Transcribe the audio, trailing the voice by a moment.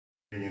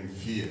in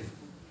fear.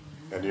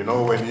 And you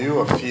know, when you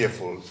are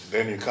fearful,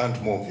 then you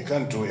can't move. You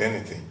can't do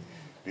anything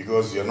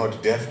because you're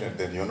not definite,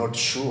 then you're not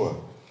sure.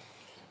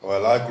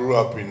 Well, I grew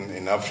up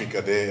in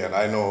Africa there, and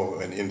I know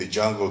in the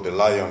jungle, the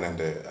lion and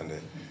the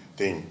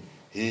thing,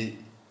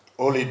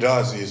 all he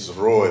does is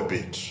roar a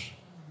bit,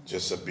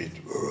 just a bit.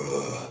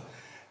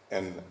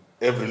 And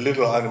every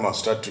little animal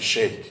starts to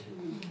shake.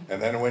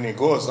 And then when he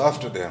goes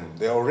after them,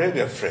 they're already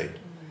afraid.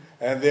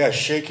 And they are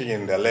shaking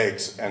in their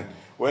legs. And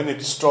when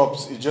it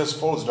stops, it just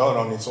falls down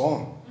on its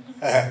own.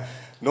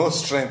 No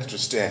strength to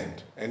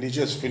stand. And he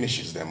just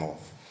finishes them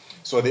off.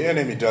 So the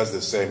enemy does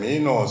the same. He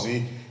knows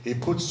he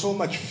puts so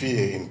much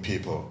fear in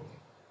people.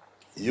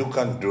 You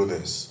can't do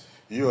this.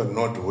 You are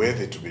not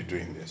worthy to be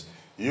doing this.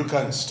 You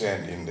can't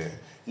stand in there.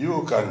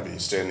 You can't be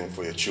standing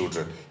for your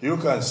children. You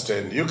can't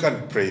stand. You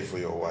can't pray for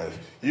your wife.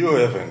 You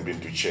haven't been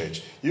to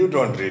church. You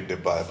don't read the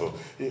Bible.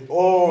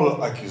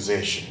 All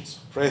accusations.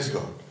 Praise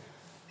God.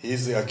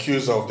 He's the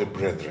accuser of the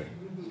brethren.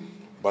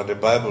 But the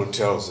Bible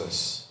tells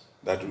us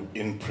that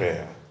in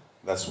prayer,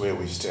 that's where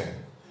we stand.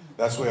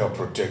 That's where our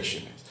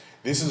protection is.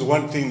 This is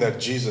one thing that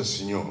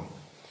Jesus knew,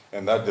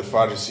 and that the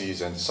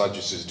Pharisees and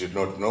Sadducees did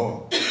not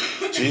know.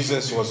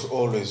 Jesus was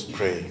always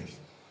praying.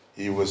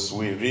 We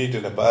read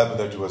in the Bible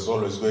that he was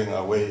always going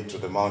away to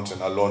the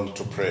mountain alone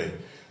to pray,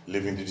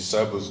 leaving the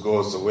disciples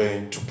goes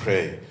away to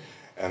pray.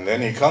 And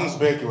then he comes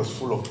back, he was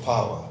full of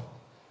power,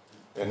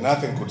 and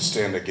nothing could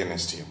stand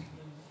against him.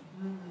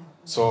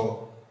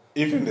 So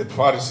even the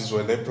Pharisees,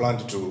 when they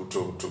planned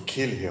to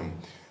kill him,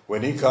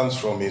 when he comes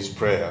from his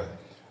prayer,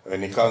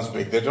 when he comes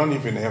back, they don't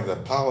even have the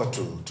power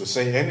to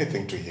say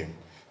anything to him.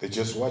 They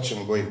just watch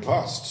him going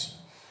past.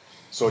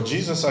 So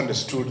Jesus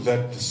understood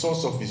that the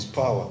source of his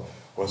power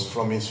was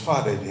from his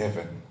Father in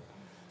heaven.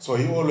 So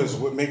he always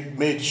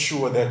made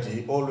sure that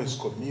he always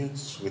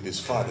commutes with his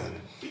Father.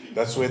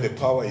 That's where the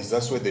power is.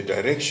 That's where the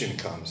direction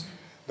comes.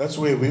 That's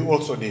where we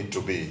also need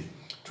to be,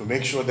 to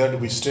make sure that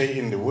we stay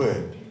in the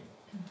Word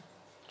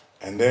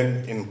and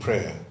then in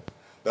prayer.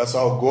 That's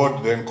how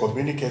God then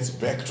communicates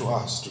back to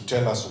us to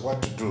tell us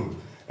what to do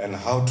and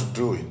how to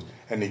do it.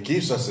 And he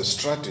gives us a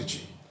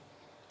strategy.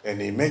 And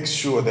he makes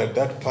sure that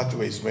that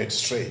pathway is made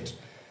straight.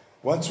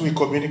 Once we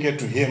communicate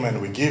to him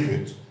and we give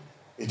it,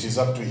 it is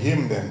up to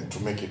him then to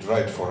make it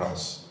right for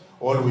us.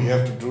 All we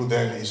have to do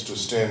then is to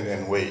stand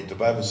and wait. The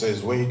Bible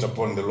says, wait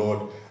upon the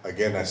Lord.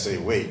 Again, I say,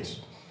 wait.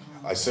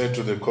 I said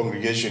to the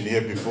congregation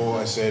here before,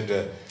 I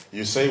said,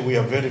 you say we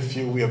are very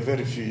few,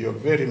 you're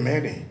very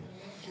many.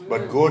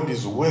 But God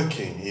is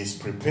working. He's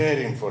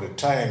preparing for the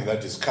time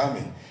that is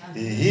coming.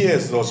 He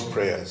hears those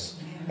prayers,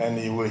 and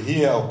he will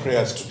hear our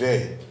prayers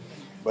today.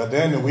 But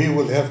then we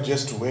will have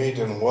just to wait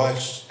and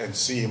watch and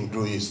see him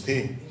do his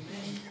thing.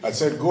 I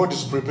said, God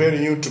is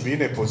preparing you to be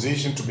in a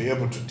position to be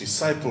able to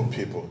disciple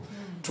people,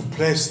 to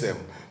bless them,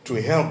 to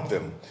help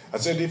them. I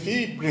said, if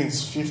he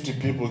brings 50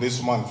 people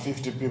this month,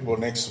 50 people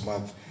next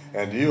month,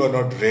 and you are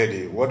not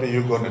ready, what are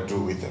you going to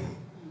do with them?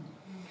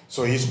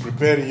 So he's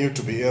preparing you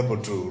to be able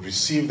to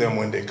receive them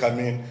when they come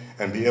in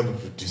and be able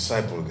to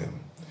disciple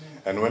them.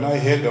 And when I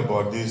heard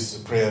about this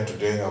prayer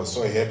today, I was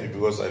so happy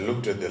because I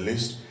looked at the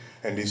list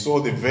and I saw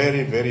the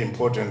very, very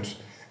important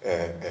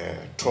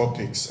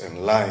topics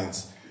and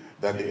lines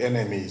that the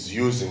enemy is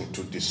using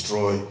to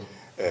destroy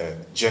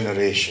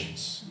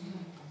generations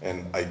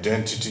and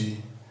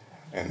identity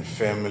and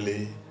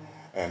family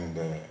and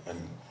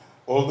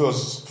all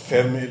those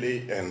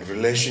family and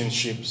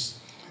relationships.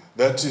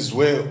 That is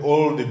where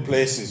all the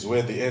places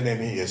where the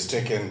enemy has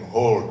taken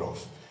hold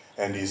of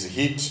and is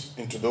hit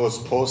into those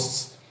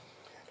posts,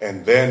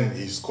 and then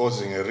he's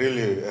causing a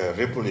really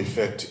ripple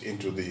effect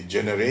into the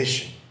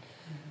generation.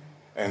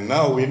 And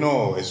now we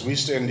know, as we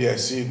stand here, I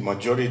see the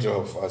majority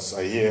of us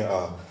are here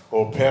are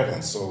all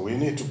parents, so we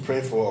need to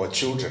pray for our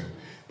children,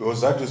 because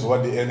that is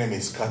what the enemy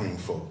is coming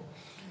for.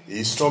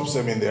 He stops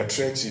them in their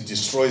tracks, he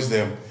destroys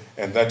them,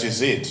 and that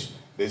is it.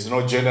 There's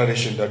no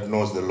generation that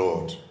knows the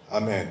Lord.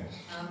 Amen.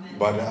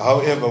 But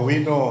however, we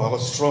know how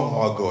strong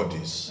our God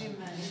is.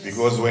 Amen.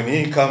 Because when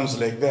he comes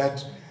like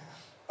that,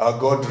 our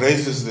God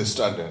raises the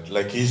standard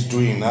like he's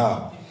doing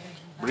now.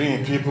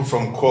 Bringing people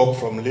from Cork,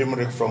 from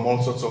Limerick, from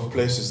all sorts of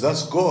places.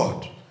 That's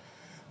God.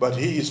 But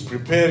he is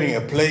preparing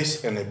a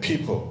place and a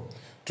people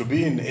to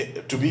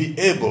be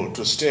able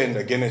to stand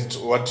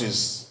against what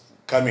is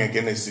coming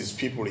against these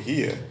people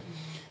here.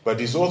 But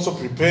he's also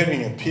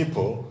preparing a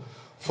people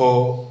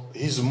for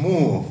his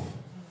move.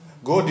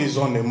 God is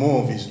on the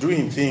move. He's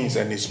doing things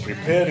and he's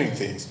preparing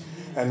things.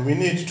 And we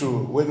need to,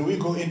 when we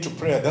go into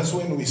prayer, that's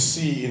when we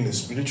see in the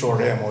spiritual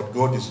realm what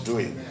God is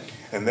doing.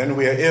 And then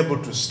we are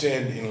able to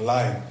stand in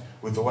line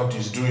with what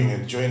he's doing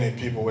and joining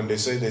people. When they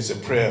say there's a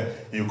prayer,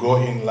 you go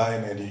in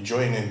line and you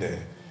join in there.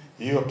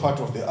 You are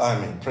part of the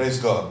army. Praise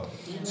God.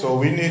 So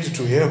we need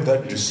to have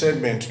that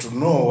discernment to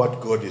know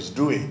what God is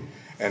doing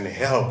and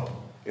help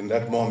in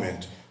that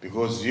moment,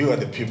 because you are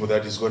the people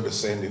that is going to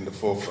stand in the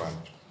forefront.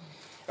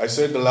 I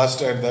said the last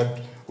time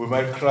that we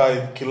might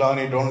cry,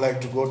 Kilani don't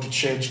like to go to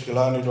church,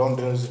 Kilani don't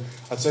do this.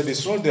 I said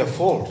it's not their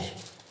fault.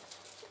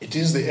 It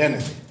is the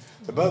enemy.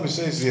 The Bible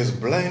says he has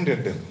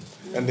blinded them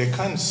and they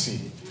can't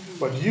see.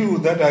 But you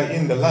that are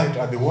in the light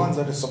are the ones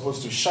that are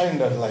supposed to shine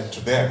that light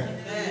to them.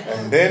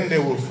 And then they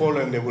will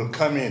follow and they will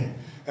come in.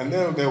 And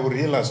then they will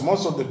realize,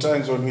 most of the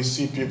times when we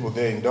see people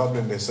there in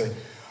Dublin, they say,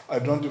 I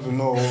don't even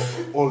know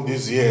all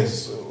these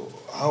years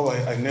how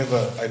I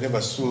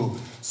never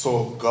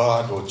saw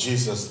God or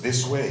Jesus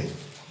this way.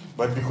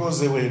 But because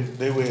they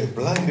were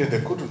blinded, they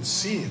couldn't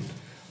see it.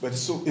 But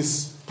so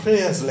it's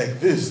prayers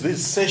like this,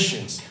 these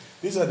sessions.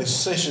 These are the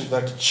sessions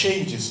that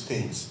changes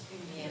things.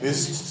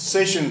 These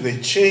sessions,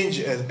 they change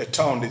a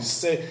town,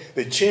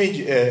 they change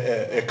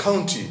a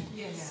county,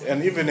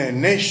 and even a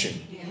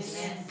nation.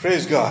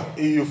 Praise God.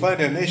 You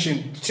find a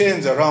nation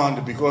turns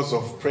around because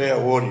of prayer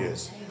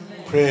warriors.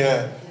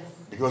 Prayer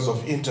because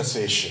of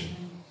intercession.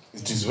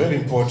 It is very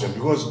important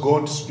because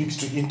God speaks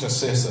to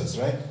intercessors,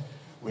 right?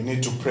 We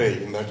need to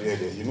pray in that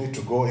area. You need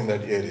to go in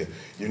that area.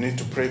 You need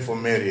to pray for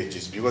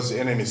marriages because the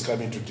enemy is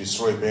coming to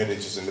destroy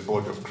marriages in the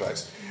body of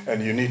Christ.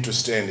 And you need to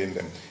stand in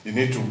them. You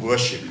need to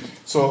worship.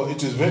 So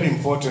it is very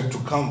important to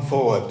come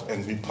forward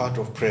and be part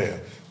of prayer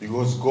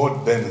because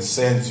God then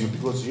sends you,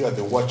 because you are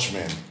the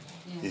watchman.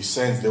 He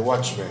sends the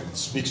watchman,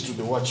 speaks to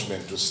the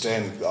watchman to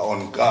stand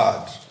on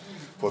guard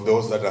for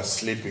those that are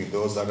sleeping,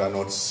 those that are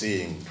not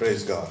seeing.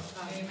 Praise God.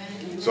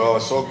 Amen. So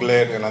I'm so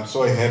glad and I'm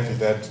so happy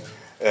that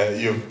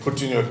you've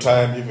put in your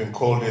time, even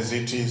cold as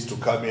it is, to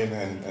come in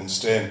and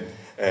stand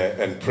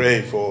and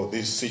pray for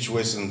these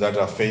situations that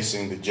are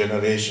facing the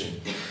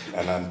generation.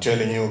 And I'm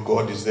telling you,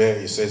 God is there.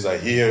 He says, I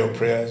hear your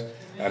prayers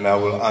and I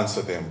will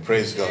answer them.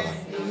 Praise God.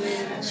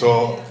 Amen.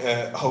 So,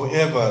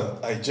 however,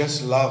 I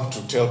just love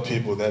to tell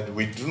people that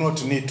we do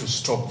not need to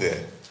stop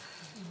there.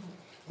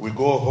 We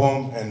go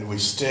home and we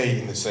stay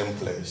in the same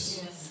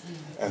place.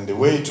 And the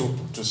way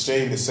to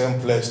stay in the same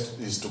place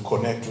is to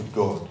connect with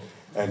God.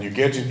 And you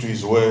get into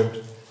His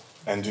Word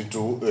and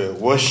into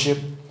worship,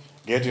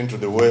 get into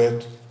the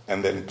Word,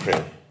 and then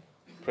pray.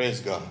 Praise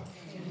God.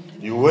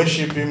 You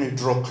worship Him, you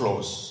draw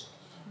close,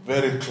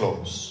 very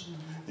close.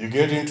 You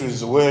get into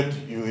His Word,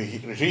 you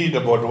read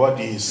about what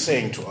He is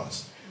saying to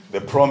us,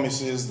 the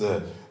promises,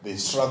 the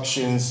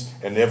instructions,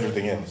 and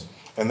everything else.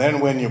 And then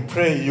when you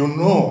pray, you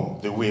know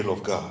the will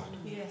of God.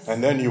 Yes.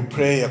 And then you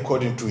pray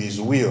according to His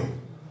will.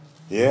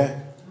 Yeah?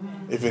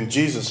 Even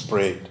Jesus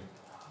prayed,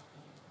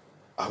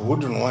 I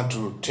wouldn't want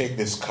to take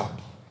this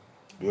cup.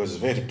 It was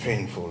very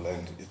painful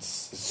and it's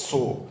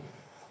sore.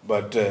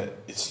 But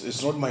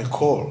it's not my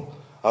call.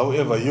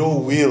 However, your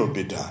will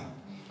be done.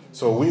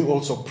 So we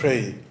also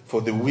pray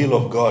for the will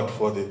of God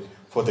for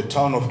the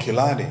town of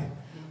Killarney,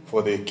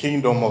 for the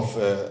kingdom of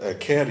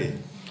Kerry,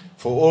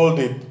 for all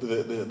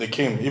the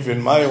kingdom,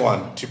 even my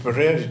one,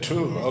 Tipperary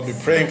too. I'll be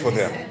praying for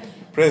them.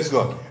 Praise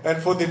God.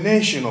 And for the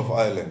nation of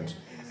Ireland.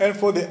 And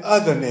for the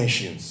other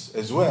nations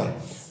as well.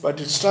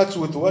 But it starts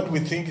with what we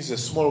think is a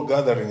small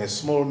gathering, a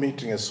small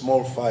meeting, a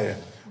small fire.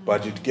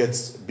 But it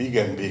gets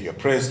bigger and bigger.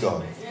 Praise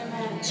God.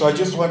 So I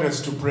just want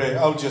us to pray.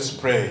 I'll just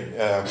pray.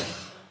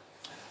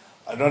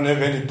 I don't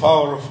have any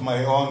power of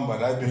my own,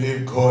 but I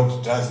believe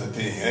God does the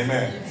thing.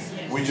 Amen.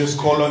 We just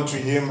call on to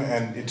Him,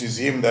 and it is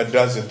Him that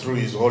does it through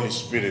His Holy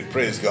Spirit.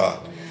 Praise God.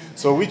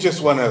 So we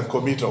just want to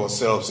commit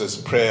ourselves as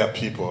prayer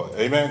people.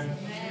 Amen.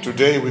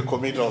 Today we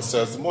commit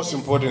ourselves. The most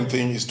important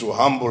thing is to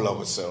humble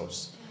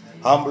ourselves.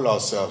 Humble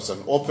ourselves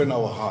and open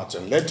our hearts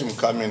and let Him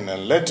come in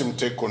and let Him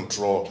take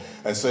control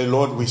and say,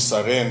 Lord, we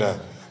surrender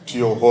to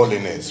your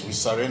holiness. We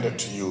surrender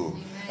to you.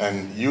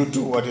 And you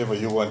do whatever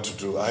you want to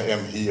do. I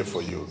am here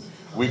for you.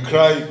 We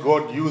cry,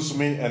 God, use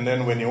me. And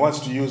then when He wants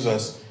to use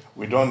us,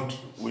 we don't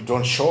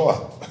show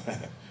up.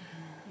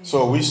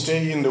 So we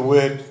stay in the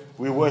Word.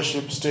 We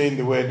worship, stay in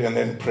the Word, and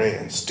then pray.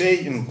 And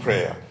stay in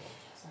prayer.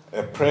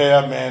 A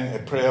prayer man, a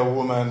prayer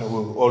woman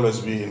will always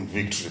be in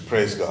victory.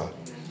 Praise God.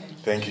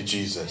 Thank you,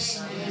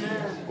 Jesus.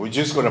 We're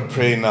just going to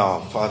pray now.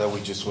 Father,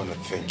 we just want to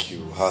thank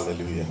you.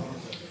 Hallelujah.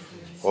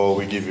 Oh,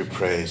 we give you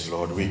praise,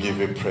 Lord. We give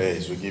you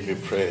praise. We give you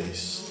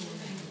praise.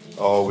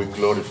 Oh, we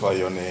glorify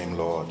your name,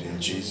 Lord, in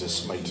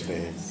Jesus' mighty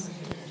name.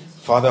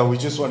 Father, we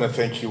just want to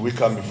thank you. We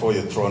come before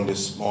your throne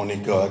this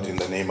morning, God, in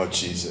the name of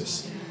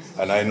Jesus.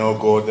 And I know,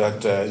 God,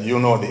 that you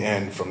know the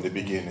end from the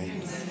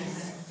beginning.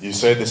 You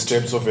said the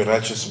steps of a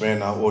righteous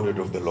man are ordered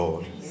of the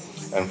Lord.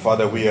 And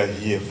Father, we are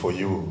here for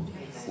you.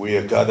 We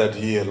are gathered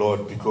here,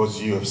 Lord,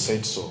 because you have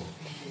said so.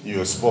 You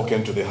have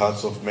spoken to the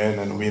hearts of men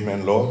and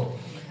women, Lord.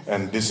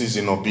 And this is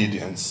in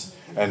obedience.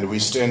 And we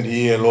stand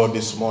here, Lord,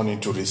 this morning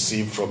to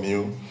receive from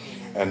you.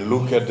 And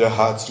look at their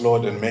hearts,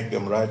 Lord, and make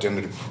them right.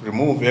 And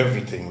remove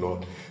everything,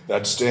 Lord,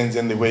 that stands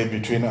in the way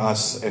between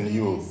us and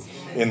you.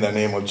 In the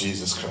name of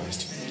Jesus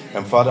Christ.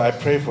 And Father, I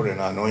pray for an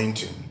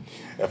anointing.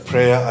 A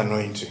prayer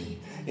anointing.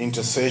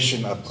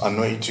 Intercession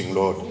anointing,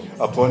 Lord,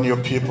 upon your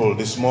people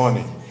this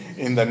morning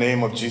in the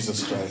name of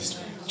Jesus Christ.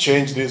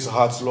 Change these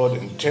hearts, Lord,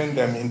 and turn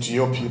them into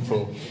your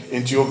people,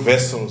 into your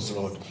vessels,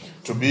 Lord,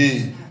 to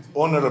be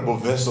honorable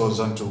vessels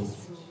unto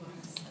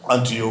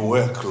your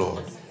work,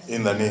 Lord,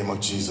 in the name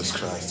of Jesus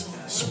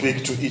Christ.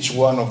 Speak to each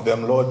one of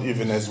them, Lord,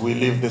 even as we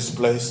leave this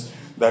place,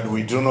 that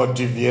we do not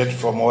deviate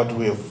from what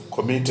we have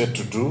committed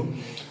to do.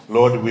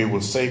 Lord, we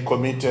will stay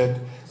committed.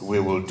 We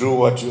will do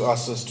what you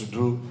ask us to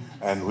do.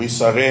 And we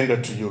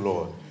surrender to you,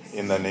 Lord,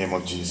 in the name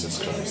of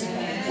Jesus Christ.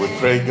 We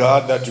pray,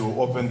 God, that you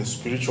open the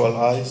spiritual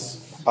eyes,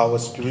 our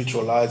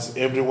spiritual eyes,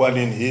 everyone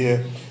in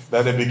here,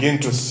 that they begin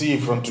to see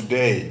from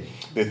today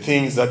the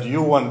things that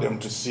you want them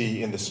to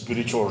see in the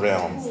spiritual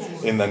realm,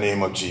 in the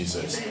name of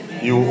Jesus.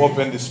 You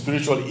open the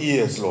spiritual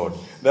ears, Lord,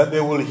 that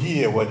they will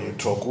hear when you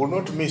talk, will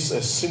not miss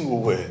a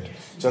single word.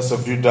 Just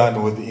as you've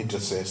done with the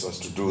intercessors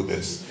to do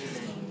this,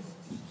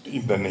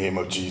 in the name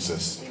of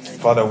Jesus.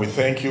 Father, we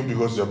thank you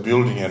because you're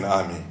building an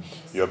army.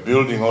 You're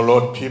building, oh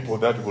Lord, people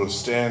that will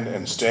stand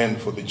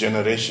for the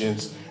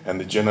generations and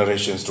the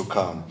generations to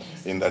come,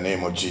 in the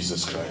name of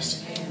Jesus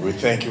Christ. We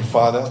thank you,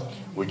 Father.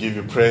 We give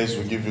you praise.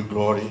 We give you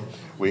glory.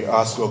 We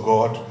ask, oh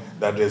God,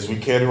 that as we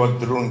carry on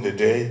through the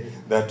day,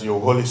 that your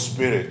Holy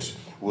Spirit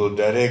will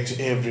direct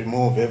every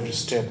move, every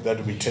step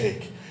that we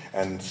take,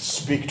 and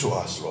speak to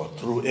us, Lord,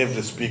 through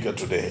every speaker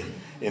today,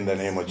 in the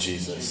name of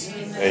Jesus.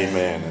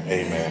 Amen.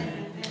 Amen.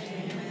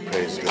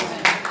 Praise God.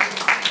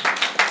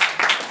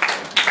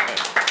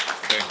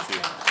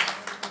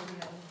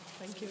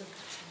 Thank you.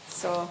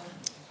 So,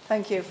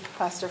 thank you,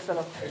 Pastor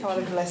Philip. What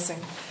a blessing.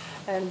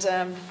 And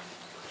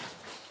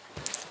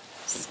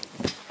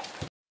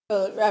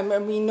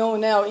we know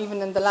now,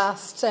 even in the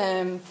last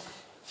the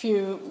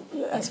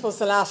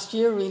last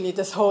year really,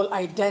 this whole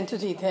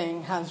identity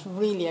thing has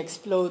really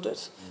exploded.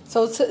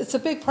 So it's a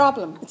big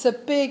problem. It's a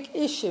big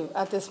issue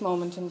at this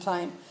moment in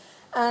time.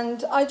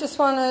 And I just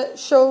want to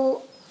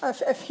show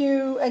a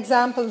few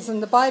examples in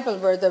the Bible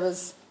where there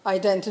was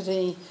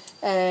identity,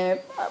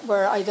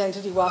 where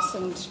identity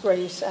wasn't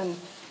great. And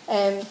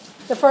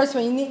the first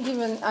one,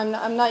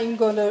 I'm not even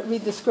going to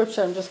read the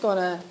scripture, I'm just going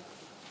to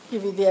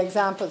give you the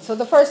example. So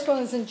the first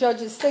one is in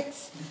Judges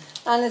 6,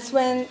 and it's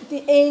when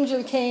the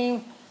angel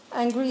came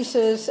and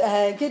greeted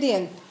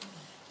Gideon.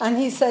 And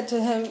he said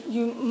to him,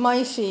 "You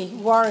mighty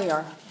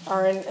warrior,"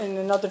 or in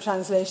another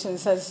translation it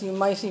says, "You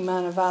mighty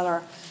man of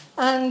valor."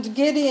 And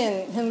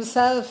Gideon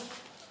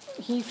himself,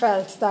 he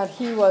felt that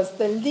he was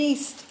the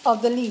least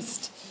of the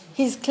least.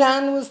 His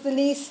clan was the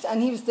least,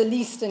 and he was the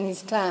least in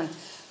his clan.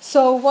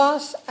 So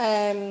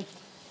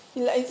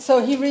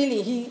So he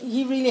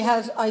really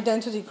had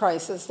identity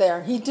crisis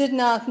there. He did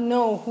not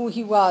know who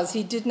he was.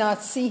 He did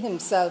not see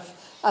himself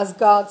as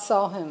God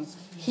saw him.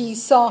 He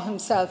saw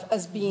himself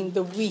as being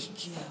the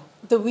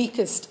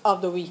weakest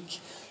of the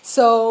weak.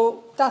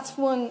 So that's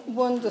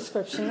one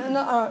description,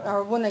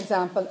 or one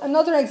example.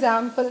 Another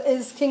example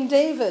is King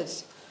David.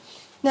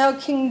 Now,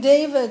 King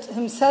David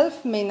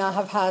himself may not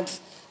have had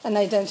an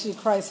identity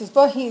crisis,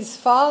 but his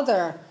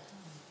father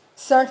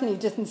certainly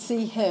didn't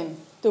see him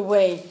the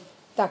way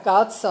that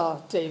God saw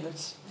David.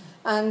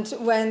 And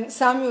when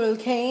Samuel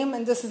came,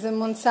 and this is in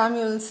 1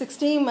 Samuel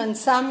 16, when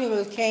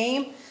Samuel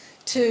came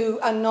to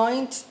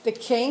anoint the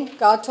king,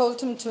 God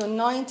told him to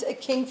anoint a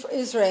king for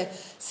Israel.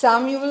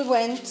 Samuel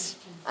went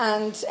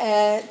and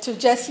to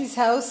Jesse's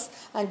house,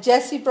 and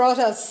Jesse brought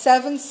out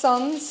 7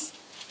 sons,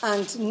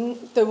 and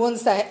the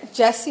ones that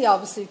Jesse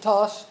obviously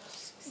thought,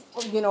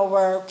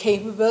 were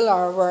capable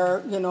or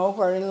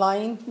were in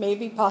line,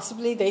 maybe,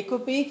 possibly, they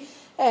could be.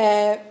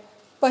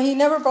 But he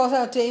never brought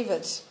out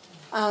David.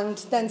 And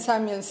then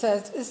Samuel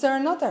said, Is there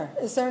another?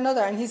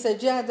 And he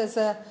said, yeah, there's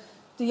the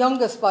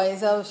youngest boy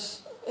is out,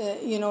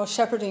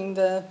 shepherding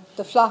the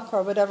flock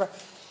or whatever.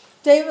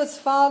 David's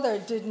father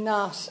did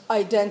not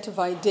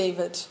identify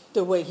David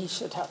the way he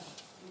should have.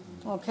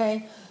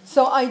 Okay?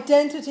 So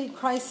identity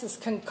crisis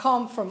can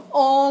come from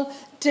all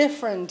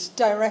different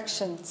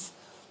directions.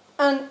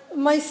 And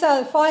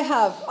myself, I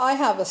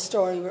have a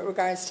story with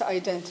regards to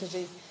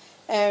identity.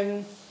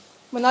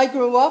 When I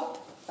grew up,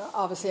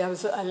 obviously I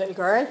was a little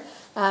girl,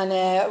 and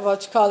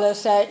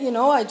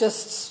I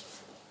just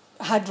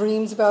had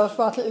dreams about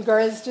what little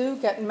girls do,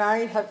 getting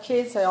married, have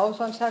kids. I always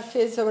wanted to have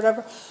kids or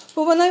whatever.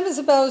 But when I was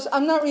about,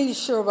 I'm not really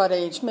sure what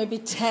age, maybe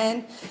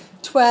 10,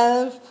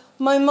 12,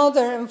 my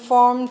mother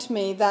informed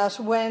me that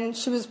when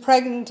she was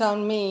pregnant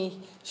on me,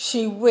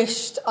 she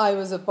wished I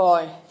was a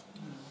boy.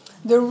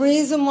 The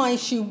reason why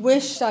she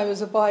wished I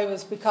was a boy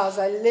was because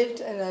I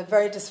lived in a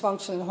very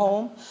dysfunctional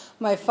home.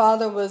 My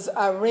father was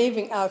a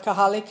raving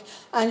alcoholic,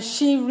 and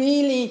she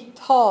really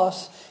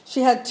thought,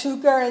 she had 2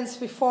 girls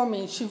before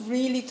me, she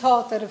really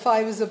thought that if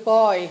I was a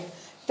boy,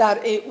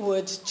 that it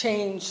would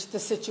change the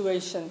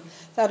situation,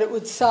 that it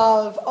would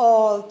solve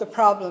all the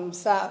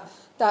problems, that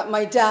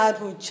my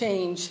dad would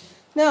change.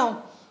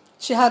 Now,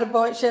 she had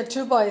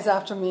 2 boys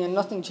after me, and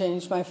nothing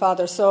changed my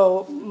father.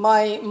 So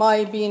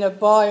my being a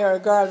boy or a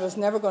girl was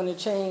never going to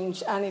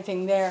change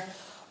anything there.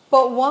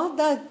 But what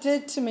that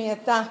did to me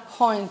at that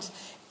point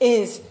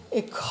is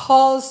it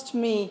caused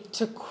me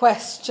to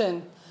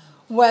question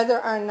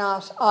whether or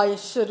not I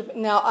should have.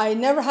 Now, I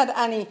never had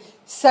any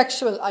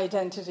sexual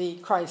identity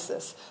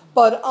crisis,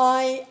 but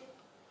I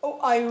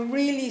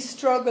really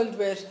struggled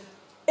with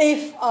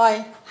if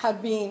I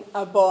had been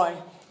a boy.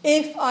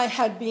 If I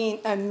had been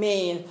a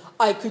male,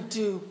 I could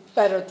do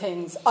better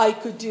things. I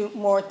could do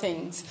more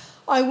things.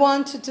 I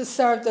wanted to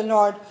serve the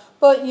Lord,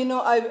 But,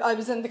 I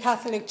was in the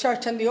Catholic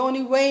Church, and the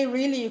only way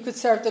really you could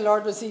serve the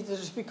Lord was either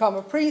to become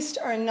a priest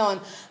or a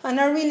nun. And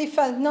I really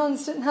felt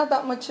nuns didn't have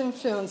that much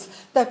influence,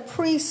 that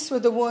priests were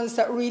the ones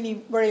that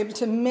really were able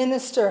to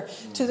minister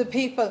to the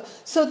people.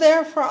 So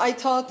therefore I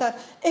thought that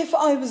if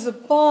I was a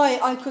boy,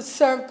 I could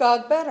serve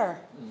God better.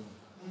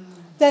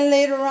 Then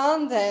later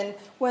on then,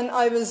 when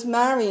I was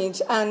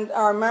married and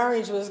our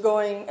marriage was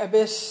going a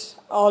bit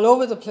all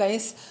over the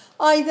place,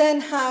 I then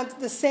had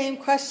the same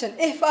question.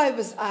 If I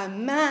was a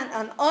man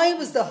and I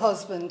was the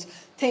husband,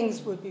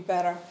 things would be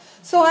better.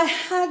 So I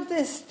had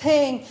this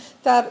thing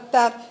that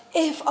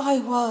if I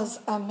was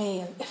a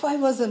male, if I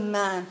was a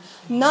man,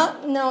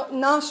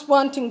 not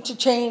wanting to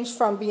change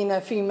from being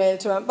a female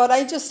to a, but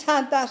I just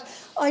had that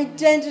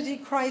identity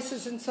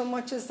crisis in so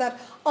much as that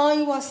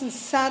I wasn't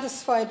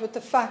satisfied with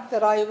the fact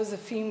that I was a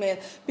female,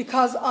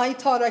 because I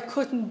thought I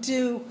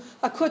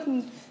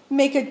couldn't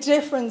make a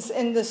difference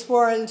in this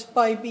world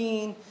by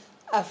being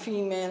a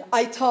female.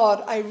 I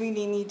thought I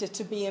really needed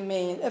to be a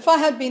male. If I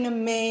had been a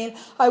male,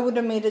 I would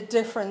have made a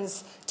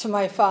difference to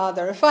my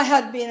father. If I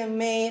had been a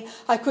male,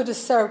 I could have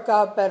served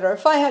God better.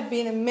 If I had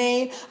been a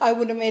male, I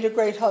would have made a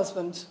great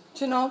husband.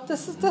 Do you know,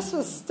 this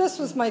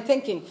was my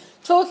thinking.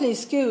 Totally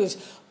skewed.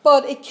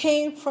 But it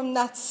came from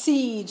that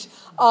seed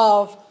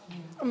of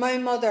my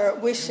mother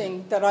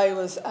wishing that I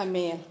was a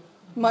male.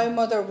 My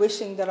mother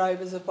wishing that I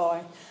was a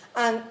boy.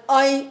 And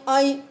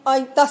I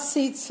that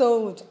seed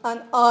sowed,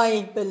 and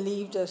I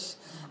believed it.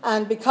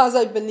 And because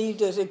I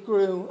believed it, it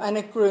grew and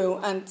it grew.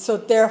 And so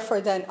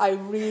therefore then I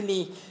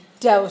really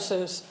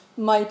doubted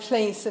my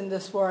place in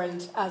this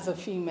world as a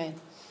female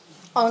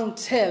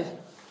until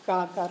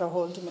God got a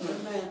hold of me.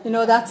 Amen. You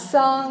know, that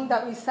song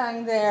that we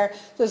sang there,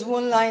 there's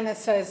one line that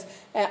says,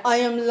 I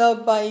am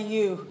loved by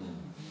you.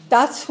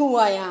 That's who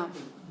I am.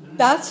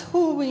 That's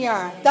who we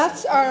are.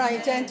 That's our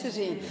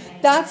identity.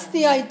 That's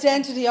the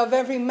identity of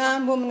every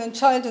man, woman and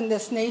child in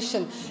this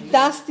nation.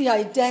 That's the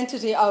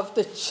identity of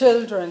the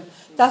children.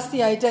 That's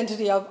the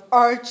identity of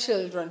our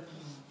children.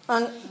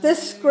 And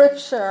this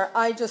scripture,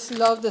 I just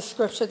love the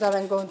scripture that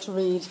I'm going to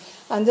read.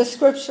 And this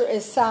scripture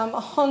is Psalm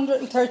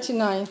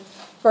 139,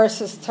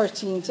 verses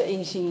 13 to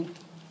 18.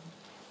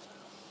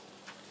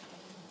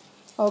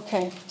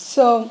 Okay,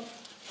 so,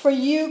 for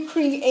you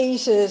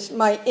created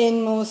my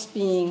inmost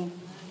being.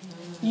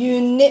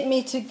 You knit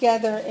me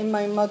together in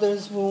my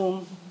mother's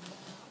womb.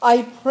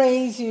 I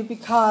praise you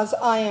because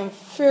I am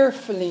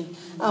fearfully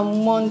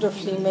and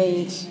wonderfully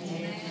made.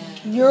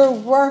 Your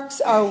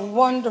works are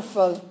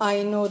wonderful,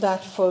 I know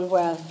that full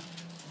well.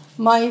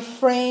 My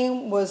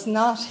frame was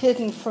not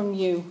hidden from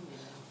you.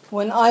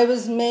 When I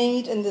was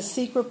made in the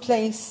secret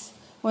place,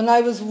 when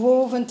I was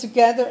woven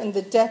together in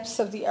the depths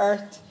of the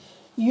earth,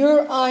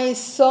 your eyes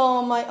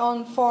saw my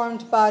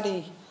unformed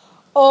body.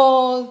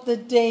 All the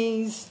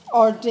days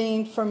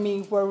ordained for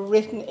me were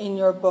written in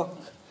your book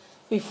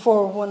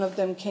before one of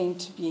them came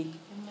to be.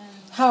 Amen.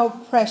 How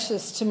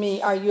precious to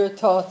me are your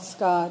thoughts,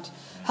 God.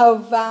 How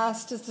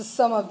vast is the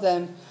sum of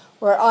them.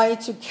 Were I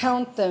to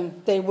count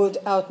them, they would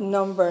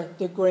outnumber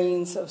the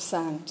grains of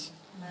sand.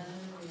 Amen.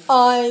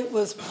 I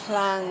was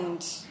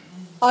planned.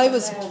 I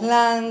was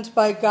planned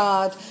by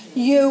God.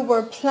 You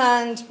were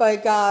planned by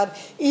God.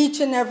 Each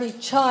and every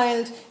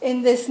child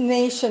in this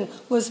nation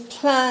was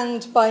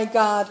planned by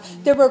God.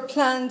 They were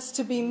planned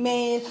to be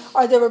male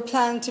or they were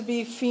planned to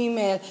be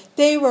female.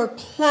 They were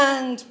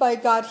planned by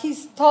God.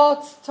 His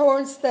thoughts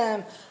towards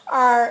them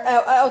are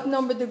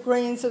outnumber the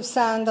grains of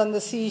sand on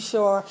the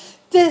seashore.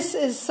 This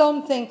is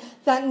something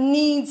that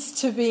needs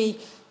to be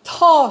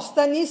taught,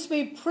 that needs to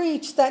be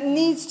preached, that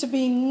needs to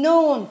be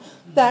known,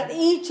 that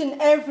each and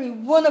every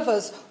one of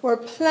us were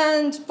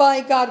planned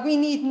by God. We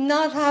need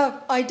not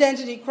have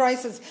identity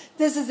crisis.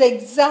 This is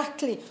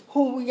exactly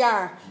who we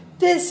are.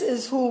 This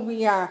is who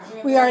we are.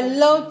 We are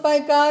loved by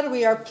God.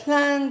 We are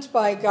planned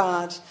by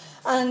God.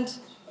 And,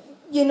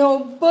 you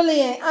know,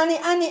 bullying,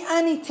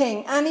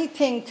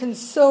 anything can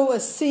sow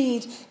a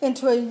seed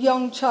into a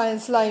young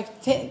child's life,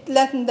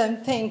 letting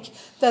them think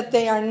that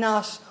they are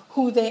not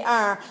who they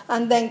are,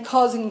 and then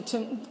causing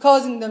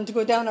them to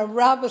go down a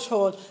rabbit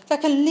hole that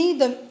can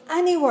lead them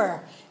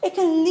anywhere. It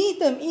can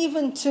lead them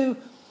even to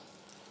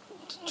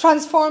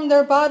transform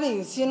their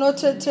bodies, you know,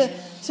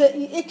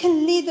 it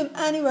can lead them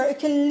anywhere. It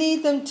can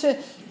lead them to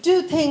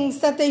do things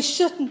that they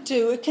shouldn't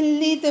do. It can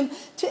lead them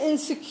to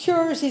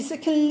insecurities.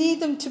 It can lead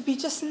them to be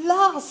just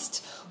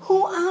lost.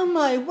 Who am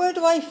I? Where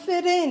do I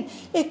fit in?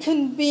 It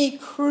can be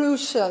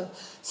crucial.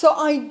 So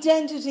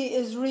identity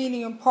is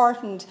really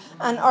important,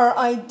 and our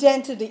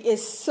identity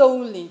is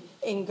solely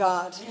in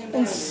God. Amen.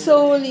 And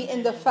solely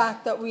in the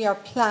fact that we are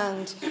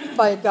planned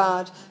by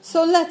God.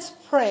 So let's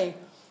pray.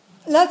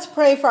 Let's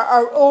pray for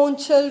our own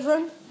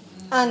children,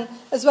 and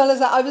as well as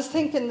that, I was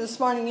thinking this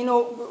morning, you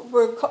know,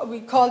 we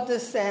called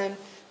this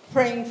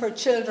praying for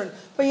children.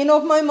 But you know,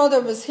 if my mother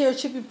was here,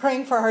 she'd be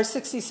praying for her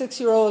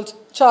 66-year-old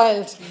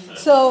child.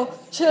 So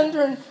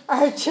children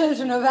are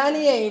children of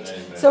any age.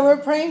 Amen. So we're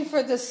praying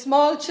for the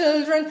small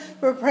children,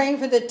 we're praying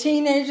for the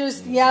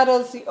teenagers, the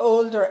adults, the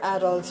older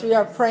adults. We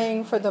are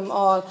praying for them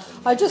all.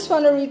 I just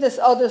want to read this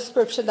other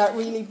scripture that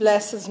really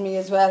blesses me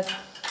as well.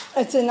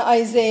 It's in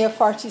Isaiah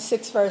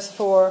 46 verse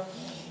 4.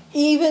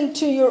 Even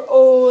to your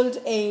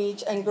old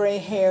age and grey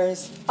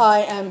hairs, I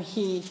am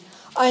he.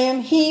 I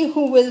am he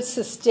who will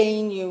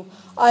sustain you.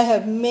 I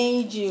have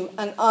made you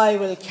and I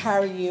will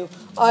carry you.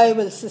 I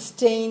will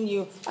sustain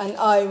you and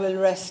I will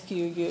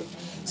rescue you.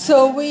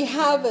 So we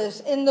have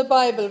it in the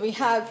Bible. We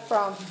have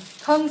from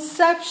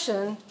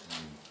conception.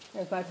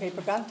 There's my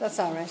paper gone. That's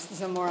all right.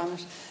 There's no more on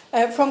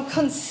it. From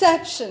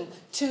conception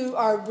to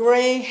our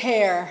grey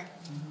hair,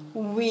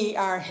 we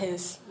are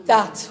his.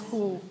 That's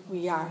who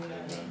we are.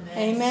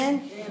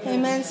 Amen.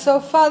 Amen.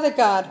 So, Father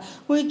God,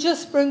 we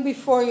just bring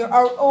before you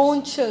our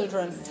own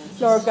children,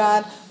 Lord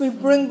God. We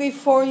bring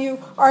before you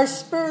our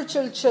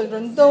spiritual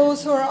children,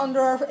 those who are under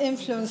our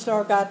influence,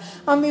 Lord God.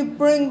 And we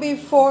bring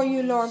before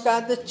you, Lord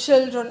God, the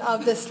children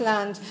of this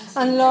land.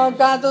 And, Lord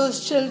God,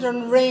 those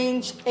children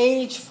range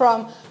age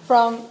from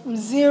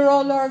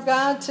 0, Lord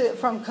God,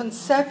 from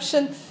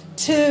conception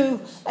to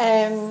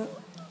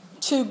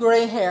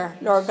grey hair,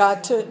 Lord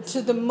God,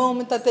 to the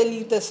moment that they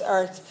leave this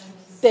earth.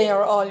 They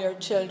are all your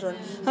children.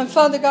 And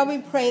Father God, we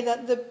pray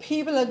that the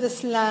people of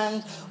this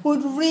land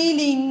would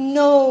really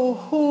know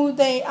who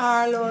they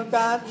are, Lord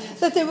God.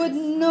 That they would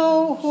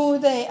know who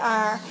they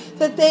are.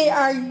 That they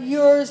are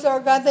yours,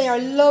 Lord God. They are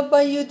loved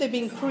by you. They've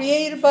been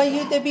created by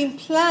you. They've been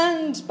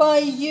planned by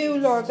you,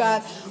 Lord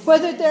God.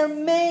 Whether they're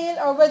male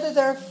or whether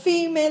they're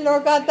female,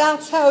 Lord God,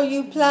 that's how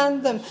you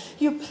planned them.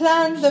 You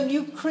planned them.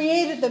 You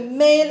created them,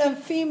 male and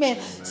female,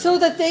 so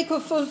that they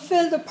could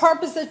fulfill the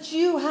purpose that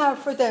you have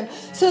for them.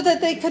 So that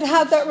they could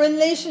have that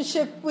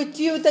relationship with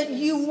you that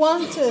you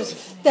wanted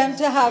them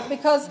to have,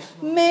 because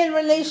male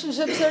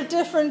relationships are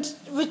different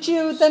with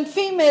you than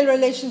female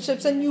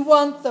relationships, and you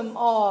want them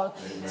all.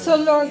 So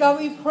Lord God,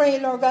 we pray,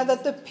 Lord God,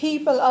 that the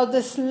people of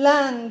this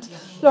land,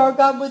 Lord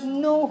God, would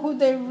know who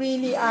they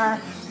really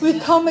are. We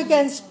come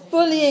against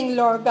bullying,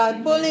 Lord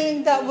God,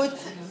 bullying that would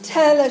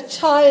tell a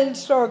child,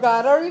 Lord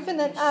God, or even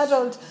an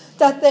adult,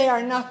 that they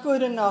are not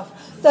good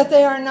enough, that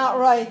they are not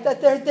right,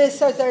 that they're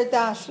this or they're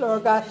that,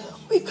 Lord God.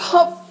 We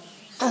come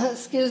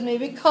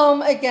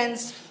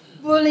against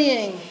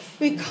bullying.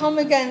 We come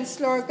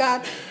against, Lord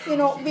God, we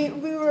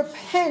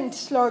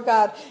repent, Lord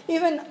God,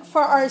 even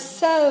for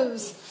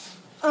ourselves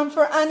and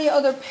for any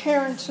other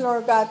parent,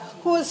 Lord God,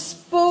 who has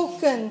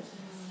spoken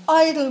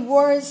idle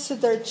words to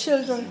their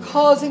children,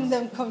 causing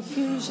them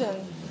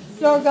confusion.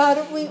 Lord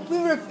God, we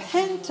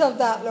repent of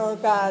that,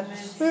 Lord God.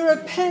 We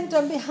repent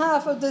on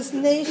behalf of this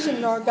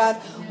nation, Lord God,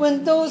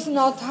 when those in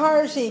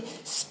authority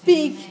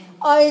speak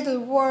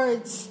idle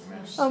words,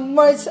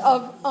 words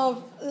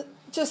of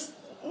just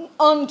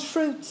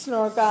untruths,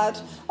 Lord God,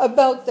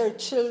 about their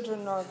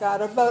children, Lord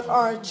God, about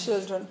our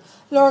children.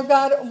 Lord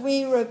God,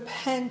 we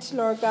repent,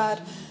 Lord God,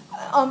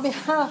 on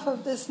behalf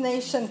of this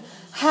nation,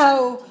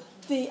 how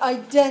the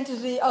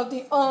identity of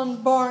the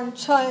unborn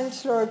child,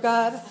 Lord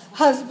God,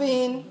 has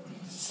been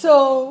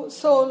so,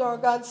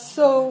 Lord God,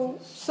 so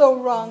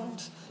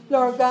wronged.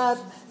 Lord God,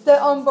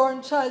 the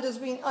unborn child has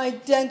been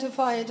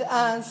identified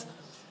as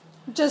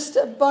just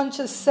a bunch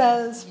of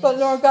cells. But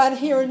Lord God,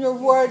 here in your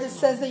word, it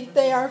says that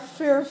they are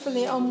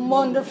fearfully and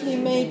wonderfully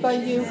made by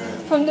you.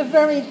 From the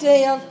very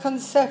day of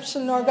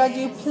conception, Lord God,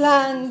 you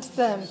planned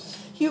them.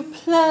 You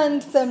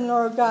planned them,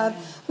 Lord God.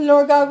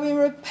 Lord God, we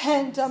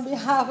repent on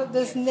behalf of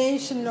this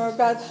nation, Lord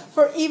God,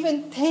 for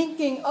even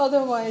thinking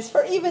otherwise,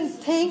 for even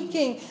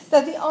thinking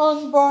that the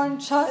unborn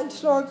child,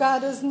 Lord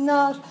God, is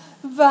not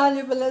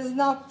valuable, is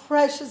not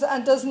precious,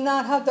 and does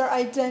not have their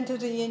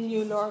identity in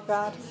you, Lord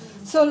God.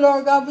 So,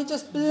 Lord God, we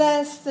just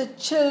bless the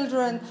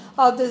children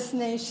of this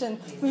nation.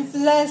 We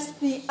bless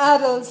the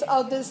adults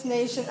of this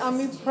nation. And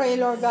we pray,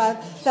 Lord God,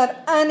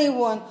 that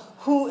anyone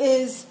who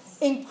is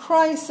in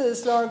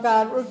crisis, Lord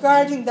God,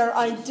 regarding their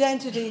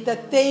identity,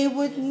 that they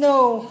would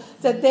know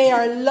that they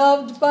are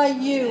loved by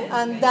you,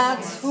 and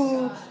that's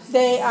who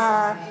they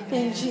are.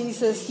 In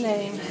Jesus'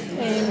 name,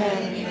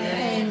 amen.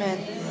 Amen.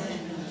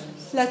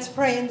 Let's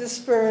pray in the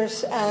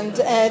Spirit, and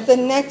the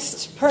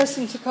next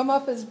person to come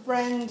up is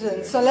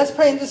Brendan. So let's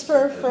pray in the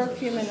Spirit for a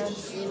few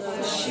minutes.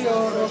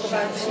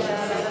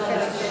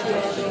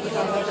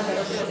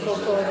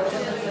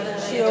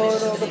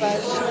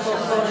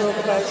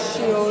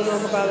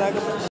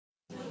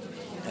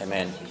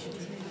 Amen.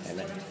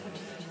 Amen.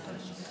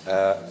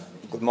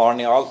 Good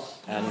morning, all,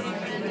 and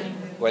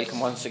welcome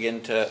once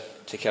again to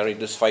Kerry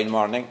this fine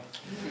morning.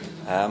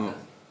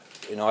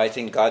 I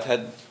think God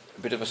had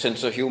a bit of a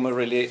sense of humour,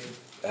 really,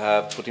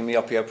 putting me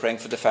up here praying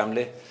for the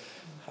family.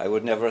 I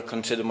would never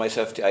consider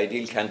myself the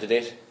ideal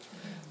candidate.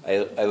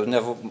 I was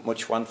never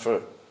much one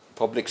for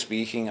public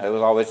speaking. I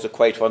was always the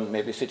quiet one,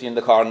 maybe sitting in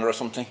the corner or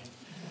something.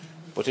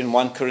 But in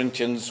 1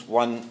 Corinthians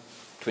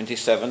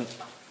 1:27,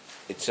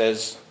 it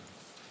says,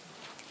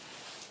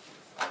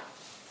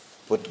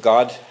 But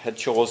God had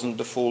chosen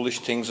the foolish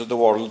things of the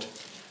world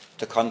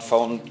to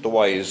confound the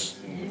wise.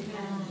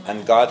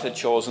 And God had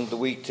chosen the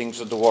weak things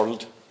of the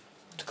world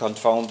to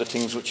confound the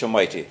things which are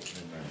mighty.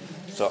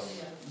 So,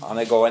 on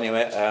I go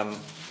anyway.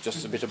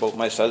 Just a bit about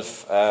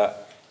myself.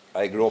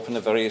 I grew up in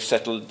a very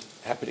settled,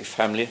 happy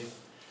family.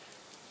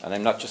 And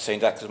I'm not just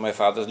saying that because my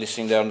father's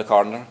listening there in the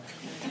corner.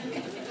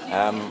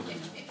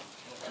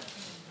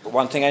 But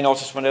one thing I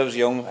noticed when I was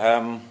young,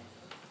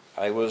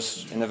 I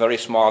was in a very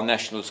small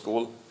national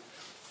school.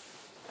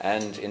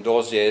 And in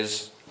those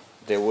days,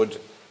 they would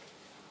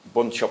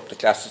bunch up the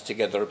classes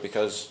together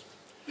because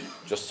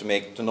just to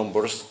make the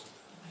numbers.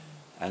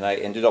 And I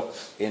ended up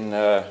in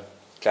a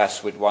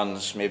class with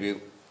ones,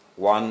 maybe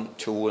 1,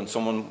 2, and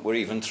some were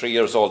even 3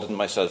 years older than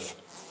myself.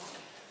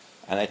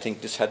 And I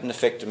think this had an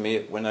effect on me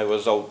when I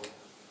was out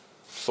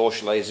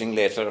socialising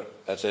later,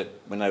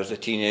 when I was a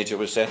teenager,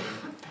 we'll say.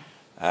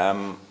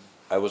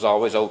 I was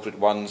always out with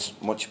ones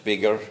much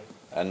bigger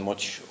and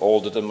much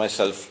older than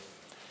myself.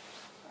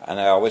 And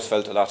I always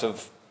felt a lot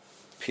of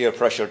peer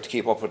pressure to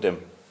keep up with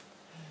them.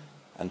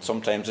 And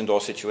sometimes in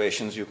those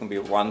situations you can be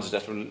ones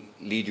that will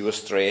lead you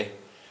astray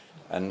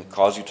and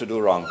cause you to do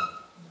wrong.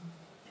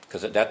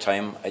 Because at that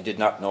time I did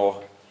not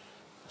know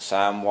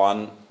Psalm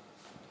 1,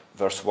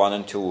 verse 1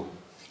 and 2.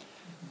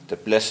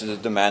 That blessed is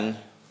the man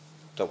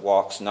that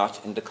walks not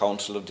in the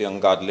counsel of the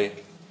ungodly,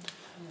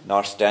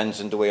 nor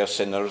stands in the way of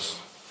sinners,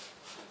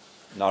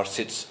 nor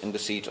sits in the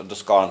seat of the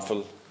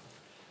scornful,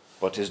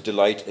 but his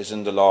delight is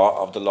in the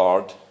law of the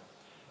Lord,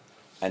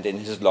 and in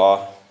his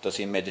law does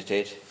he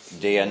meditate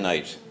day and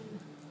night.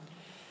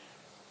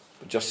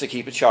 But just to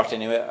keep it short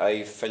anyway,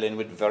 I fell in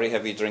with very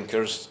heavy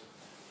drinkers,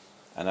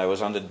 and I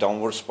was on the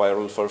downward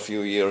spiral for a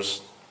few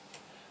years.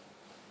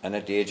 And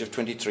at the age of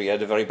 23 I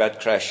had a very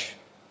bad car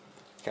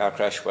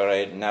crash where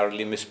I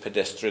narrowly missed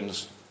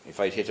pedestrians.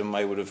 If I'd hit them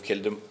I would have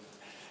killed them.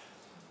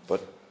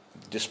 But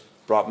this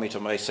brought me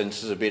to my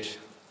senses a bit,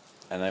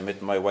 and I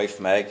met my wife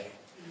Mag,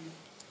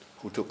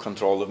 who took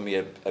control of me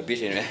a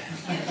bit anyway.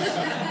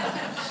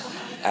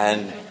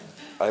 And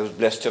I was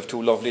blessed to have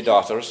 2 lovely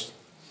daughters,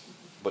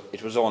 but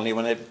it was only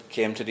when I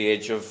came to the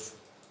age of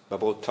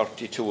about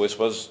 32, I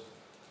suppose,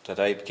 that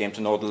I came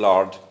to know the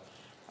Lord,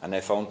 and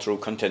I found true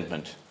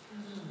contentment.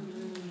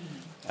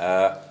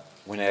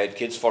 When I had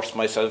kids first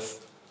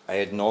myself, I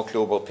had no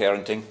clue about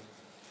parenting.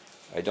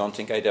 I don't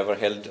think I'd ever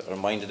held or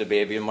minded a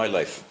baby in my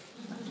life.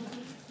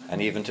 And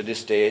even to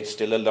this day, it's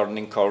still a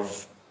learning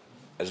curve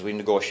as we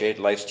negotiate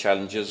life's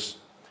challenges,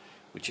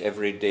 which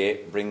every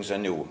day brings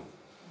anew.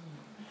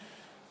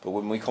 But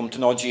when we come to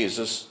know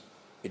Jesus,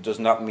 it does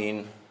not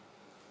mean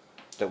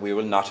that we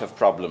will not have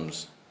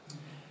problems.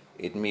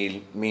 It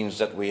means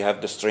that we have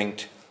the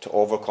strength to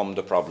overcome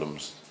the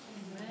problems.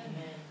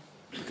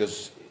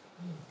 Because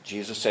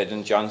Jesus said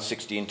in John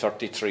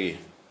 16:33,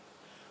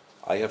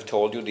 I have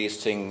told you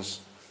these things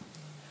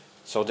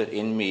so that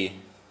in me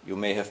you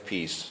may have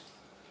peace.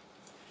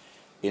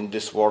 In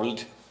this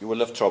world you will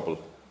have trouble,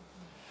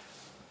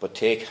 but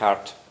take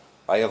heart,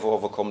 I have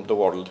overcome the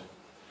world.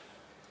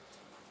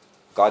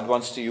 God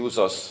wants to use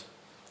us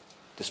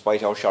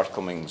despite our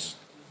shortcomings.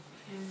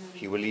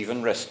 He will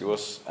even rescue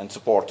us and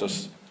support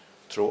us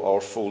through our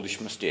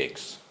foolish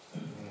mistakes.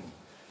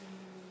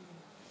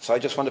 So I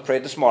just want to pray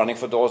this morning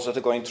for those that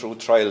are going through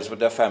trials with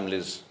their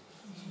families.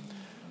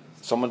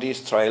 Some of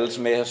these trials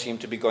may have seemed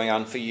to be going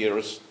on for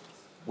years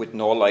with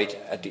no light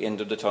at the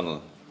end of the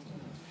tunnel.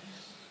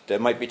 There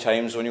might be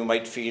times when you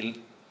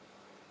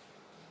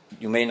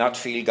may not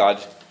feel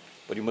God,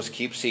 but you must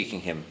keep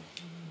seeking him.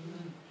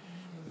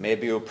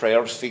 Maybe your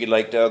prayers feel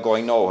like they're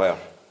going nowhere,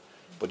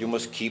 but you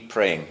must keep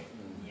praying.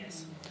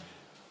 Yes.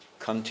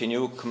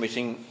 Continue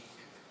committing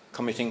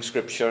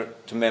scripture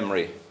to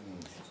memory,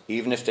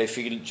 even if they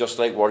feel just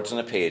like words on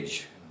a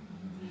page.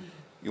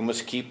 You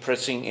must keep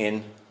pressing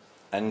in,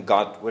 and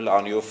God will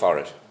honor you for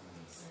it.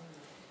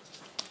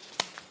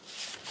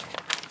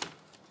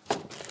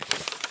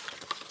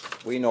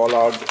 We know,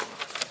 Lord,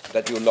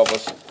 that you love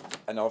us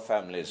and our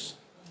families.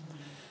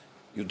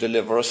 You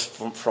deliver us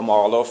from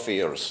all our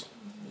fears.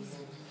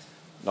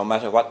 No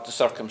matter what the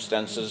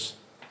circumstances,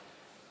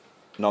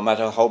 no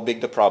matter how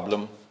big the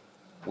problem,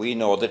 we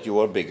know that you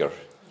are bigger.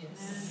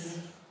 Yes.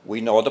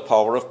 We know the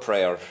power of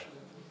prayer,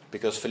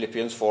 because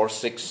Philippians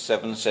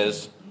 4:6-7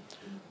 says,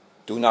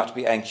 do not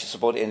be anxious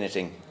about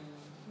anything,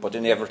 but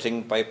in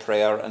everything by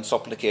prayer and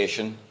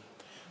supplication,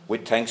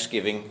 with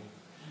thanksgiving,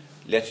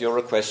 let your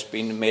requests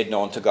be made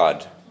known to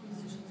God.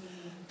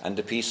 And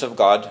the peace of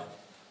God,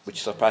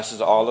 which surpasses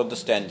all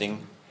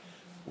understanding,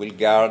 will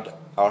guard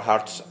our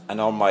hearts and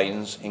our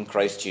minds in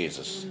Christ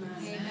Jesus.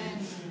 Amen.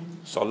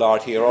 So,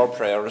 Lord, hear our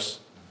prayers,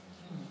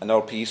 and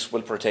our peace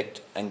will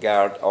protect and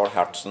guard our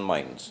hearts and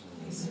minds.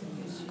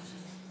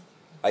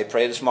 I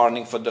pray this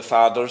morning for the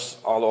fathers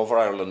all over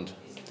Ireland,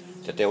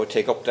 that they would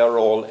take up their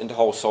role in the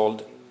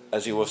household,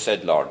 as you have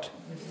said, Lord.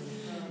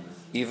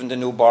 Even the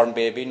newborn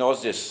baby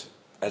knows this,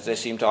 as they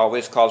seem to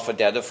always call for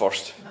Dada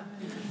first,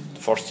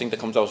 the first thing that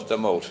comes out of their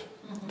mouth.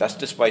 That's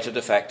despite of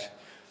the fact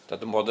that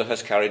the mother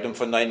has carried them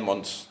for 9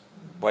 months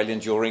while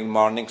enduring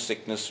morning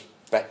sickness,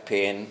 back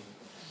pain,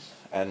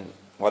 and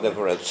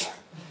whatever else.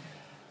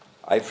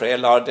 I pray,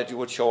 Lord, that you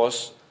would show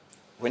us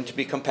when to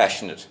be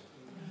compassionate,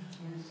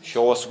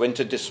 show us when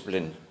to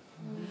discipline,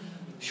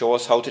 show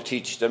us how to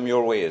teach them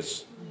your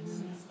ways,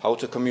 how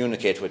to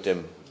communicate with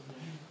them,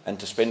 and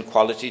to spend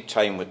quality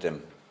time with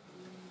them.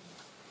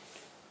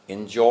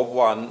 In Job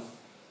 1,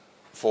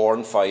 4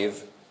 and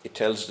 5, it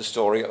tells the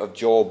story of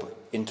Job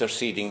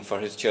interceding for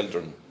his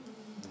children.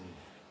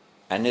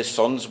 And his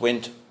sons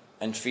went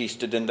and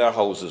feasted in their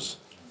houses,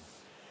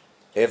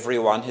 every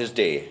one his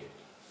day,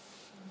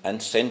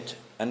 and sent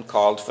and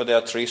called for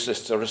their 3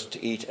 sisters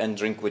to eat and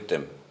drink with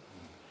them.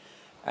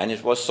 And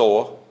it was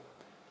so,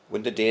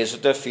 when the days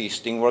of their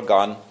feasting were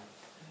gone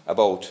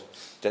about,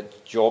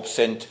 that Job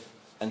sent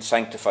and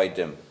sanctified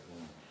them,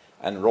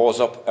 and rose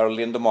up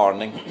early in the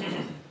morning,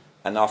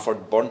 and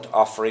offered burnt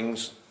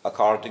offerings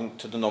according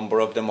to the number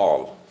of them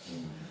all.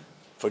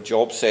 For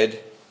Job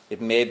said,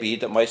 "It may be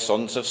that my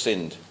sons have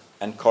sinned,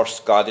 and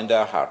cursed God in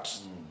their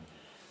hearts."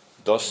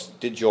 Thus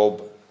did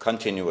Job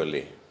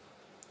continually.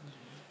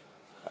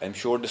 I'm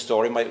sure the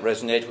story might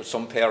resonate with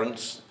some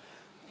parents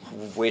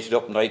who've waited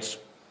up nights,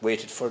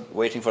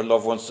 waiting for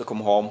loved ones to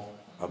come home,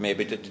 or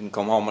maybe they didn't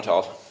come home at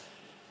all,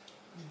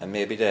 and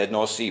maybe they had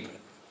no sleep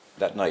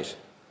that night.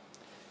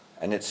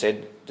 And it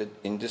said that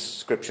in this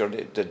scripture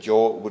that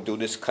Job would do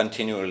this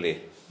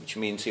continually, which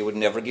means he would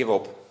never give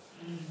up,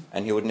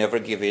 and he would never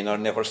give in or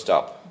never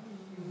stop.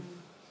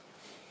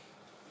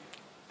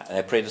 And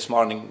I pray this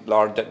morning,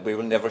 Lord, that we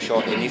will never show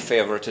any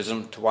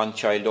favoritism to one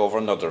child over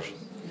another,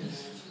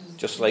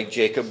 just like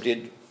Jacob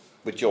did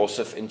with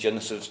Joseph in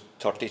Genesis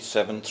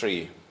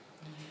 37:3,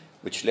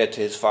 which led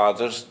to his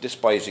fathers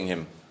despising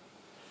him.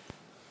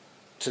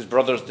 His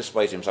brothers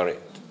despised him,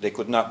 They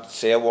could not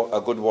say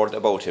a good word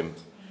about him,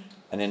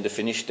 and in the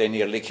finish they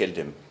nearly killed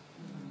him.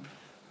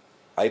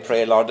 I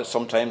pray, Lord, that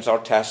sometimes our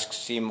tasks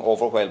seem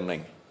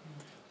overwhelming,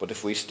 but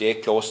if we stay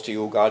close to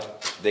you, God,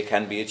 they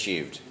can be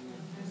achieved.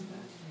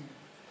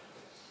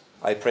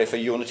 I pray for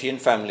unity in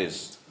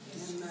families.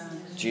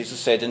 Jesus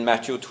said in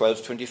Matthew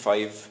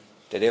 12:25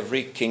 that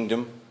every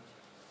kingdom,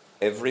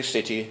 every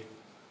city,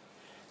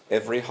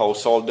 every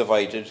household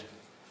divided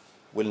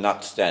will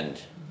not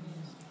stand.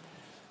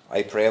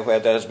 I pray where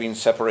there has been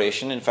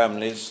separation in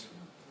families,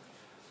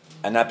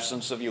 an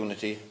absence of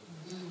unity,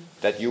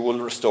 that you will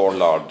restore,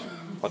 Lord,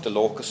 what the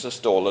locust has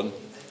stolen.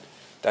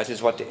 That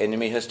is what the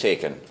enemy has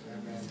taken.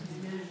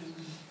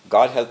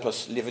 God, help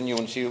us live in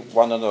unity with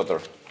one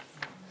another,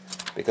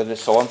 because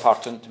it's so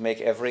important to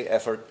make every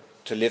effort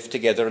to live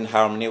together in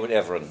harmony with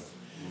everyone,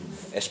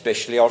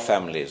 especially our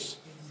families.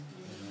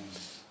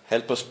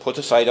 Help us put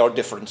aside our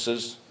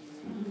differences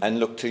and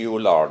look to you,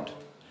 Lord,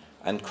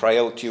 and cry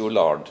out to you,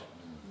 Lord.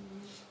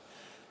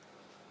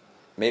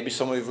 Maybe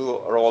some of you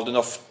are old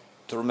enough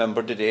to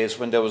remember the days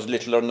when there was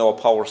little or no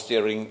power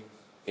steering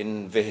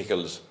in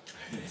vehicles,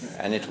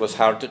 and it was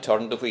hard to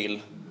turn the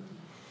wheel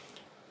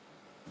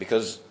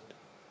because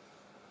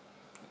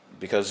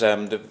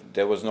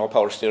there was no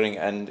power steering,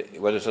 and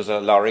whether it was a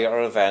lorry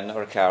or a van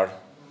or a car.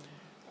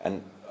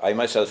 And I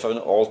myself have an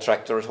old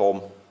tractor at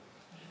home,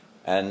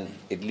 and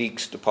it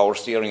leaks the power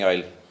steering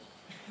oil,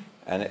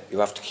 and you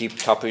have to keep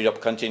topping it up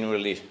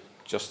continually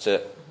just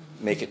to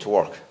make it to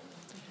work.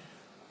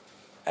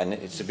 And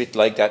it's a bit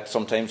like that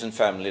sometimes in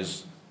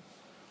families.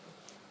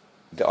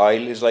 The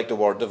oil is like the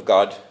word of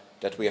God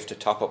that we have to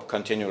top up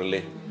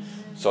continually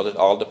so that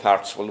all the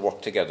parts will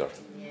work together.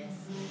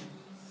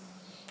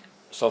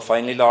 So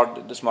finally,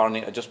 Lord, this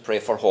morning I just pray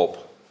for hope.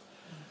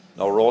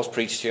 Now, Rose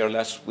preached here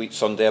last week,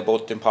 Sunday,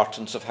 about the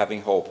importance of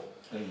having hope.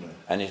 Amen.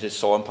 And it is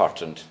so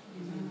important.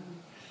 Amen.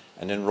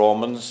 And in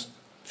Romans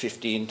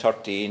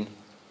 15:13,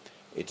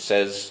 it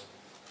says,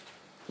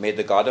 "May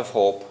the God of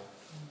hope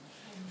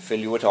fill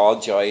you with all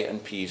joy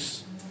and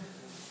peace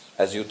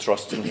as you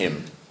trust in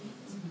him,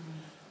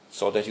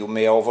 so that you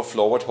may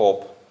overflow with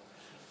hope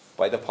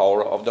by the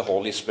power of the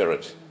Holy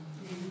Spirit."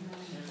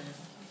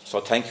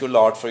 So thank you,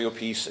 Lord, for your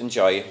peace and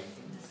joy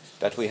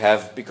that we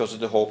have because of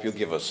the hope you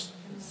give us.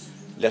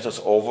 Let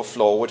us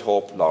overflow with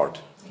hope, Lord.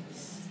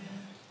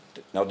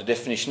 Now, the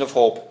definition of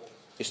hope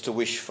is to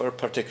wish for a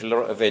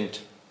particular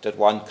event that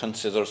one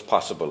considers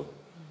possible.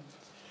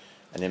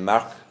 And in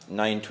Mark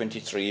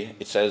 9:23,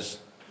 it says,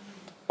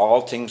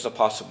 "All things are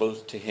possible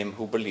to him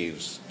who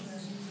believes."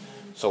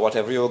 So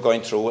whatever you're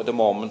going through at the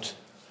moment,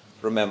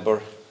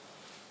 remember,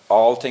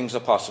 all things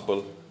are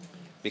possible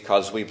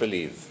because we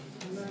believe.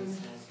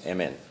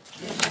 Amen.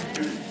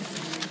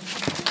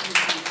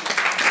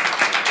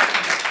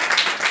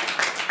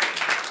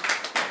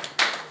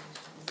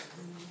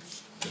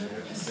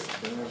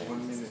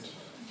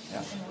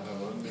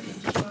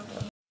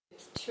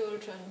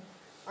 Children,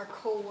 our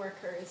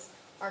co-workers,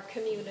 our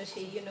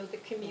community, the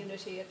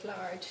community at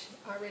large,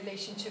 our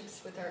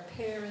relationships with our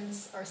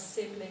parents, our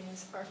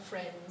siblings, our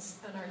friends,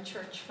 and our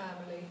church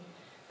family.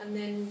 And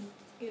then,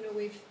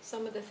 we've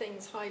some of the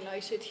things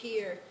highlighted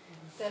here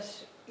that,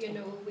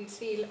 we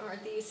feel are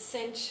the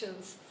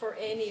essentials for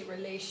any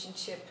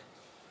relationship.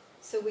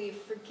 So we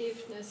have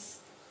forgiveness,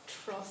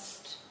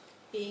 trust,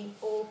 being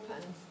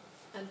open,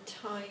 and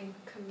time,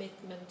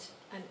 commitment,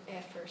 and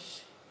effort.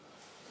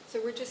 So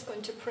we're just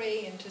going to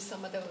pray into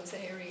some of those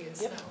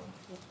areas now.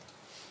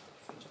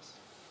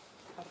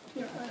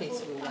 In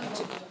case we want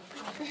to.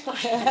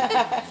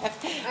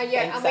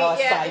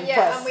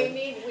 And we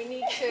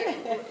need to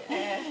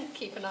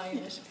keep an eye on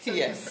it. So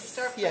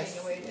start praying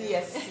away then.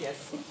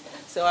 Yes.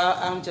 So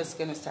I'm just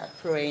going to start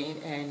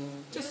praying and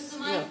just.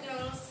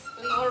 Girls.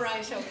 All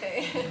right.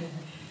 Okay.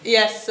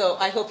 Yes, so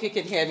I hope you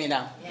can hear me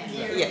now.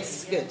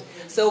 Yes, good.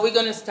 So we're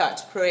going to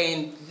start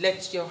praying.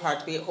 Let your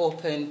heart be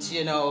opened,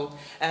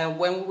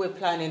 when we were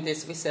planning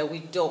this, we said we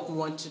don't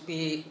want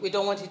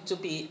it to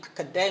be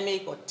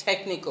academic or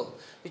technical.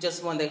 We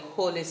just want the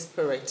Holy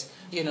Spirit,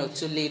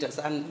 to lead us.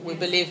 And we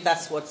believe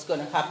that's what's going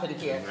to happen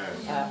here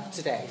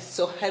today.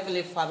 So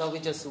Heavenly Father, we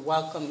just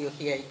welcome you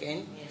here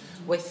again.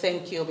 We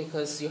thank you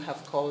because you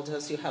have called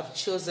us, you have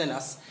chosen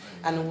us,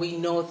 and we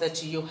know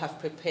that you have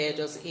prepared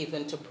us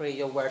even to pray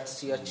your words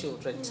to your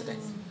children today.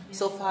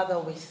 So, Father,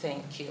 we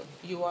thank you.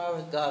 You are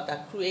a God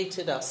that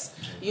created us.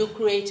 You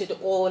created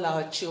all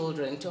our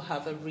children to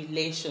have a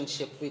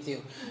relationship with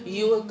you.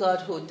 You are a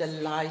God who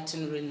delights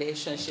in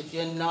relationship.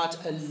 You're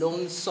not a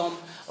lonesome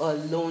or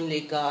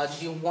lonely God.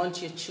 You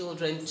want your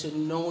children to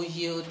know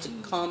you, to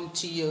come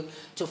to you,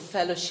 to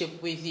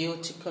fellowship with you,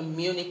 to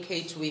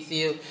communicate with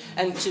you,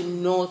 and to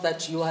know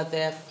that you are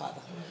there,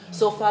 Father.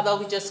 So, Father,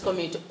 we just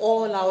commit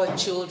all our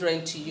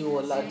children to you,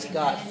 O Lord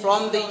God,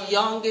 from the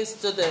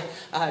youngest to the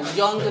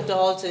young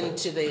adults and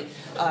to the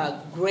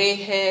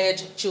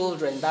gray-haired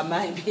children that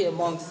might be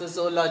amongst us,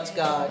 O Lord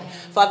God.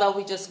 Father,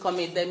 we just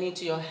commit them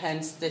into your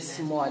hands this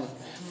morning.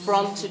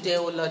 From today,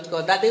 O Lord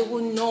God, that they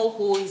will know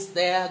who is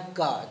their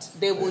God.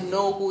 They will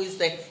know who is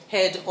the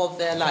head of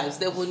their lives.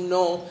 They will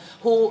know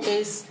who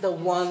is the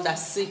one that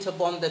sits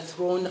upon the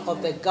throne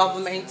of the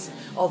government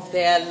of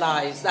their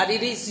lives. That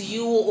it is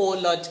you, O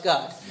Lord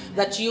God,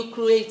 that you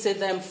created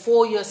them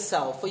for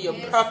yourself, for your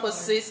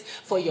purposes,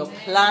 for your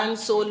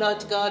plans, oh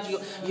Lord God.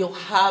 You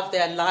have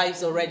their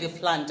lives already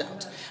planned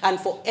out. And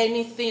for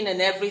anything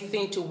and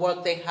everything to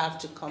work, they have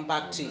to come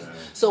back to you.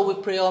 So we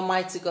pray,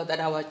 Almighty God, that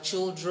our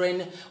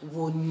children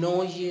will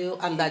know you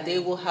and that they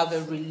will have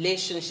a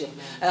relationship,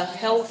 a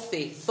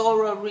healthy,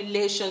 thorough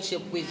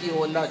relationship with you,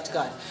 oh Lord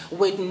God,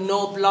 with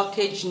no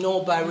blockage,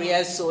 no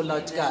barriers, oh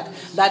Lord God.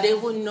 That they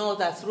will know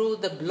that through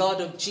the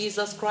blood of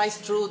Jesus Christ,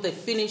 through the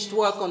finished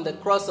work on the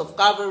cross of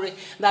Calvary,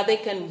 that they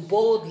can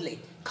boldly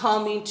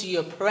come into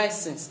your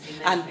presence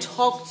and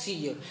talk to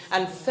you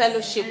and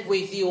fellowship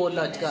with you, O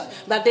Lord God.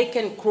 That they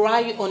can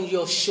cry on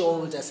your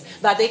shoulders.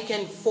 That they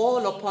can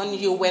fall upon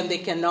you when they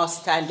cannot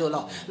stand, O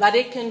Lord. That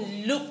they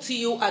can look to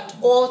you at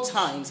all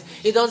times.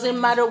 It doesn't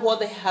matter what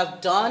they have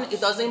done.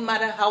 It doesn't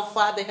matter how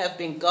far they have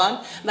been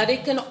gone. That they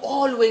can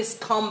always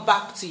come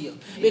back to you.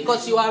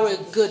 Because you are a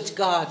good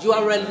God. You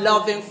are a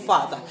loving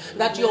Father.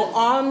 That your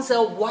arms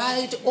are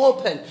wide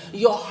open.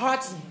 Your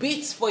heart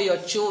beats for your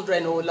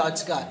children, O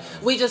Lord God.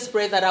 We just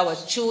pray that our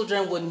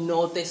children will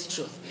know this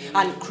truth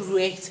and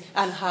create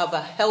and have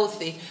a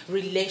healthy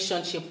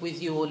relationship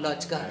with you, O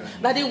Lord God.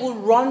 That they will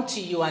run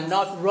to you and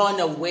not run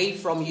away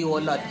from you, O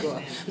Lord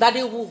God. That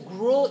they will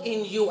grow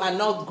in you and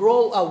not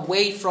grow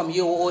away from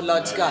you, O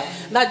Lord God.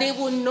 That they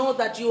will know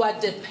that you are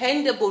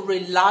dependable,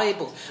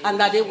 reliable, and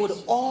that they would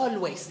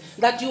always,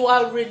 that you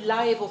are a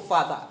reliable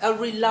Father, a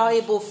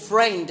reliable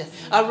friend,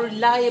 a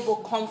reliable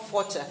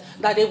comforter,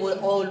 that they will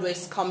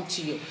always come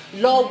to you.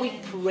 Lord, we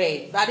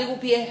pray that it will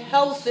be a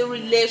healthy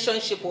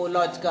relationship, oh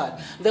Lord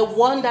God. The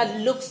one that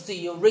looks to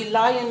you,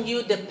 rely on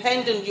you,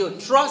 depend on you,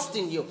 trust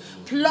in you,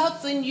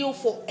 plot in you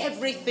for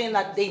everything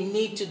that they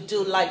need to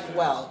do life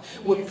well.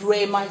 We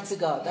pray, mighty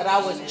God, that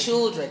our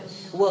children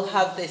will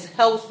have this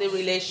healthy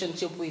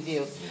relationship with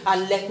you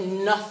and let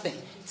nothing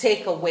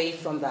take away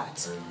from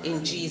that.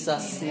 In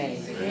Jesus'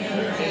 name.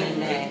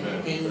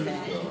 Amen.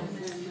 Amen.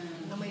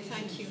 And we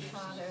thank you,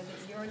 Father,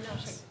 that you're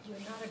not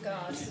a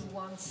God who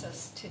wants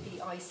us to be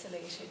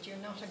isolated. You're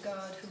not a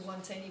God who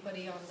wants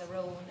anybody on their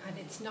own. And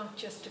it's not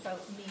just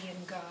about me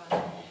and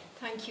God.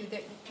 Thank you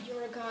that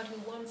you're a God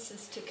who wants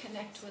us to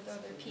connect with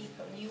other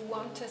people. You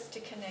want us to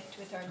connect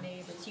with our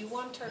neighbours. You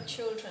want our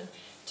children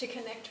to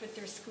connect with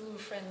their school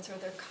friends or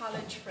their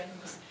college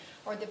friends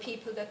or the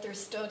people that they're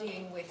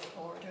studying with,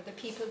 Lord, or the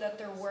people that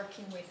they're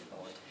working with,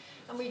 Lord.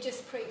 And we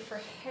just pray for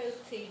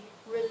healthy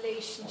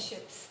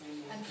relationships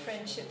and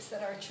friendships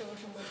that our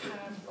children would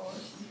have, Lord.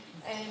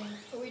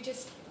 And we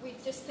just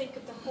think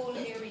of the whole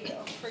area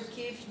of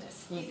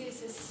forgiveness. It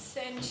is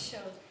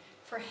essential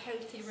for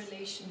healthy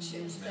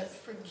relationships that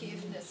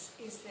forgiveness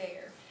is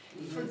there.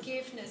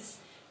 Forgiveness.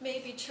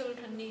 Maybe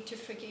children need to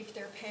forgive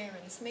their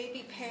parents.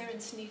 Maybe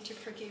parents need to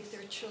forgive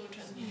their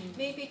children.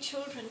 Maybe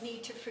children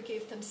need to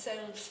forgive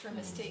themselves for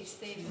mistakes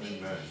they've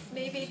made.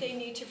 Maybe they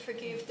need to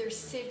forgive their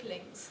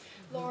siblings.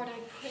 Lord, I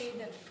pray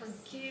that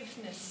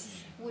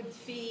forgiveness would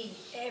be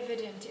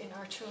evident in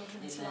our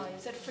children's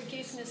lives, that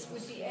forgiveness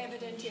would be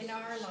evident in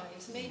our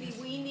lives. Maybe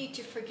we need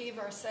to forgive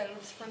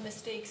ourselves for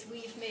mistakes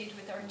we've made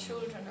with our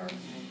children or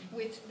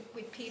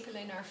with people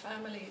in our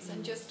families.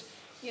 And just,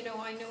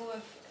 I know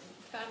of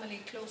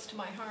family close to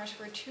my heart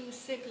where two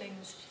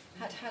siblings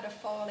had a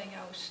falling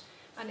out,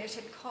 and it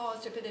had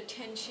caused a bit of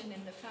tension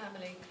in the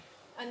family.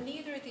 And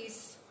neither of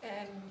these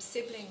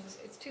siblings,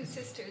 it's two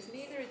sisters,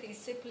 neither of these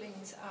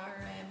siblings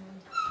are,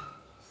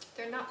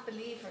 they're not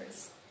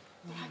believers.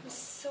 But I was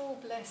so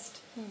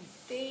blessed.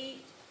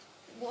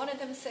 One of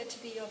them said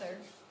to the other,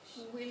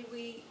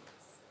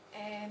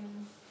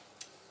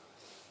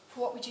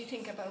 what would you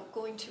think about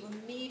going to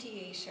a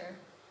mediator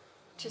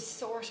to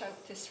sort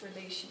out this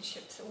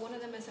relationship? So one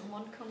of them is in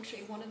one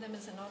country, one of them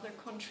is in another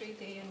country.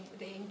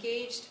 They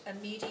engaged a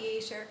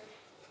mediator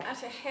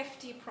at a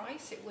hefty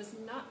price. It was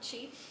not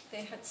cheap.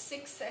 They had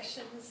 6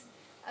 sessions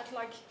at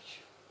like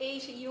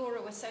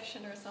 €80 a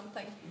session or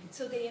something.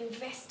 So they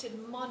invested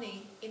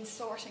money in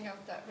sorting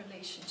out that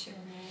relationship.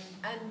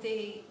 And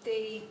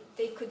they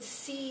could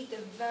see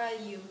the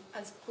value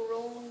as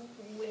grown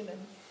women.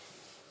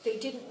 They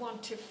didn't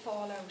want to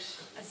fall out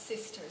as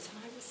sisters.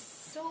 And I was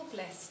so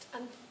blessed.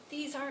 And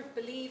these aren't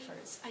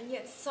believers. And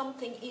yet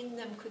something in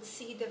them could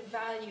see the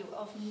value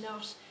of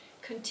not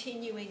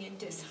continuing in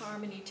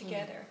disharmony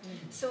together.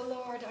 So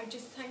Lord, I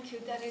just thank you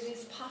that it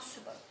is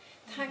possible.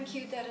 Thank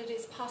you that it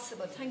is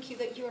possible. Thank you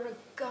that you're a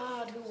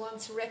God who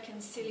wants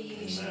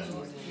reconciliation,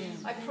 Lord.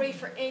 I pray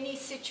for any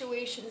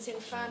situations in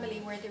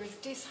family where there is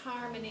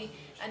disharmony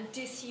and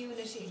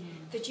disunity,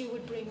 that you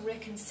would bring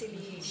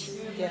reconciliation.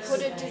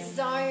 Put a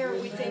desire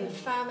within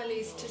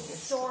families to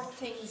sort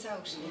things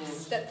out,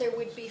 that there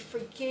would be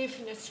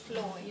forgiveness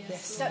flowing,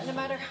 that no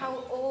matter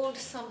how old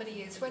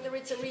somebody is, whether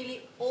it's a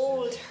really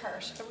old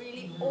hurt, a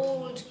really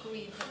old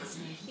grievance,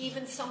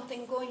 even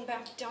something going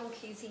back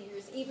donkey's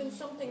years, even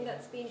something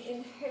that's been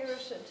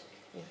inherited.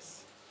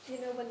 You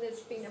know, when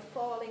there's been a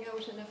falling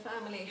out in a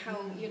family, how,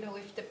 you know,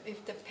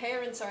 if the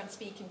parents aren't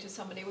speaking to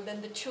somebody, well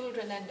then the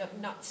children end up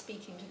not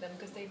speaking to them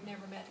because they've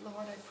never met.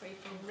 Lord, I pray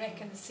for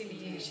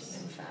reconciliation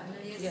in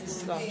families.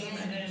 Yes, Lord.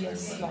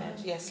 Yes, Lord.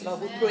 Yes,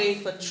 Lord. We pray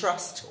for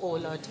trust, oh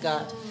Lord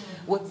God.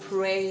 We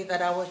pray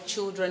that our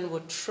children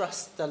would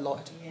trust the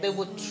Lord. They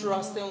would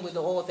trust him with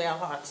all their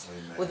hearts,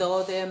 with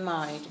all their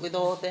mind, with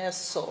all their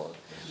soul.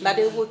 That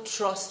they would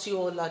trust you,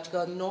 oh Lord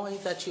God, knowing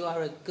that you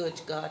are a good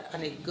God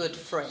and a good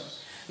friend.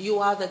 You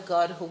are the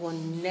God who will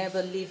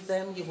never leave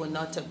them. You will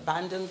not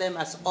abandon them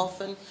as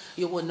often.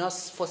 You will not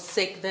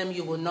forsake them.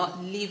 You will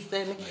not leave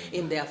them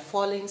in their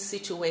fallen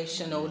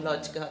situation, oh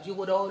Lord God. You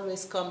would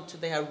always come to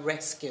their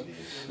rescue.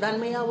 That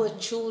may our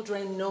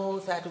children know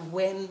that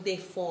when they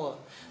fall,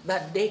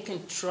 that they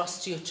can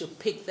trust you to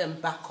pick them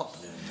back up.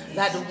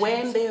 That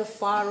when they are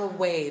far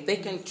away, they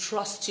can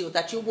trust you,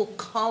 that you will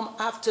come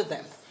after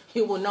them.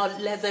 You will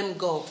not let them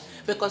go,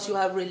 because you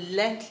are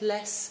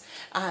relentless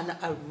and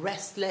a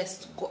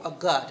restless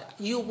God.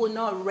 You will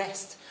not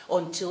rest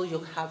until you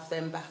have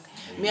them back.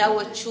 May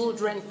our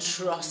children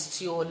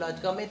trust you, O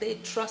Lord God. May they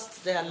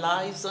trust their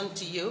lives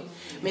unto you.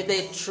 May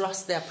they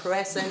trust their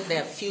present,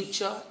 their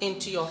future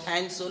into your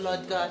hands, O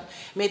Lord God.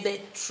 May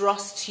they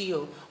trust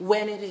you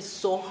when it is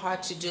so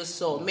hard to do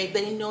so. May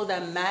they know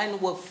that man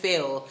will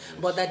fail,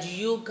 but that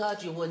you,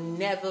 God, you will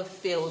never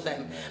fail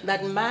them.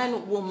 That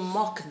man will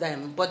mock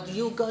them, but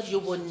you, God, you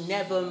will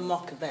never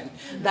mock them.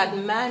 That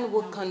man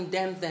will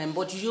condemn them,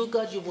 but you,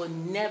 God, you will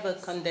never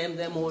condemn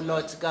them, O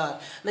Lord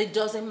God. It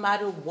doesn't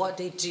matter what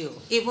they do,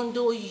 even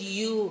though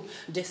you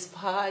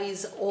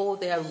despise all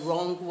their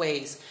wrong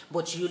ways,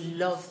 but you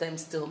love them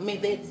still. May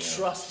they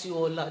trust you,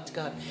 O Lord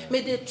God.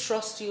 May they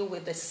trust you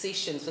with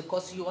decisions,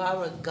 because you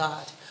are a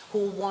God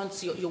who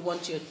wants you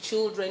want your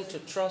children to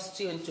trust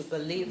you and to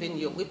believe in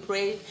you. We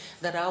pray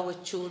that our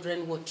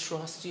children will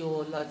trust you,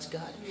 O Lord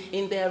God,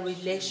 in their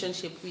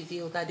relationship with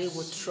you, that they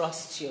will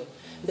trust you.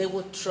 They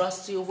will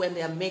trust you when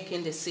they are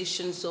making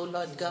decisions, oh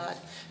Lord God,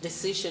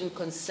 decisions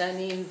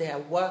concerning their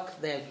work,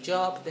 their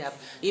job, their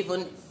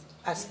even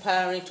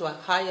aspiring to a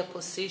higher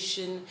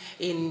position,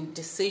 in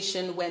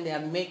decision when they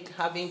are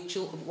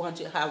want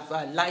to have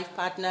life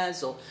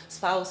partners or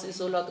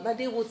spouses, oh Lord, that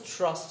they will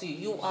trust you.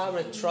 You are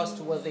a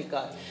trustworthy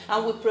God.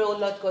 And we pray, oh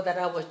Lord God, that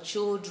our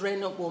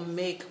children will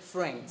make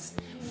friends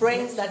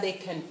that they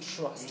can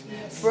trust,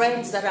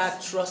 friends that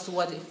are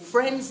trustworthy,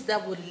 friends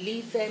that will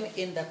lead them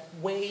in the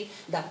way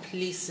that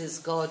pleases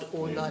God,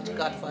 oh Lord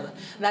God, Father,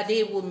 that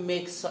they will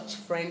make such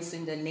friends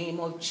in the name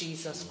of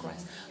Jesus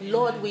Christ.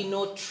 Lord, we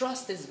know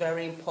trust is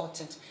very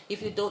important.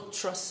 If you don't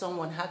trust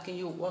someone, how can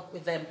you work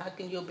with them? How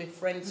can you be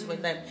friends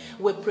with them?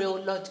 We pray, oh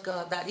Lord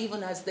God, that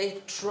even as they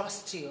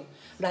trust you,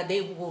 that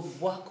they will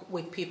work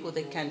with people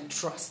they can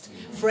trust,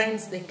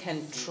 friends they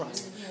can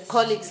trust,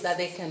 colleagues that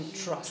they can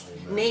trust,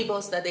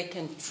 neighbors that they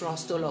can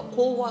trust, oh Lord,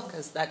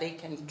 co-workers that they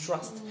can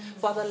trust.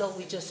 Father, Lord,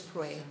 we just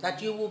pray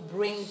that you will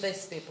bring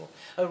these people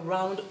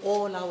around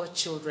all our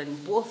children,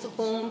 both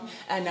home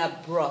and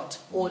abroad,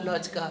 oh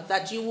Lord God,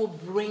 that you will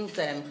bring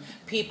them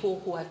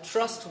people who are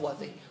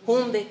trustworthy,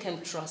 whom they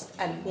can trust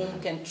and whom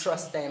can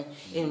trust them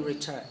in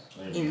return.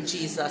 In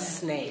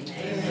Jesus' name.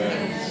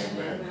 Amen.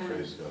 Amen.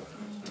 Praise God.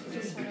 I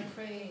just want to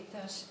pray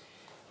that,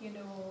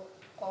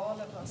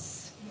 all of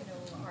us,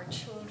 our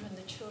children,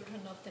 the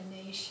children of the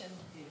nation,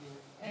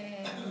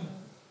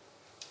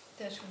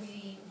 that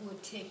we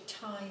would take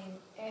time,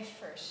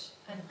 effort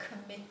and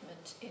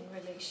commitment in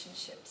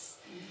relationships.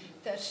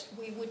 That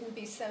we wouldn't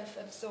be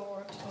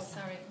self-absorbed,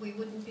 we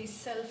wouldn't be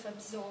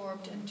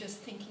self-absorbed and just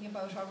thinking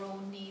about our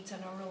own needs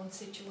and our own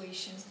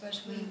situations,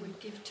 but we would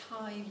give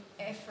time,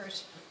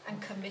 effort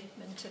and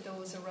commitment to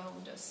those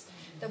around us.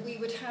 That we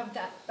would have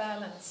that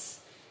balance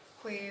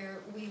where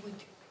we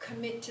would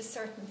commit to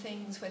certain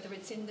things, whether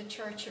it's in the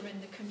church or in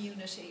the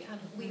community, and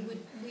we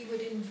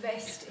would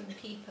invest in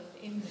people,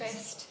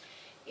 invest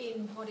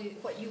in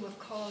what you have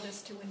called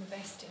us to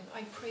invest in.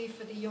 I pray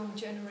for the young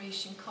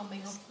generation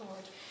coming up,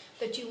 Lord,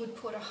 that you would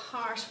put a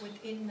heart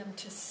within them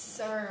to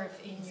serve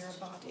in your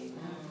body.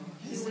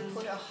 You would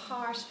put a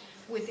heart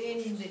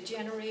within the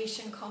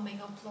generation coming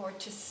up, Lord,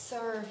 to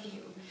serve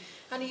you.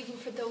 And even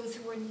for those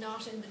who are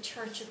not in the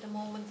church at the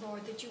moment,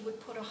 Lord, that you would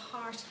put a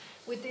heart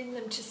within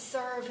them to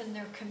serve in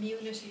their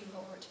community,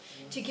 Lord,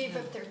 to give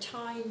of their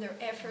time, their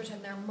effort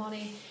and their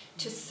money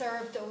to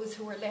serve those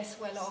who are less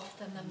well off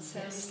than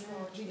themselves,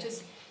 Lord.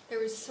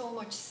 There is so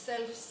much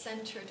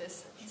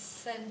self-centeredness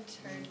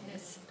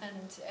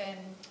and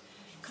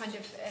kind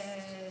of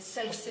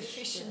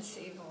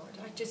self-sufficiency, Lord.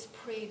 I just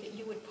pray that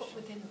you would put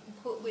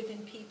within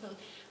people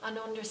an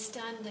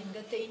understanding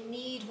that they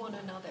need one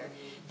another,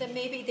 that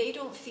maybe they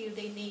don't feel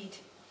they need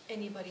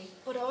anybody,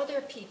 but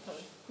other people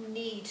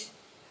need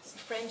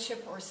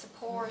friendship or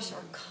support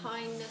or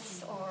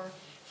kindness or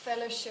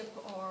fellowship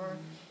or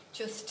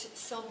just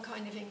some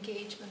kind of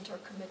engagement or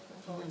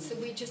commitment, Lord. So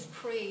we just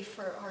pray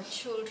for our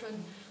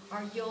children,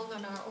 our young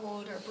and our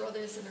old, our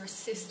brothers and our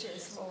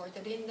sisters, Lord,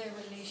 that in their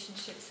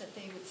relationships that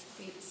they would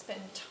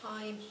spend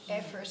time,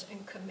 effort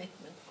and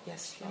commitment.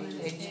 Yes, Lord.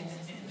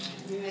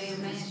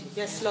 Amen.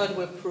 Yes, Lord,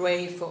 we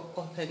pray for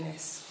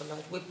openness,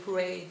 Lord. We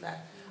pray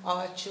that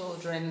our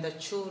children, the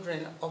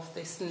children of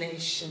this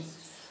nation,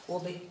 will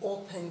be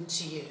open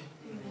to you.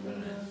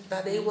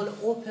 That they will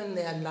open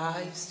their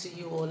lives to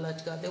you, O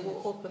Lord God. They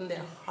will open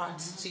their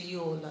hearts to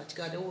you, O Lord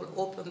God. They will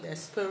open their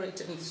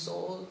spirit and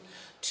soul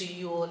to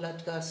you, O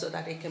Lord God, so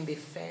that they can be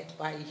fed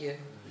by you.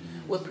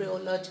 We pray, O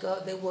Lord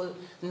God, they will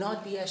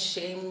not be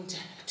ashamed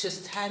to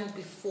stand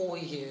before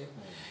you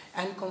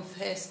and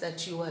confess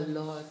that you are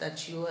Lord,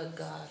 that you are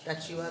God,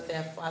 that you are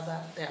their Father,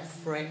 their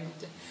friend,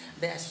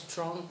 their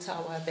strong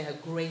tower, their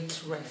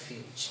great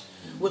refuge.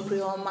 We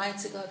pray,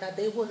 Almighty God, that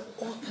they will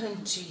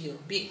open to you,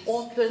 be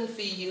open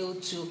for you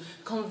to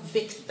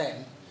convict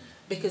them.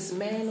 Because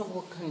men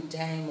will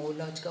condemn, oh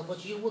Lord God,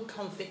 but you will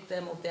convict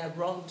them of their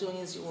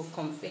wrongdoings. You will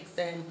convict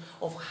them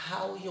of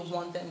how you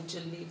want them to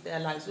live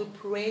their lives. We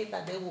pray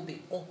that they will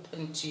be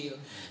open to you.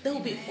 They will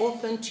be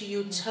open to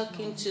you,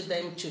 talking to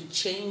them to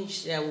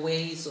change their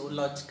ways, oh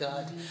Lord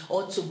God,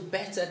 or to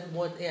better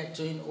what they are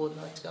doing, oh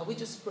Lord God. We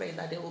just pray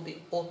that they will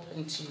be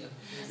open to you,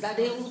 that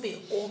they will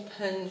be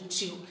open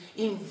to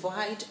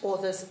invite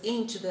others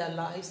into their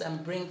lives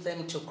and bring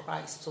them to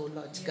Christ, oh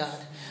Lord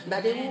God.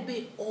 That they will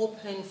be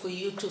open for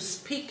you to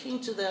speak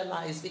into their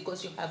lives,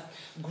 because you have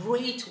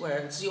great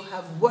words. You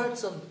have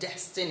words of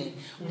destiny,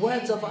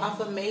 words of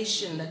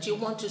affirmation that you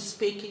want to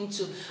speak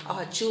into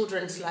our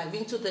children's life,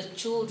 into the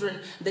children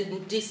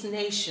in this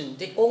nation,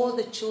 all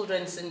the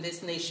children in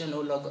this nation,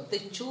 oh Lord God. The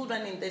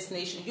children in this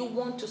nation, you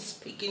want to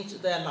speak into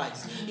their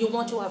lives. You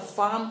want to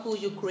affirm who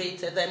you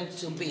created them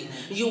to be.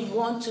 You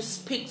want to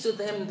speak to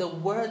them the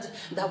word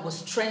that will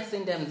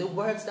strengthen them, the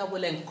words that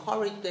will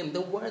encourage them,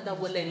 the word that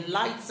will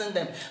enlighten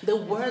them, the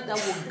word that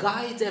will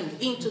guide them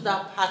into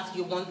that path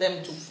you want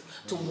them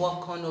to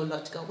walk on, oh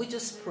Lord God. We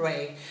just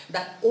pray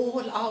that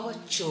all our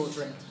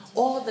children,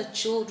 all the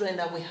children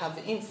that we have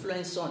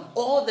influence on,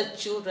 all the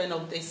children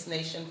of this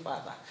nation,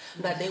 Father,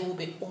 that they will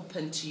be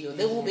open to you.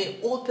 They will be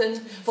open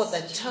for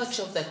the touch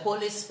of the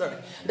Holy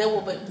Spirit. They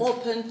will be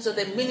open to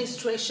the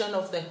ministration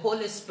of the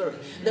Holy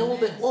Spirit. They will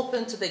be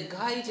open to the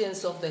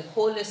guidance of the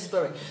Holy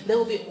Spirit. They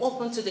will be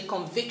open to the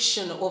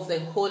conviction of the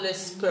Holy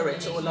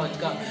Spirit, oh Lord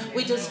God.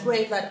 We just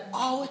pray that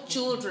our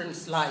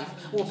children's life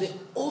will be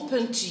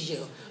open to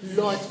you,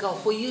 Lord God,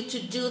 for you to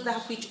do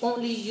that which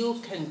only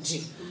you can do.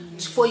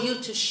 For you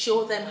to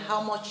show them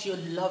how much you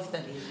love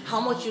them, how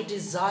much you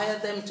desire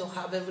them to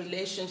have a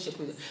relationship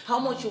with you, how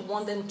much you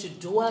want them to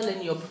dwell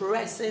in your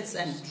presence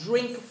and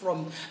drink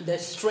from the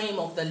stream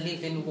of the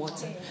living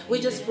water. We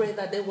just pray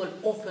that they will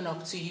open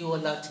up to you, O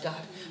Lord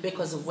God,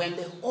 because when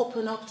they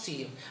open up to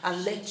you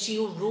and let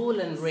you rule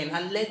and reign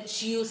and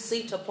let you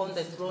sit upon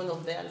the throne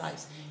of their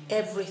lives,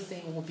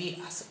 everything will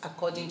be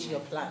according to your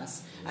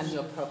plans and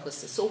your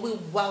purposes. So we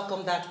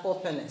welcome that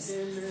openness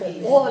for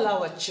all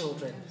our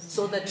children,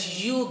 so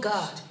that you,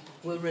 God,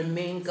 will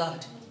remain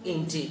God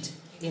indeed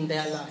in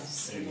their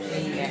lives. Amen.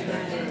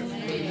 Amen.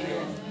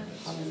 Amen.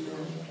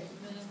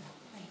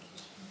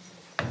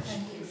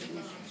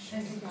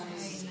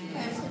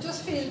 I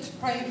just feel to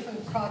pray for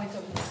the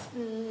prodigals.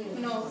 You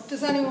know,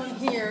 does anyone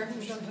here,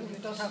 you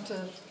don't have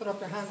to put up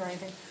your hand or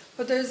anything,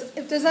 but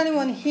if there's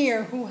anyone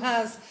here who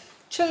has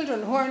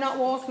children who are not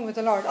walking with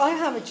the Lord. I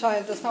have a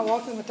child that's not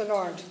walking with the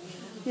Lord.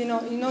 You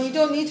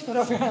don't need to put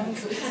up your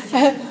hands.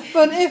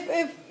 But if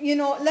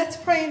let's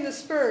pray in the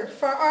Spirit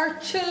for our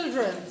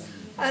children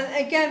And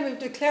again, we've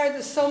declared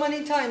this so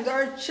many times,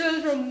 our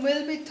children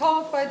will be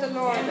taught by the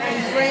Lord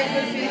and great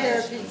will be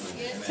their peace.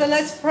 So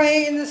let's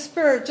pray in the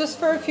Spirit just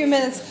for a few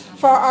minutes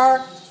for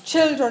our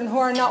children who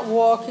are not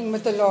walking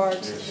with the Lord.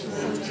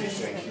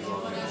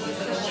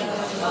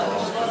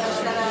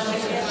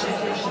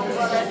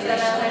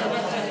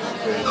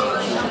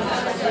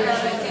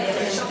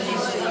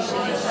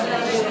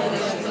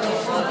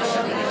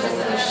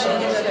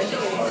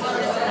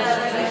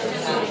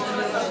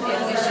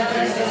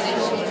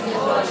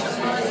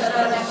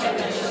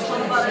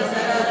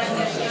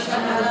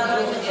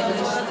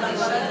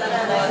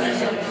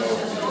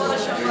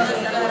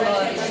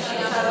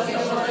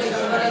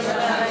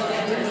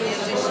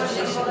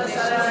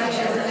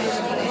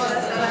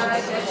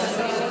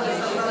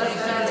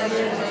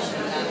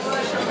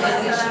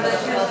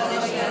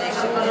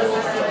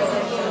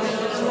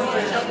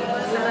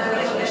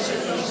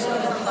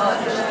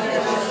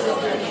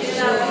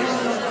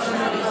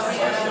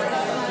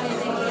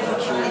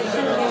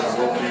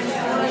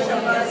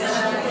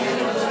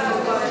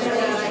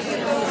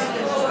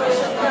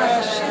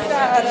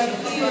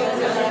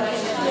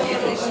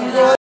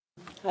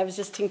 I was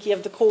just thinking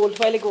of the cold a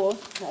while ago,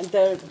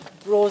 and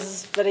Rose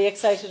is very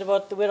excited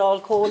about we're all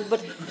cold,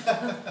 but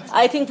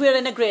I think we're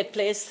in a great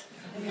place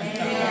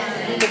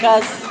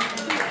because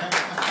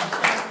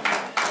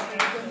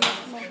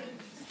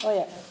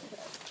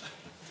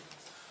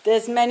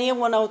there's many a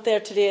one out there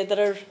today that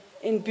are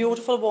in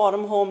beautiful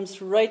warm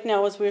homes right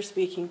now as we're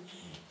speaking,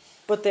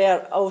 but they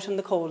are out in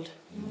the cold.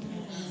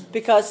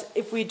 Because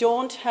if we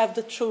don't have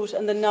the truth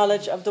and the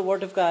knowledge of the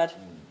Word of God,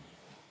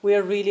 we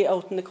are really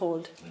out in the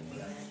cold.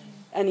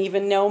 And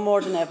even now more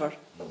than ever.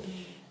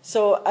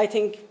 So I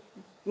think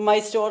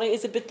my story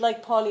is a bit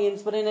like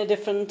Pauline's, but in a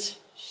different...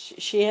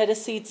 She had a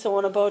seed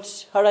sown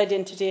about her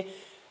identity.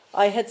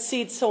 I had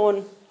seed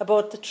sown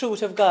about the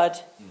truth of God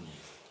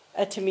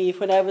to me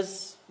when I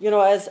was,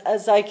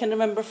 as I can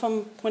remember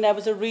from when I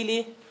was a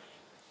really,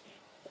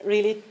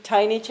 really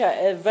tiny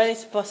child, a very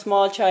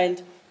small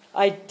child.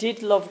 I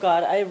did love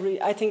God.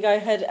 I think I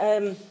had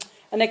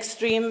an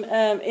extreme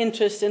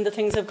interest in the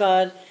things of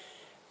God.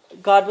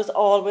 God was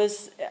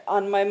always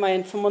on my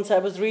mind from once I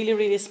was really,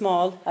 really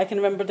small. I can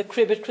remember the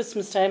crib at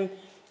Christmas time.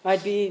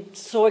 I'd be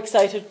so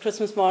excited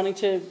Christmas morning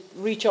to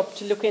reach up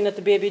to look in at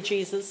the baby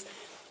Jesus.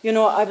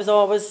 I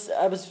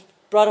was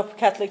brought up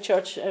Catholic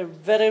church,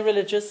 very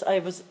religious.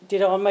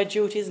 Did all my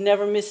duties,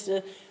 never missed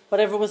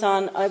whatever was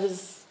on. I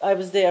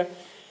was there.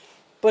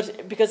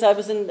 But because I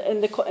was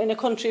in a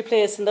country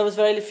place and there was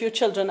very few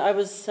children, I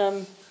was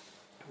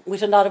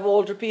with a lot of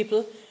older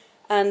people,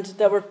 and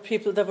there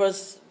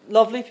was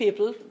lovely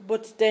people,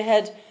 but they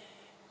had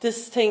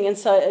this thing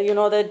inside,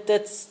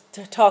 that's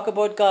to talk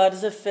about God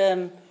as if,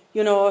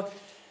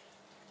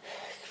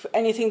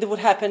 anything that would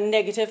happen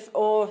negative,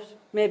 or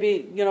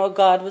maybe,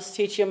 God was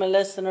teaching him a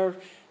lesson, or,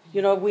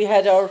 we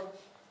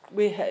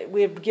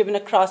were given a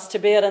cross to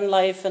bear in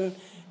life, and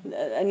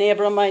a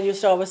neighbour of mine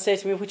used to always say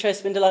to me, which I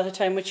spend a lot of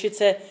time with, she'd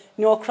say,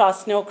 no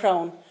cross, no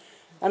crown.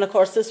 And of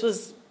course, this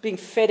was being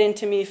fed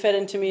into me,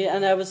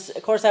 and I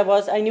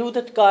knew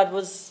that God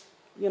was,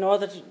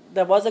 that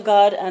there was a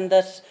God, and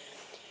that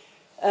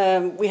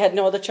we had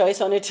no other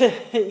choice on it to,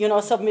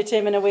 submit to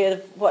him in a way,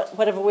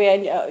 whatever way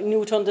I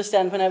knew to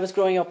understand when I was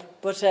growing up.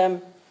 But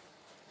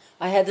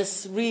I had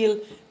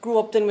grew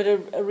up then with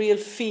a real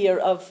fear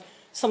of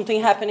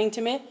something happening to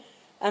me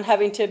and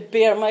having to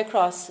bear my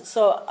cross.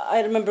 So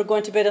I remember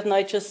going to bed at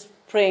night just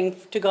praying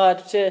to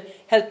God to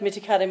help me to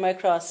carry my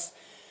cross.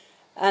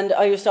 And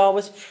I used to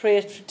always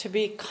pray to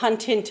be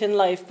content in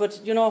life. But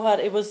you know what?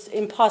 It was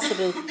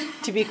impossible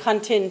to be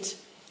content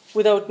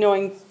without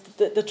knowing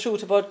the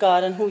truth about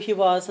God and who he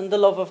was and the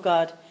love of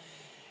God.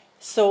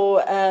 So,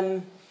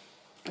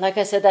 like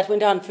I said, that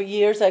went on for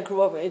years. I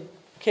grew up, it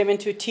came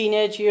into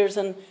teenage years,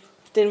 and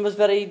then was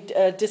very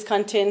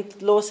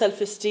discontent, low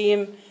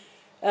self-esteem,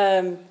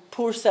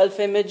 poor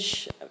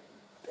self-image.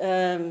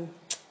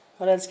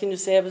 What else can you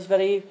say? I was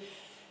very...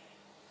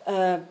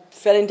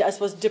 fell into, I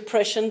suppose,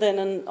 depression then,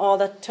 and all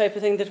that type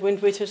of thing that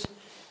went with it.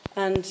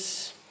 And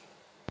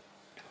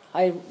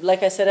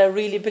like I said, I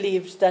really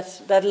believed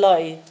that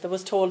lie that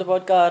was told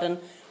about God. And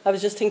I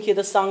was just thinking of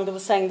the song that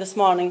was sang this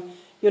morning.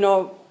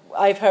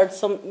 I've heard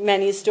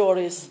many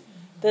stories.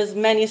 There's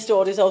many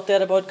stories out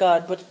there about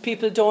God, but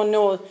people don't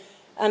know.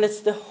 And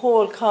it's the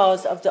whole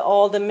cause of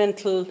all the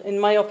mental, in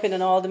my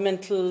opinion, all the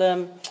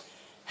mental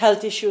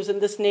health issues in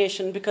this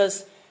nation,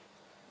 because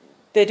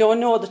they don't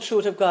know the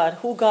truth of God,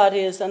 who God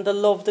is, and the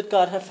love that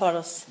God has for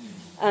us,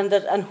 and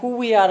who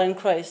we are in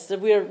Christ.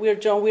 That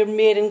we're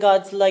made in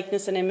God's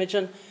likeness and image,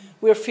 and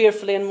we're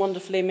fearfully and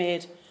wonderfully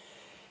made.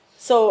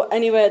 So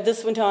anyway,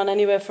 this went on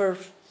anyway for,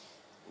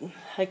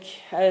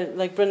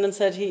 like Brendan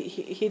said,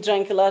 he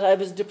drank a lot. I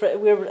was depressed.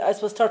 I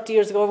suppose 30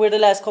 years ago, we're the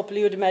last couple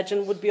you'd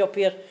imagine would be up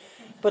here,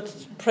 but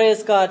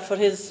praise God for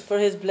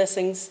his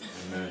blessings.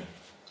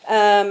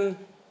 Amen.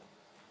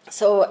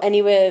 So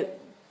anyway,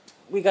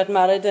 we got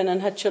married then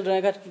and had children.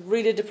 I got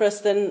really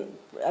depressed then.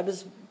 I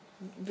was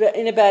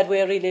in a bad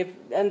way, really.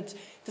 And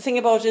the thing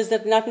about it is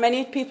that not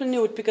many people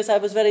knew it because I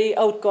was very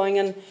outgoing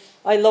and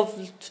I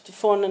loved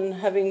fun and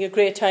having a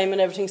great time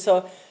and everything.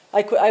 So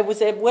I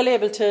was well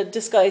able to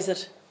disguise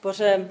it. But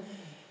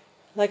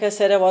like I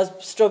said, I was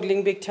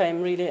struggling big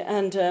time, really.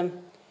 And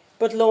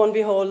but lo and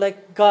behold,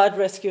 like God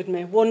rescued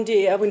me. One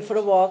day I went for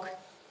a walk,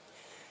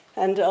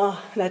 and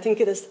I think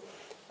it is.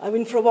 I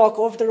went for a walk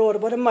over the road,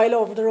 about a mile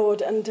over the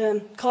road,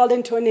 and called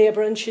into a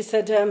neighbour, and she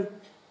said,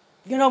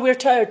 you know, we're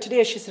tired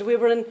today. She said, we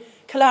were in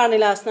Killarney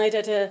last night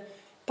at a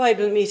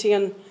Bible meeting,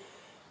 and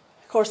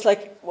of course,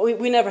 like,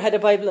 we never had a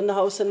Bible in the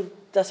house, and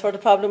that's where the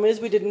problem is.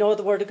 We didn't know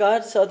the Word of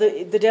God, so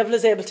the devil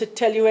is able to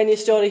tell you any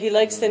story he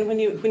likes then when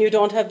you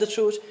don't have the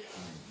truth.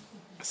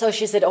 So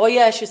she said, oh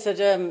yeah, she said,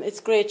 it's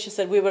great. She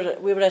said, we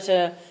were at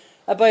a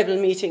Bible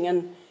meeting,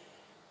 and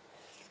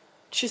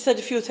she said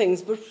a few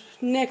things, but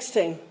next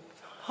thing,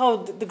 how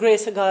the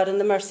grace of God and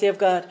the mercy of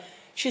God.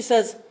 She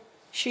says,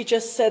 she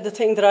just said the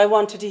thing that I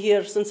wanted to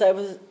hear since I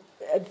was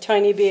a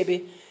tiny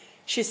baby.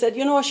 She said,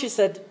 you know, she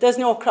said, there's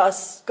no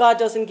cross. God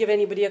doesn't give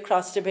anybody a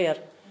cross to bear.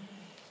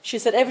 She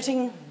said,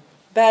 everything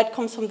bad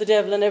comes from the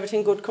devil and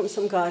everything good comes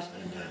from God.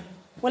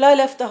 Well, I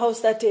left the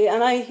house that day,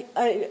 and I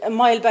a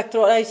mile back the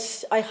road,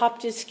 I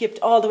hopped and skipped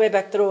all the way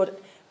back the road.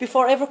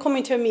 Before ever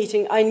coming to a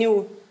meeting, I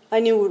knew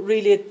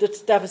really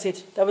that was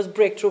it. That was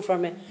breakthrough for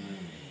me.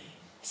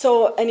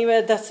 So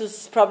anyway, that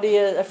was probably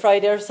a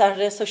Friday or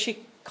Saturday. So she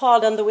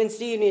called on the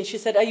Wednesday evening, and she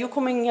said, are you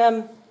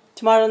coming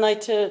tomorrow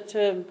night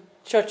to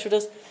church with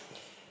us?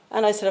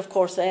 And I said, of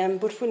course I am.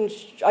 But when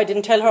I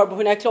didn't tell her, but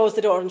when I closed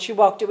the door and she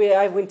walked away,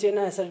 I went in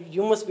and I said,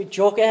 you must be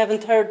joking. I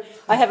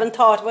haven't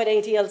thought about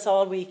anything else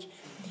all week.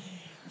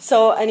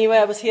 So anyway,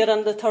 I was here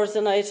on the Thursday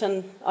night,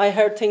 and I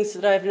heard things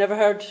that I've never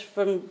heard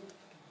from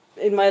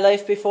in my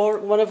life before.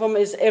 One of them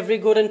is every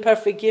good and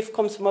perfect gift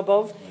comes from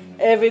above.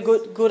 Every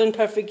good and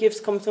perfect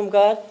gift comes from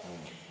God.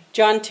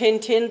 John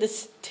 10:10, the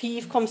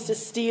thief comes to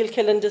steal,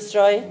 kill and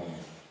destroy.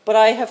 But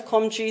I have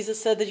come,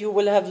 Jesus said, that you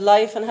will have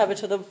life and have it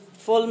to the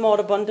full more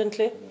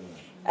abundantly.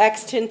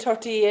 Acts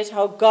 10:38,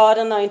 how God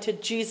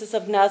anointed Jesus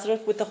of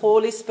Nazareth with the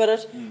Holy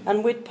Spirit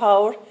and with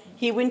power.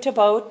 He went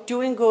about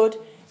doing good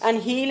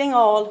and healing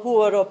all who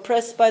were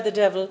oppressed by the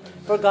devil,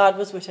 for God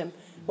was with him.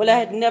 Well, I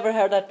had never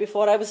heard that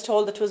before. I was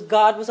told that it was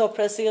God was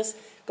oppressing us,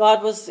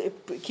 God was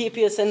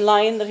keeping us in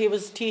line, that he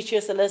was teaching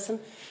us a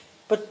lesson.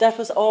 But that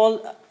was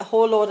all a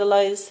whole load of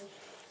lies.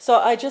 So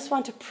I just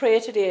want to pray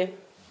today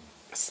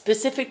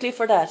specifically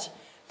for that,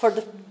 for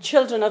the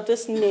children of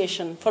this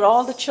nation, for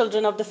all the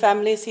children of the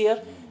families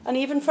here, and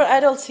even for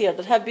adults here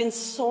that have been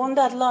sown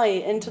that lie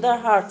into their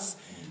hearts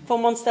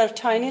from amongst their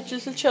tiny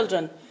little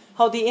children.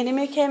 How the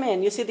enemy came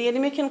in. You see, the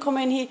enemy can come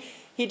in.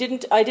 I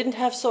didn't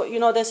have, so, you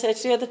know, they say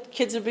today that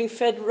kids are being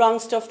fed wrong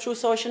stuff through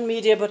social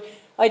media, but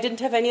I didn't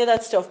have any of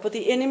that stuff. But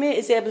the enemy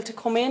is able to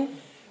come in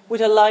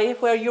with a lie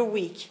where you're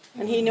weak,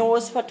 and he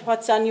knows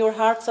what's on your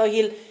heart, so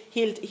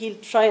he'll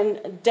try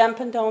and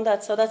dampen down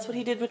that. So that's what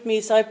he did with me.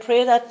 So I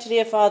pray that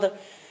today, Father,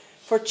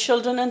 for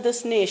children in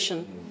this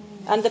nation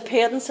and the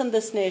parents in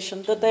this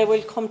nation, that they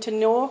will come to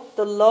know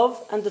the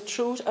love and the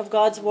truth of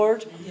God's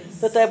word,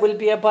 that there will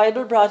be a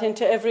Bible brought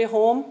into every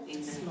home.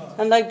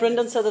 And like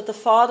Brendan said, that the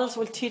fathers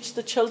will teach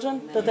the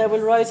children, that they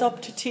will rise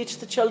up to teach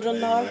the children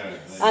now,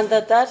 and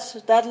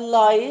that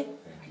lie,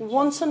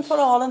 once and for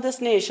all in this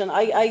nation,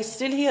 I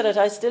still hear it.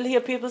 I still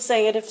hear people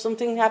saying it if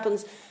something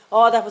happens,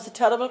 oh, that was a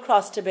terrible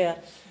cross to bear.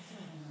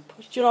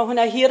 But, you know, when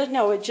I hear it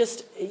now, it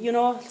just, you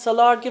know, so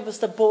Lord, give us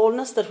the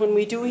boldness that when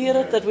we do hear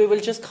it, that we will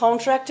just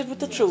counteract it with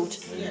the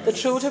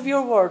truth of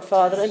your word,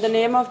 Father, in the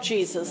name of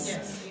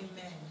Jesus.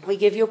 We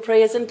give you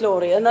praise and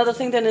glory. Another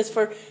thing then is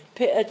for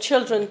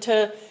children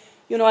to,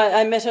 you know,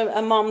 I met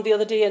a mom the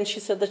other day, and she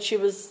said that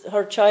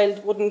her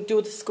child wouldn't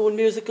do the school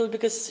musical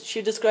because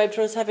she described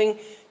her as having,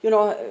 you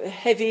know,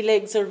 heavy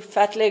legs or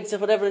fat legs or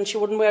whatever, and she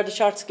wouldn't wear the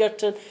short skirt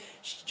to,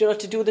 you know,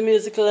 to do the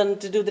musical and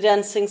to do the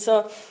dancing.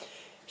 So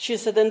she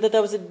said then that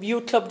there was a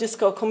youth club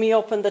disco coming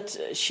up, and that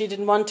she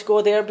didn't want to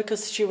go there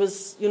because she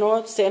was, you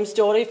know, same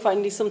story,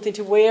 finding something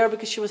to wear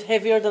because she was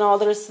heavier than all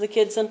the rest of the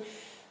kids. And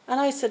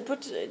I said,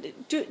 but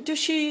does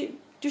she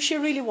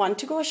really want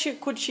to go?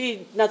 Could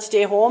she not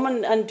stay home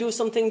and do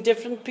something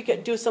different,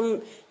 do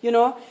some, you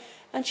know?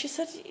 And she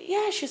said,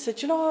 yeah, she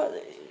said, you know,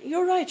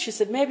 you're right. She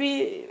said,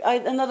 maybe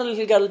another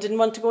little girl didn't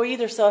want to go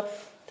either. So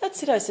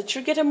that's it. I said,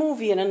 she'll get a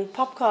movie in and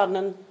popcorn,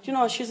 and, you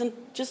know, she's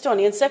just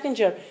only in second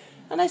year.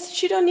 And I said,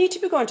 she don't need to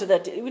be going to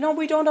that. You know,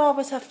 we don't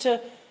always have to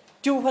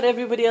do what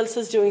everybody else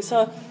is doing.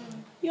 So,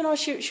 you know,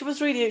 she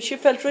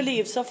felt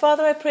relieved. So,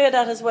 Father, I pray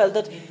that as well,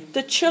 that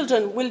the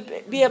children will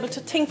be able to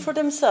think for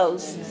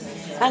themselves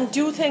and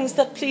do things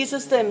that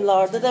pleases them,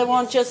 Lord, that they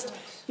won't just,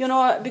 you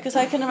know, because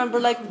I can remember,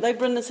 like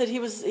Brendan said,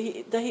 it was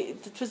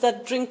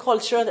that drink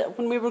culture that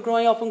when we were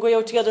growing up and going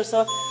out together.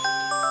 So,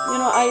 you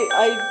know,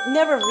 I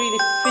never really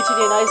fitted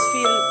in. I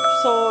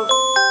feel so...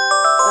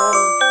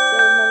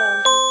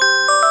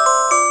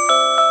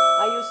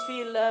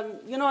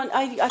 you know, and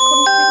I couldn't fit into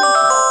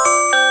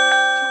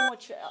that too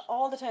much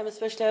all the time,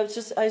 especially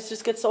I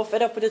just get so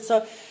fed up with it.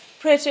 So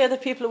pray today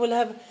that people will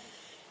have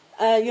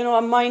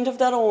a mind of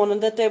their own,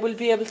 and that they will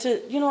be able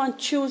to, and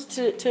choose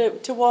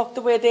to walk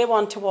the way they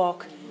want to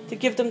walk, to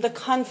give them the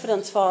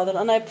confidence, Father.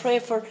 And I pray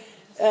for,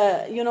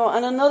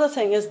 and another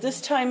thing is this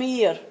time of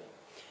year,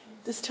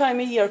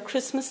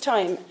 Christmas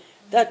time,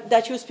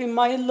 that used to be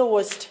my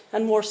lowest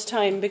and worst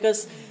time,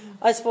 because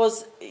I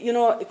suppose,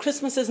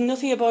 Christmas is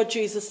nothing about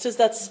Jesus. 'Tis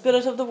that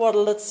spirit of the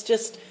world that's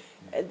just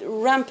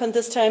rampant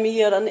this time of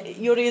year, and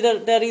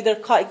they're either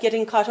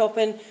getting caught up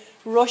in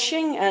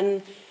rushing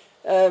and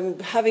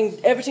having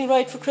everything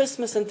right for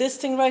Christmas and this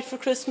thing right for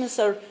Christmas,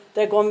 or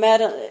they're going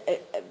mad.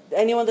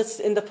 Anyone that's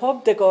in the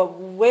pub, they go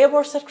way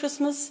worse at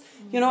Christmas.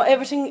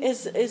 Everything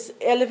is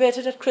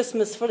elevated at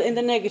Christmas in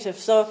the negative.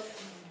 So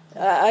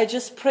I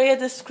just pray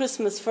this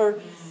Christmas for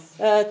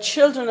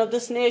children of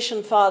this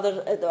nation,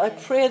 Father. I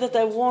pray that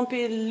they won't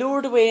be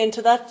lured away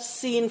into that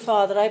scene,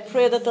 Father. I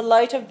pray that the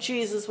light of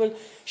Jesus will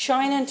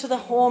shine into the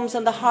homes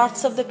and the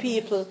hearts of the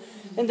people.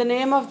 In the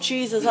name of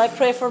Jesus, I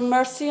pray for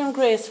mercy and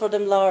grace for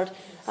them, Lord,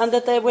 and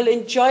that they will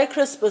enjoy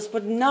Christmas,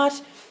 but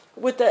not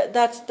with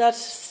that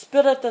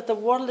spirit that the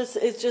world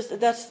is just,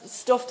 that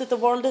stuff that the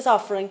world is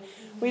offering.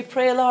 We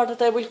pray, Lord, that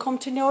they will come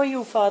to know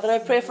you, Father. I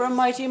pray for a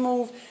mighty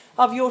move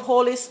of your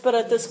Holy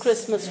Spirit this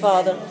Christmas,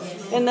 Father,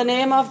 in the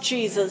name of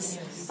Jesus.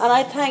 And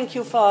I thank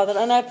you, Father,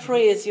 and I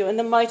praise you in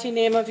the mighty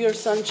name of your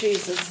Son,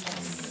 Jesus.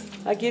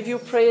 I give you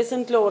praise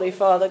and glory,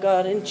 Father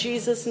God, in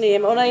Jesus'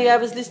 name. And I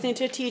was listening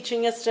to a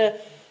teaching yesterday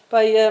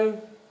by,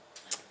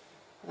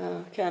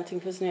 I can't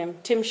think of his name,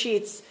 Tim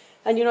Sheets.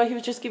 And, he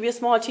would just give you a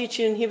small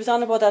teaching. He was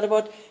on about that,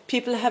 about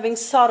people having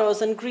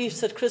sorrows and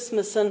griefs at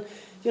Christmas. And,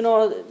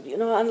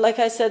 and like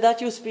I said, I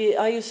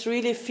used to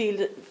really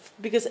feel,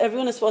 because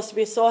everyone is supposed to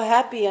be so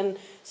happy and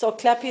so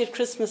clappy at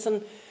Christmas.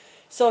 And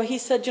so he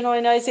said,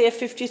 in Isaiah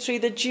 53,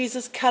 that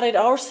Jesus carried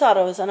our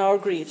sorrows and our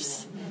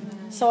griefs.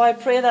 So I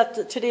pray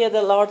that today,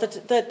 the Lord,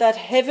 that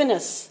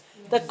heaviness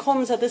that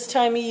comes at this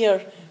time of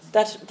year,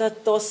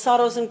 that those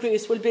sorrows and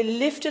griefs will be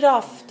lifted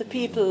off the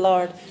people,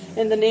 Lord,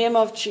 in the name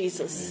of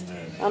Jesus.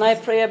 And I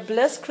pray a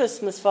blessed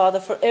Christmas, Father,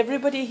 for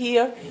everybody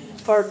here,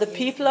 for the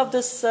people of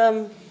this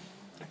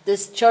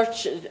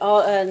church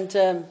and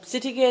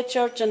Citygate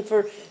Church, and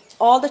for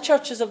all the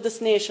churches of this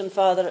nation,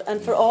 Father,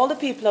 and for all the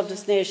people of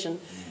this nation,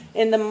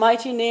 in the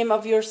mighty name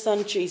of your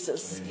Son,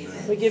 Jesus.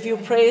 We give you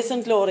praise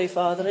and glory,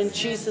 Father, in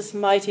Jesus'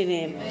 mighty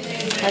name.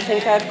 I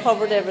think I've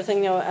covered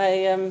everything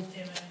now.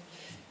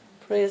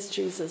 Praise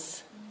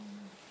Jesus.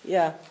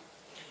 Yeah.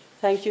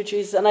 Thank you,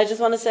 Jesus. And I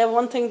just want to say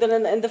one thing, that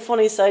in the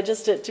funny side,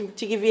 just to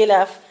give you a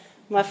laugh.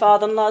 My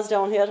father-in-law's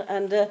down here,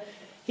 and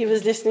he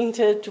was listening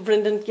to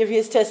Brendan give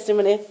his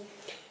testimony.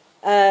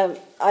 I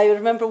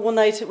remember one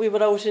night we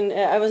were out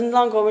I was in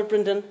Longo with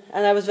Brendan,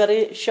 and I was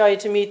very shy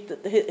to meet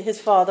his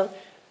father.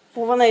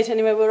 But one night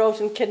anyway, we were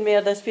out in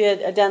Kidmere. There's been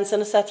a dance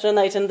on a Saturday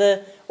night in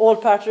the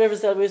old part of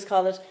Riversdale, we used to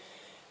call it.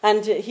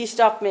 And he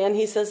stopped me and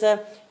he says,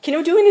 can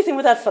you do anything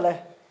with that fella?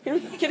 Can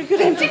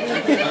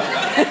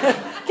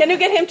you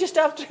get him to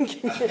stop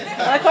drinking?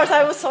 And of course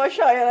I was so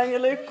shy and I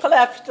nearly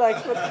collapsed.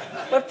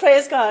 But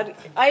praise God,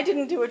 I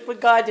didn't do it, but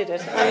God did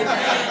it. And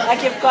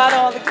I give God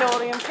all the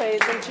glory and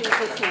praise in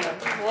Jesus' name.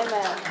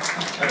 Amen.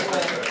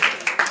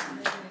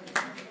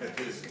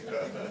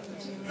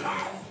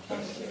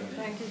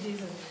 Thank you,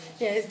 Jesus.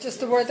 Yeah, it's just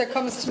the word that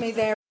comes to me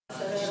there.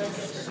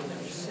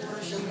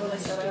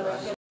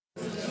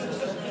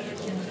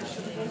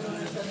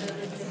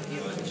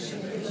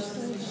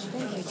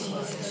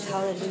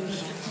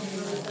 Hallelujah.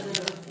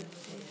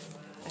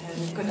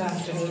 Good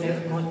afternoon,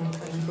 everyone.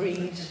 I'm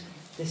Breed.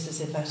 This is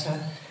Iveta.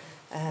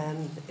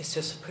 It's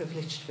just a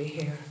privilege to be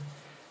here.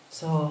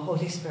 So,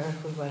 Holy Spirit,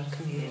 we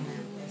welcome you.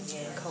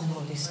 Come,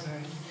 Holy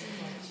Spirit.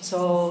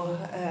 So,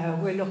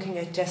 we're looking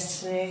at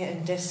destiny,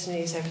 and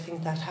destiny is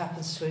everything that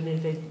happens to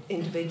an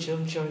individual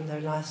during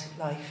their life,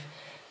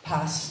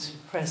 past,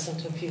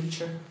 present, and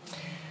future.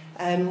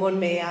 And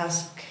one may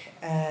ask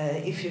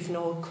if you've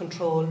no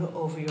control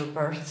over your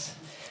birth,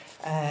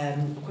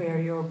 where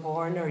you're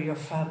born or your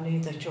family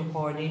that you're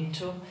born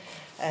into,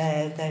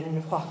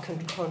 then what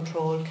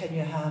control can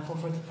you have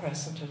over the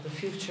present or the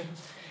future?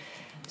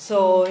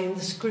 So in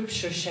the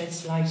scripture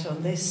sheds light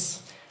on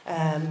this.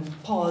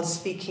 Paul,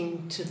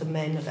 speaking to the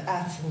men of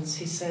Athens,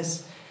 he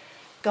says,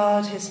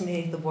 God has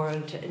made the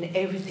world and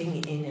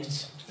everything in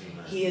it.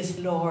 He is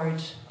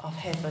Lord of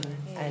heaven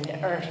and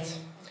earth.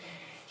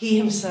 He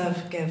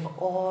himself gave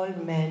all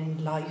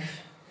men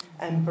life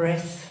and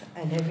breath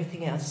and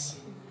everything else.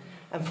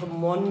 And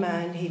from one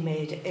man he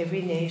made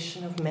every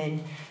nation of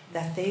men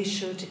that they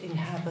should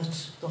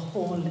inhabit the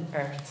whole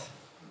earth.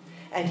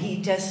 And he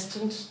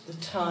destined the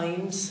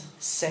times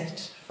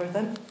set for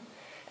them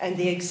and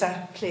the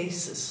exact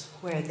places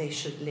where they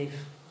should live.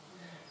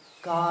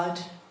 God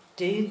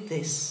did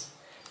this,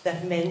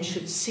 that men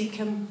should seek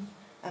him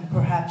and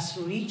perhaps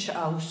reach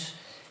out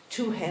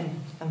to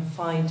him and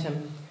find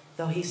him,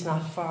 though he's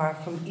not far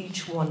from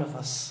each one of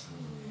us.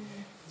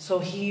 So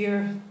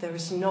here there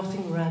is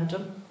nothing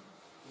random.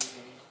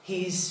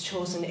 He's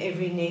chosen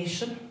every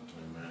nation,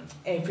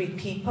 every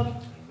people.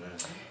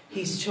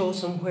 He's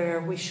chosen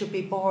where we should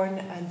be born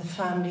and the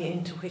family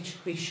into which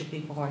we should be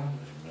born.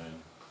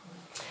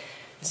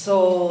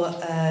 So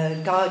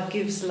God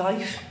gives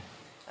life,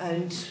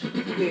 and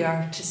we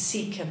are to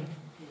seek him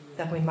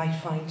that we might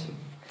find him.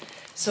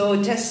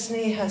 So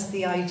destiny has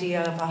the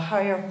idea of a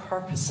higher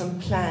purpose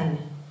and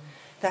plan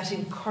that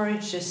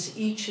encourages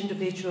each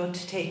individual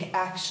to take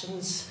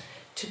actions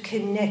to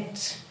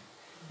connect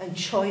and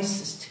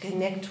choices to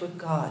connect with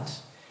God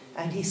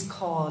and his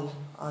call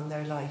on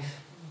their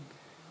life.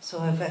 So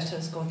Iveta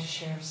is going to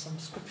share some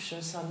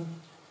scriptures on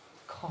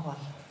call.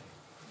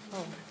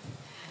 Oh.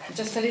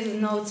 Just a little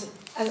note.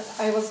 As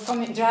I was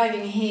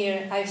driving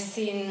here, I've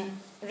seen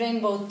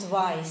rainbow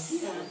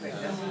twice.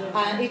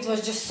 And it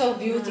was just so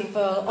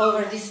beautiful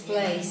over this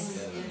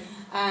place.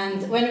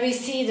 And when we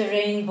see the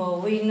rainbow,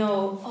 we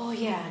know, oh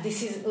yeah,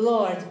 this is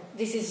Lord,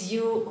 this is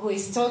you who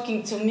is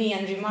talking to me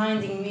and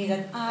reminding me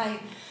that I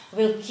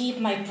will keep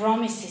my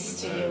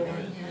promises to you.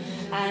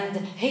 And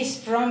his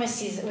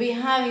promises, we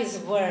have his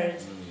word,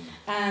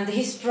 and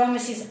his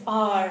promises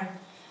are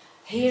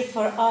here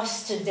for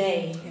us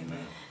today.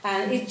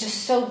 And it's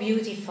just so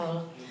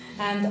beautiful.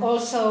 And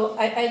also,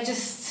 I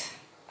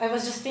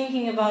was just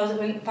thinking about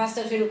when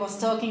Pastor Philip was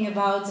talking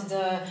about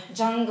the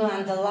jungle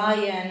and the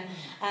lion,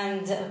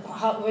 and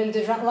how when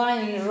the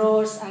lion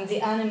roars and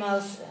the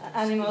animals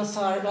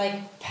are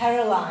like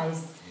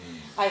paralyzed.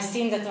 I've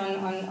seen that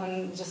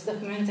on just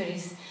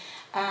documentaries.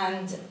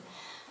 And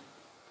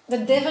the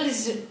devil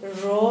is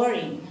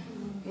roaring.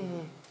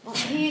 But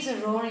he is a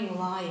roaring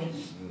lion.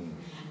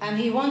 And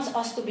he wants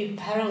us to be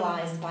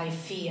paralyzed by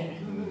fear.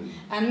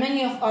 And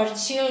many of our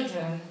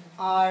children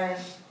are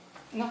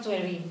not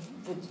where we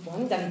would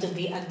want them to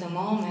be at the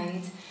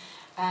moment.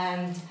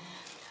 And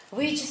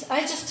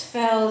I just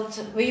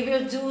felt we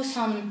will do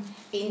some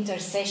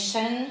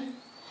intercession,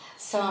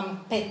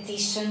 some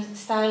petition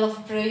style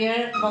of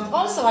prayer, but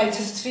also I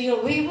just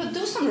feel we would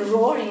do some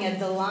roaring at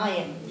the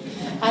lion,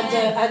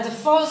 at the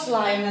false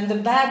lion and the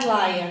bad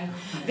lion,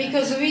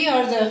 because we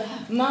are the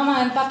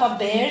mama and papa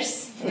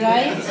bears,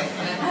 right?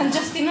 And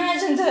just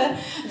imagine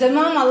the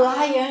mama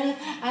lion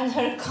and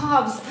her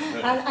cubs,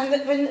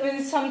 and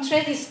when some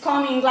threat is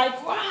coming,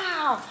 like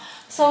wow.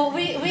 So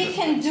we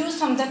can do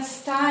that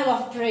style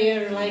of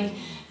prayer, like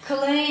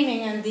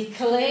claiming and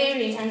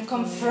declaring and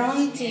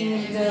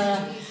confronting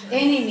the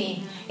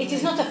enemy. It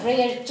is not a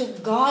prayer to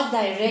God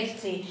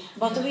directly,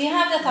 but we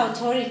have that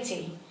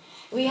authority.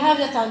 We have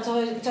that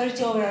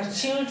authority over our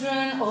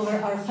children, over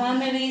our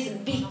families,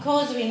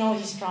 because we know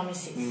his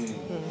promises.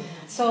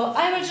 So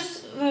I will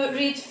just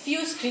read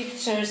few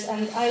scriptures,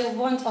 and I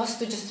want us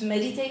to just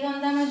meditate on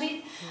them a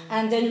bit,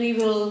 and then we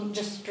will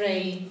just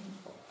pray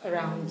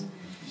around.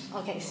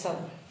 Okay, so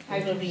I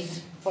will read,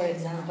 for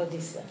example,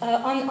 this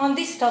on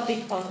this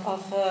topic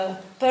of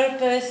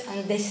purpose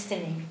and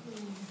destiny.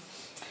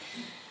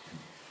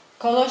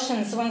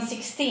 Colossians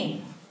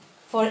 1:16.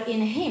 For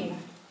in him,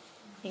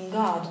 in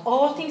God,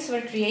 all things were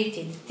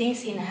created,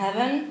 things in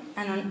heaven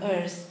and on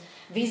earth,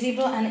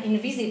 visible and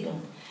invisible,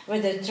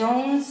 whether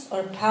thrones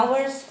or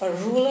powers or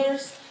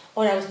rulers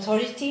or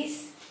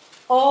authorities,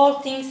 all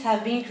things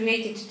have been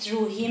created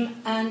through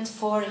him and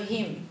for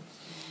him.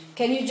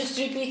 Can you just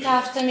repeat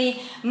after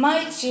me?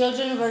 My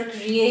children were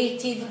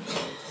created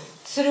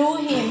through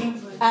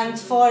him and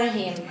for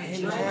him.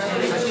 Through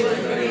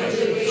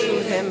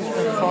him and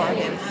for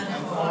him.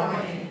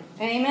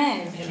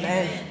 Amen.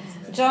 Amen.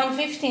 John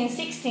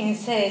 15:16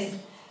 says,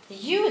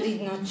 you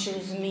did not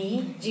choose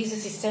me,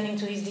 Jesus is telling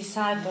to his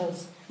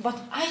disciples, but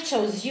I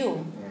chose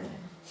you.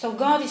 So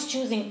God is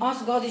choosing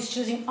us, God is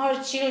choosing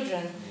our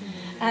children,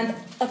 and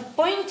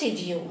appointed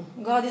you.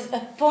 God is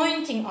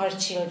appointing our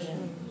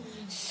children.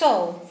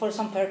 So, for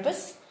some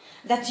purpose,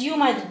 that you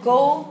might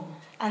go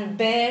and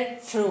bear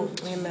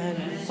fruit. Amen.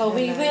 So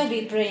we will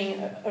be praying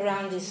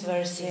around these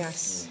verses.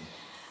 Yes.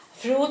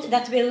 Fruit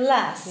that will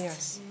last.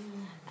 Yes.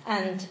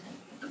 And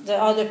the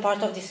other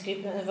part of this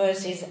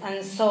verse is,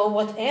 and so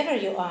whatever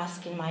you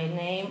ask in my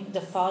name,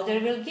 the Father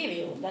will give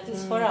you. That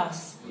is for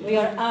us. We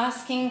are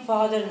asking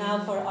Father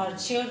now for our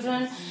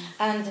children,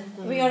 and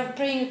we are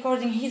praying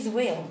according his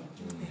will.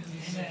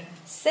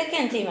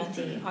 2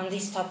 Timothy on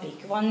this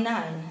topic,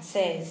 1:9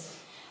 says,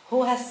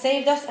 who has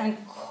saved us and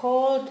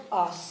called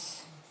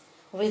us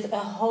with a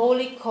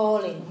holy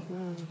calling.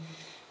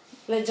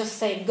 Let's just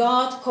say,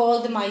 God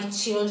called my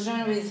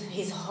children with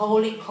his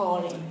holy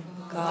calling.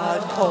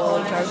 God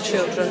called our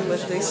children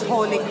with his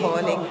holy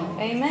calling.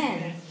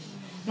 Amen.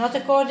 Not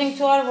according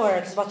to our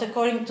works, but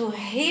according to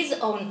his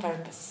own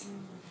purpose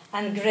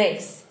and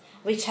grace,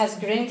 which has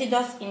granted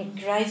us in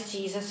Christ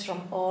Jesus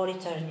from all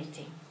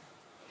eternity.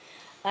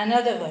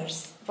 Another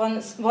verse,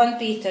 1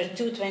 Peter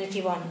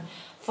 2:21.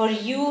 For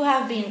you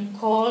have been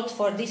called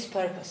for this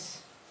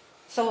purpose.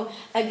 So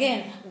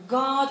again,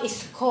 God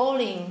is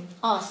calling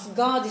us.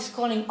 God is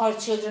calling our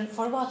children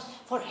for what?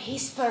 For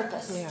his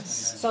purpose.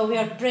 Yes. So we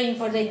are praying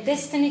for their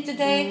destiny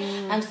today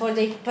and for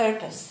their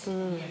purpose.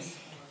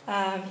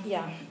 And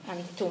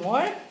two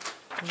more.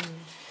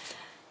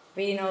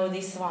 We know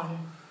this one.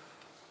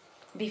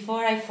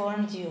 Before I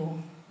formed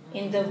you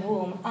in the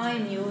womb, I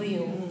knew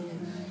you.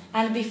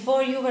 And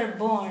before you were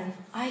born,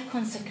 I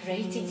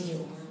consecrated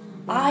you.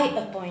 I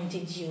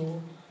appointed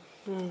you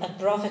a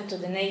prophet to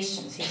the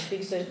nations. He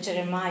speaks to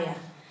Jeremiah.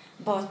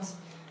 But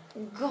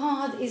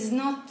God is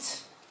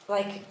not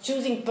like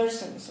choosing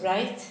persons,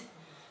 right?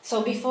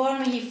 So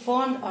before He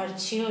formed our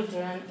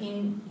children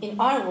in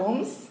our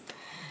wombs,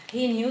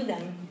 He knew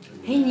them.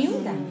 He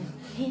knew them.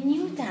 He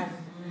knew them.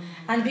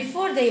 And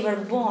before they were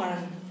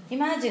born,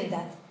 imagine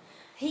that.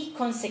 He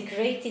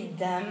consecrated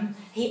them.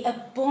 He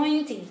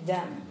appointed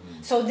them.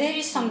 So there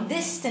is some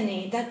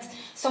destiny,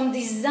 some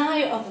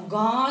desire of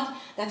God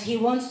that He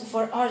wants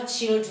for our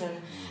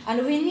children.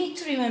 And we need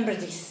to remember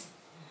this.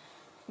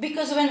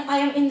 Because when I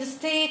am in the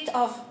state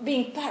of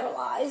being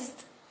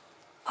paralyzed,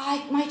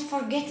 I might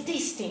forget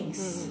these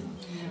things.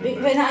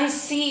 When I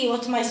see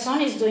what my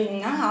son is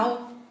doing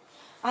now,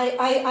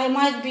 I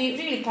might be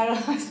really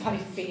paralyzed by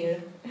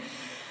fear.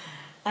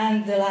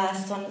 And the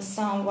last one,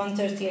 Psalm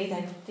 138,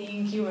 I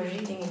think you were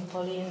reading it,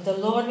 Pauline. The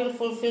Lord will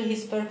fulfill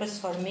His purpose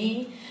for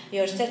me.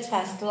 Your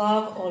steadfast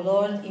love, O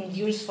Lord,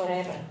 endures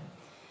forever.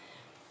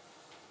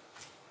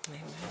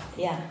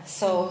 Yeah,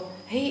 so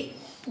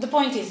the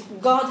point is,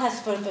 God has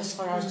purpose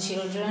for our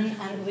children,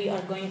 and we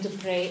are going to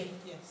pray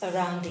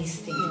around these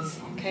things,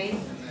 okay?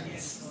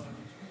 Yes.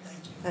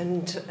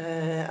 And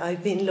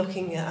I've been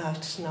looking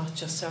at not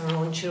just our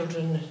own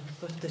children,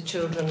 but the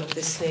children of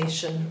this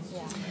nation.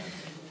 Yeah.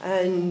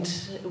 And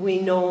we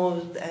know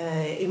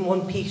in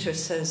 1 Peter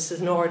says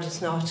the Lord is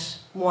not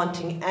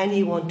wanting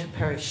anyone to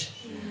perish,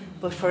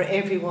 but for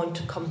everyone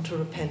to come to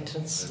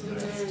repentance.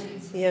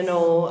 You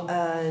know,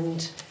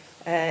 and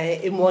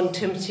in 1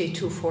 Timothy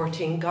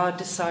 2:14, God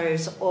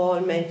desires all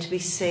men to be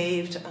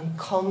saved and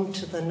come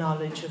to the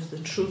knowledge of the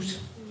truth.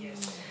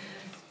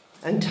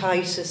 And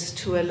Titus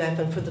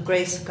 2:11, for the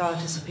grace of God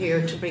has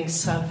appeared to bring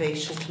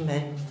salvation to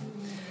men.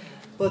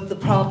 But the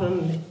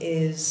problem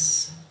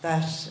is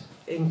that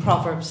in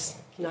Proverbs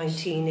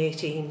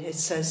 19:18 it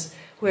says,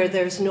 where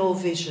there's no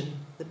vision,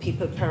 the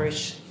people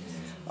perish.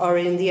 Or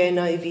in the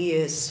NIV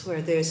is,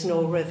 where there's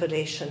no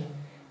revelation,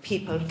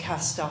 people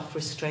cast off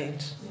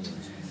restraint.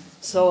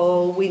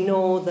 So we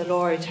know the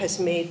Lord has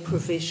made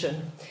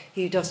provision.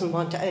 He doesn't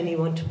want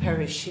anyone to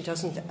perish. He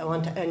doesn't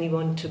want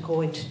anyone to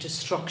go into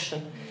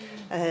destruction.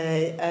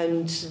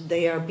 And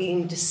they are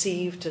being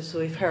deceived, as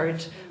we've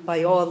heard,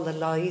 by all the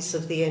lies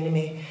of the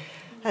enemy.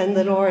 And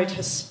the Lord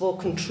has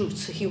spoken truth,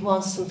 so He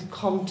wants them to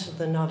come to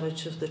the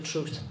knowledge of the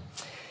truth.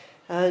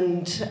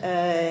 And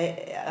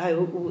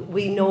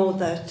we know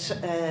that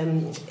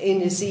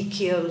in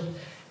Ezekiel,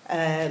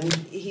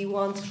 He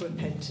wants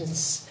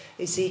repentance.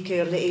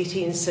 Ezekiel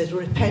 18 said,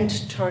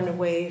 repent, turn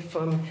away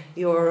from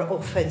your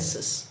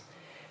offences.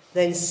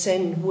 Then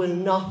sin will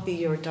not be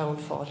your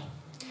downfall.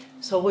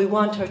 So we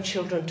want our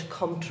children to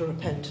come to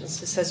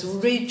repentance. It says,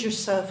 rid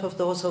yourself of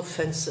those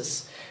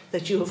offences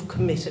that you have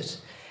committed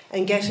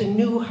and get a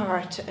new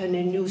heart and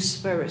a new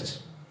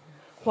spirit.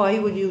 Why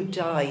will you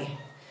die?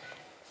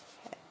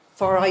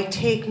 For I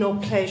take no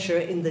pleasure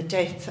in the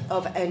death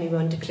of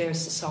anyone,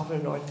 declares the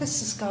sovereign Lord.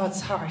 This is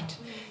God's heart.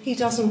 He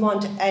doesn't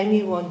want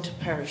anyone to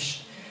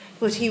perish,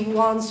 but He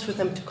wants for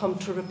them to come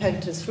to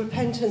repentance.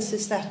 Repentance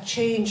is that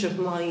change of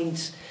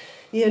mind.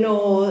 You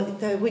know,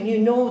 that when you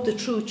know the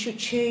truth, you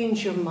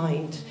change your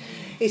mind.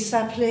 It's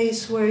that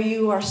place where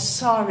you are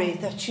sorry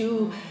that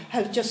you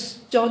have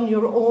just done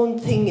your own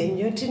thing and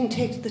you didn't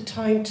take the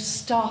time to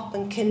stop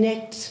and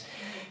connect,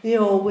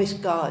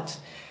 with God.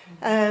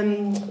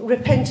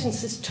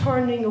 Repentance is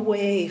turning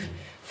away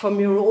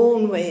from your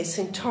own ways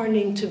and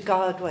turning to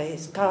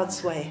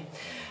God's way.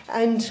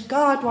 And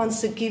God wants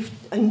to give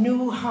a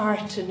new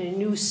heart and a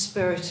new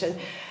spirit. And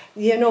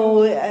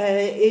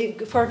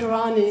further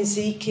on in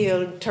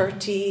Ezekiel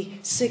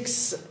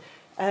 36,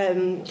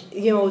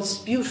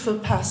 it's a beautiful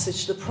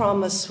passage, the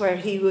promise where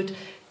He would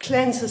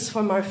cleanse us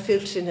from our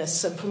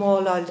filthiness and from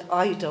all our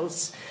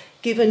idols,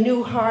 give a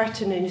new heart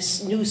and a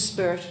new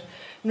spirit,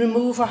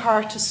 remove a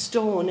heart of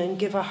stone and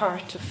give a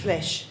heart of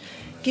flesh.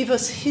 Give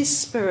us His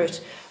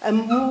Spirit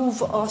and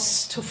move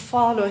us to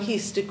follow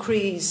His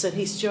decrees and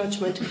His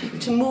judgment,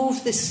 to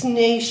move this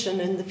nation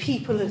and the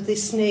people of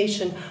this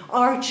nation,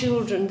 our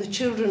children, the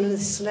children of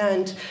this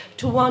land,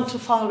 to want to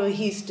follow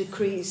His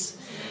decrees.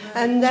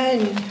 And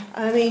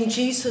then,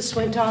 Jesus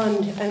went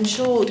on and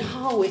showed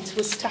how it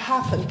was to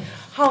happen.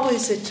 How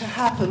is it to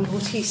happen,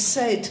 what He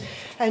said?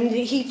 And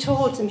He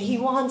told them He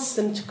wants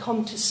them to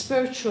come to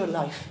spiritual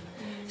life,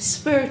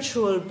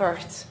 spiritual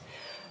birth.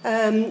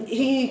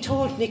 He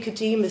told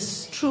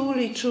Nicodemus,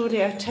 truly,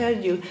 truly, I tell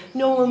you,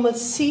 no one will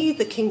see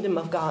the kingdom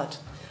of God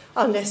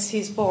unless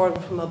he's born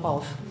from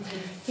above.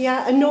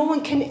 Yeah, and no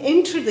one can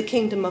enter the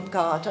kingdom of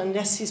God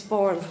unless he's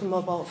born from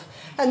above.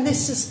 And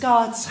this is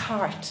God's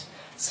heart.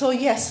 So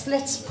yes,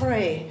 let's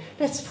pray.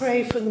 Let's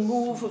pray for the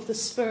move of the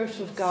Spirit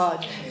of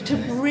God, to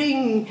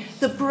bring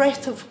the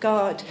breath of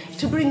God,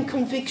 to bring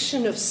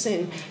conviction of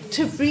sin,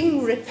 to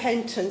bring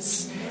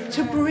repentance,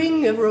 to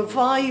bring a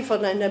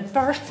revival and a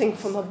birthing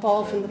from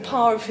above in the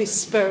power of His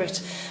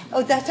Spirit.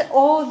 Oh, that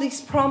all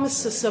these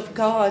promises of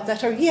God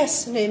that are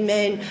yes and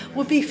amen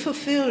will be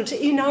fulfilled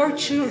in our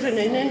children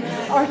and in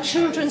our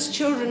children's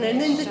children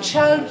and in the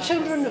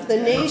children of the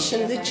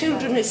nation, the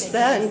children of His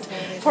land,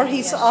 for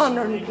His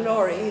honour and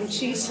glory, in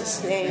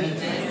Jesus' name.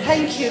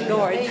 Thank you,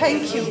 Lord.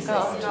 Thank you,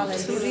 God.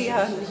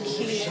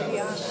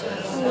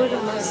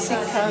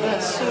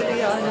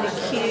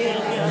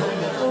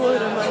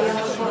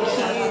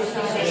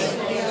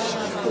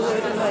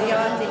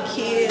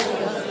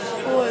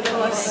 Ora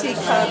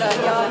masikara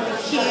yani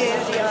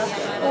kiria,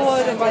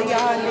 ora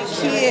mayani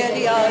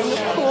kiria,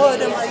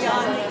 ora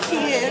mayani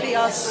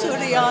kiria,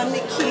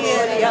 suryani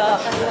kiria,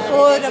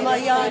 ora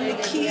mayani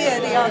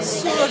kiria,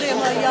 surya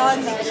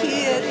mayani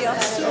kiria,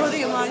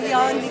 surya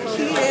mayani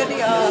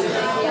kiria,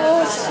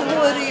 oh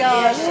surya,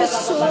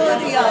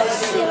 suryani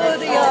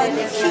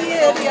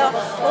kiria,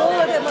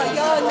 ora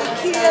mayani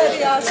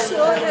kiria,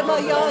 surya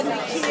mayani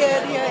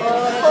kiria,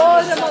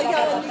 ora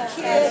mayani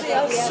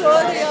kiria,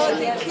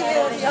 suryani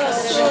kiria.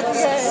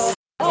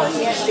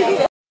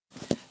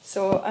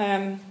 So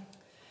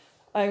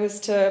I was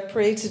to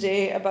pray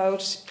today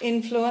about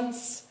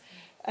influence,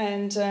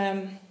 and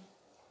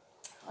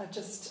I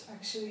just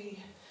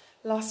actually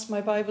lost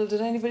my Bible.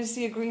 Did anybody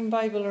see a green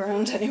Bible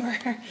around anywhere?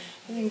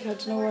 I think I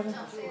don't know what.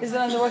 Is it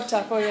on the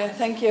worktop? Oh yeah,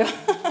 thank you.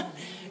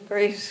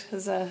 Great,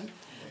 because I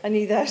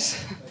need that.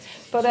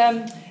 But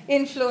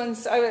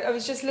influence. I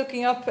was just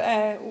looking up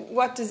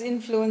what does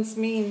influence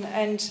mean,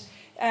 and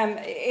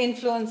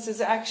influence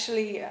is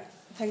actually.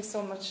 Thanks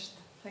so much.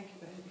 Thank you,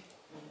 baby.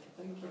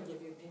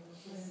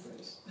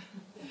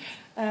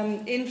 Thank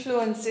you.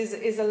 Influence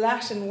is a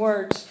Latin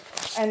word,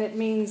 and it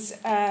means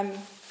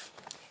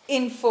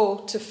info,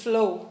 to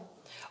flow,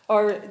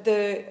 or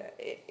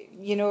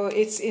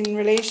it's in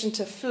relation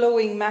to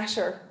flowing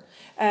matter,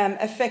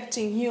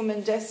 affecting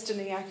human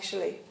destiny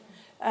actually.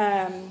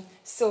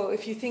 So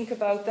if you think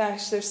about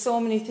that, there's so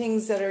many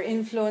things that are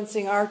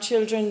influencing our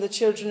children, the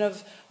children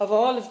of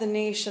all of the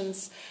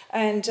nations,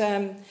 and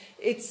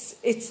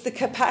it's the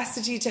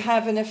capacity to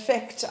have an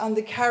effect on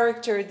the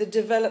character, the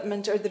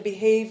development, or the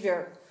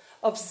behaviour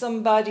of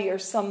somebody or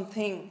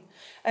something.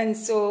 And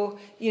so,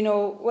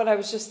 what I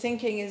was just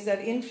thinking is that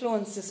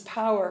influence is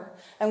power.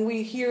 And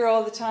we hear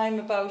all the time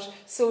about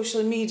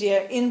social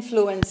media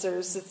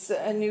influencers. It's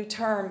a new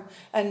term.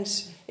 And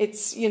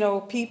it's,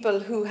 people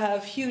who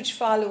have huge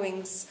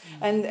followings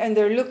and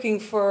they're looking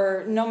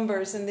for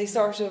numbers and they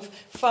sort of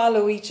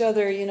follow each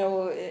other.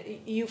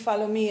 You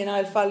follow me and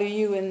I'll follow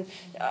you. And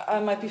I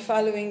might be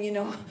following,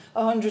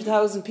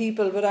 100,000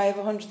 people, but I have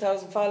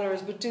 100,000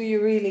 followers. But do you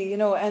really,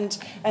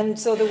 And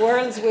so the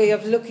world's way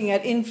of looking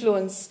at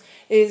influence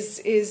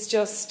is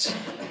just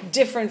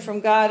different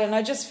from God. And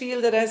I just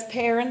feel that as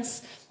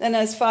parents and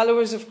as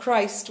followers of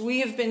Christ, we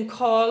have been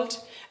called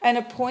and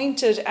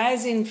appointed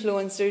as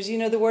influencers.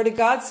 The Word of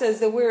God says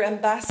that we're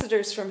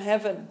ambassadors from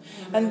heaven.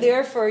 And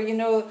therefore,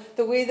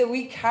 the way that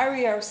we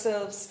carry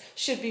ourselves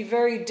should be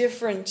very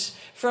different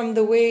from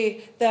the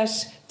way that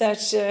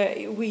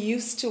we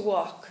used to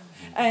walk.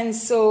 And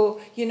so,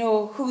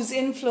 whose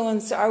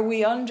influence are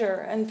we under?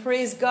 And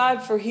praise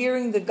God for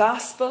hearing the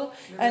gospel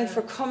and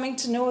for coming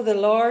to know the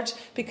Lord,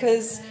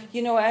 because,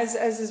 as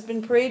has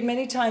been prayed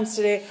many times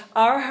today,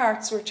 our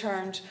hearts were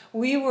turned.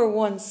 We were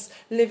once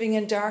living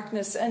in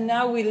darkness, and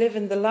now we live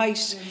in the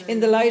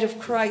light of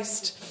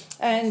Christ.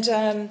 And,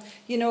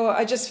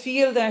 I just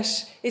feel that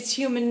it's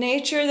human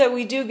nature that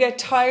we do get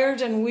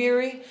tired and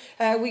weary.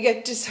 We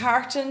get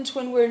disheartened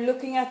when we're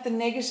looking at the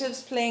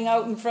negatives playing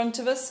out in front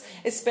of us,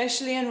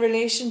 especially in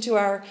relation to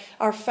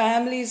our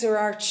families or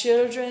our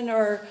children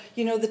or,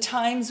 the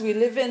times we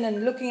live in,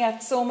 and looking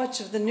at so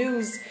much of the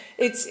news.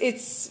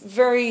 It's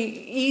very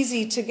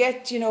easy to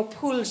get,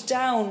 pulled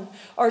down,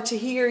 or to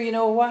hear,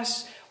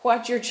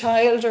 what your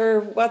child or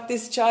what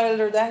this child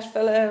or that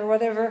fella or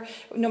whatever,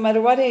 no matter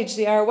what age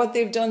they are, what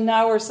they've done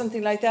now or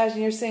something like that.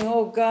 And you're saying,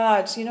 oh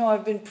God,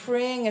 I've been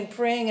praying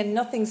and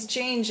nothing's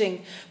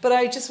changing. But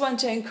I just want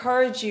to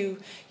encourage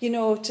you,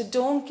 to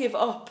don't give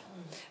up.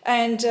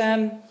 And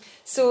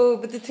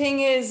but the thing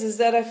is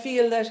that I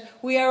feel that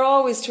we are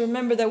always to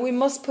remember that we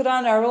must put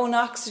on our own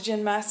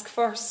oxygen mask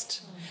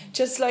first.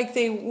 Just like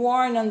they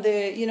warn on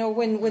the,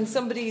 when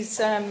somebody's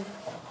on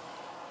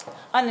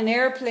an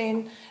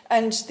airplane,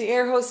 and the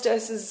air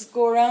hostesses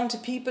go around to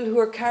people who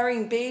are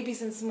carrying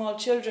babies and small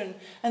children,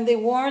 and they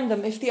warn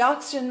them, if the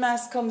oxygen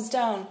mask comes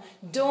down,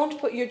 don't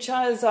put your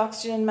child's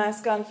oxygen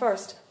mask on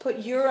first. Put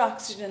your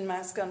oxygen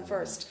mask on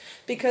first.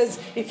 Because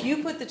if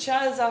you put the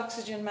child's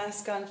oxygen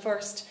mask on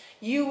first,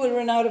 you will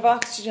run out of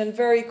oxygen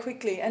very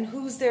quickly. And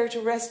who's there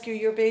to rescue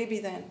your baby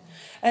then?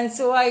 And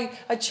so I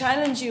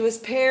challenge you as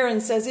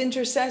parents, as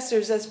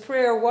intercessors, as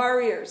prayer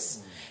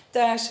warriors,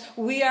 that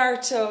we are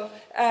to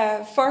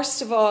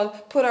first of all,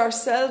 put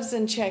ourselves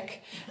in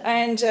check.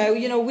 And,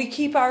 we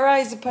keep our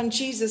eyes upon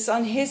Jesus,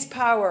 on his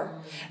power.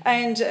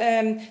 And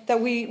that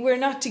we're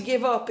not to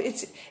give up.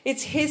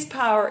 It's his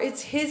power.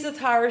 It's his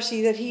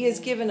authority that he has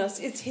given us.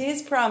 It's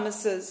his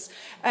promises.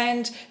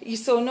 And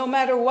so no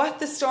matter what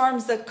the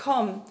storms that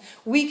come,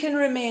 we can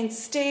remain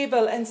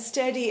stable and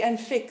steady and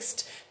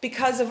fixed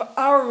because of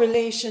our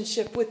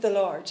relationship with the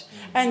Lord.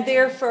 And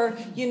therefore,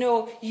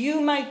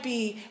 you might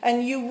be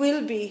and you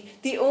will be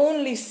the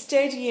only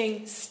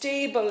steadying,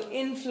 stable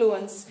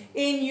influence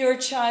in your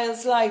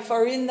child's life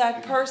or in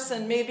that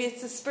person. Maybe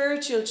it's the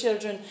spiritual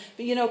children,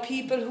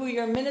 people who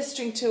you're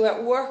ministering to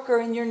at work or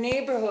in your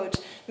neighborhood.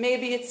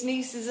 Maybe it's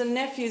nieces and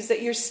nephews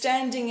that you're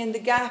standing in the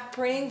gap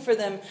praying for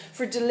them,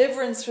 for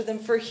deliverance for them,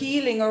 for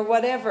healing or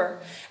whatever.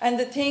 And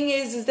the thing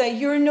is that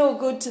you're no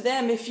good to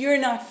them if you're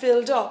not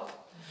filled up.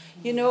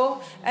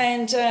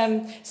 And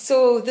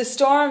so the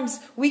storms,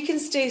 we can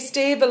stay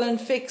stable and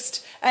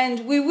fixed,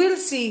 and we will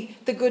see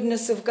the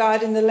goodness of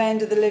God in the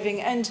land of the living.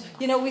 And,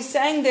 we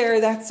sang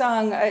there that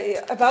song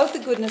about the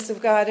goodness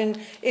of God. And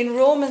in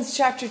Romans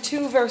chapter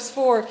 2, verse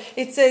 4,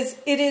 it says,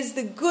 it is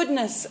the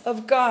goodness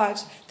of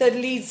God that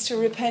leads to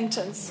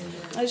repentance.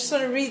 I just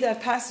want to read that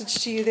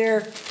passage to you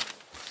there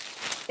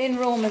in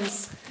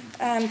Romans.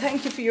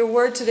 Thank you for your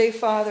word today,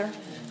 Father.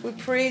 We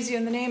praise you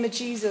in the name of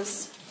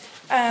Jesus.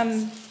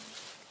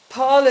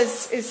 Paul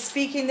is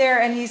speaking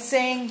there, and he's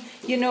saying,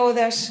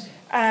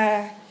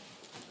 that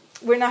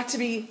we're not to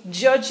be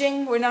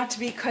judging, we're not to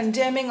be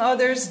condemning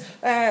others,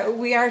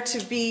 we are to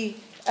be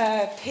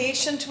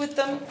patient with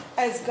them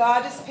as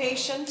God is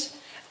patient.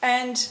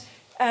 And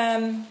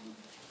then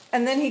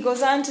he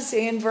goes on to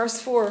say in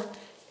verse 4,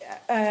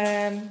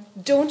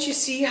 don't you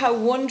see how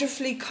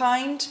wonderfully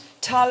kind,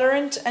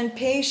 tolerant and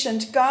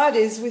patient God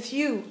is with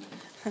you?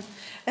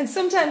 And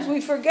sometimes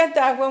we forget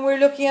that when we're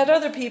looking at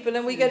other people,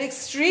 and we get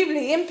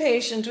extremely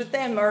impatient with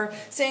them, or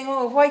saying,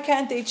 oh, why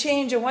can't they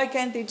change, or why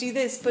can't they do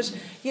this? But,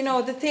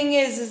 the thing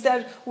is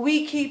that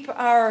we keep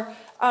our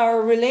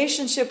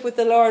relationship with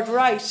the Lord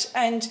right,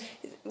 and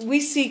we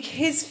seek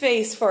his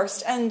face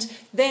first, and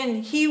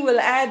then he will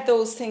add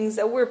those things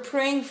that we're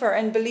praying for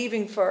and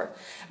believing for.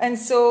 And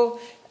so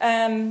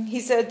he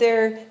said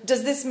there,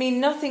 does this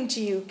mean nothing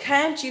to you?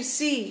 Can't you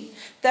see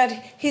that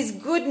his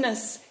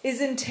goodness is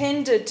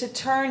intended to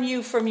turn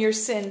you from your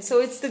sin?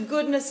 So it's the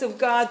goodness of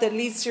God that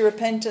leads to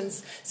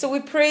repentance. So we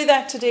pray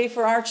that today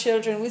for our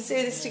children. We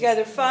say this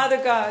together. Father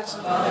God,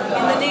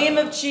 in the name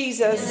of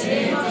Jesus,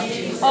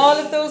 all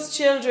of those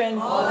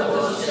children,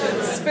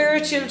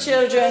 spiritual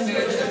children,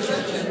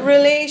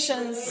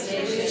 relations,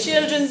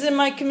 children in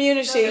my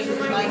community,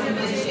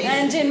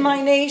 and in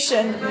my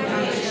nation,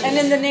 and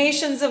in the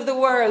nations of the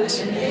world,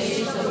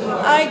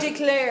 I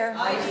declare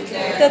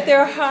that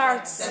their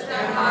hearts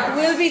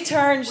will be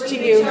turned to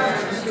you,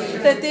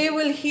 that they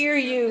will hear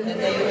you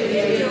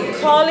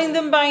calling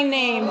them by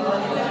name,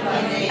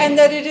 and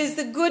that it is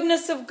the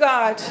goodness of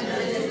God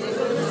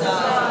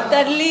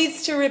that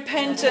leads to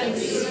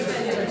repentance.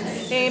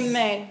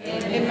 Amen.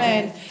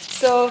 Amen.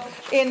 So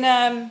in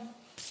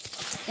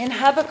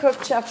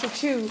Habakkuk chapter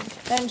 2,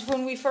 and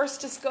when we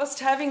first discussed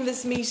having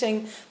this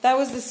meeting, that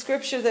was the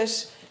scripture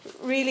that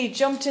really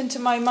jumped into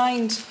my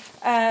mind,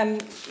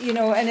 and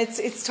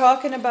it's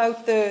talking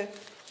about the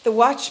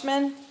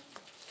watchmen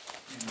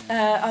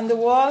on the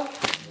wall.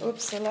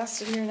 Oops, I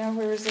lost it here now.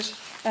 Where is it?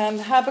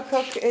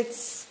 Habakkuk.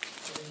 It's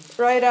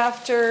right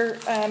after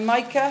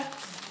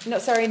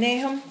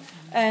Nahum,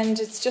 and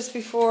it's just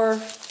before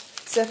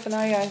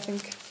Zephaniah, I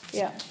think.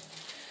 Yeah,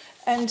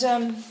 and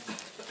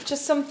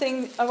just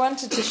something I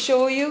wanted to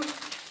show you.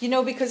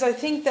 Because I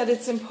think that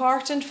it's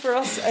important for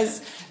us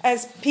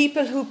as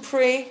people who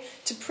pray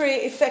to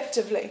pray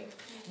effectively.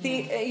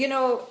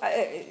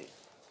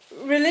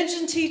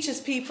 Religion teaches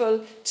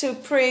people to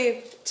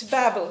pray to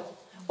babble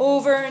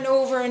over and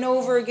over and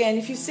over again.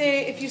 If you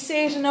say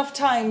it enough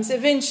times,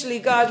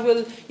 eventually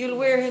you'll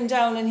wear him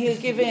down and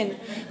he'll give in.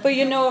 But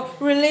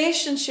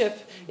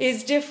relationship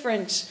is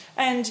different.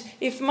 And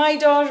if my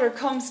daughter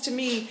comes to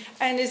me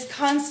and is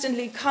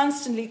constantly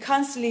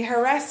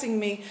harassing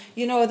me,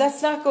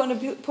 that's not going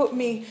to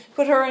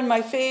put her in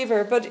my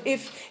favor. But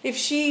if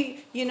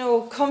she,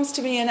 comes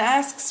to me and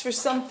asks for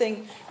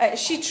something,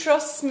 she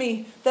trusts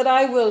me that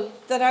I will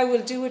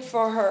do it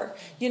for her.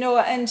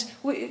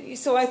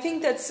 So I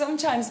think that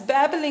sometimes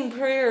babbling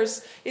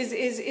prayers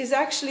is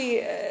actually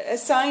a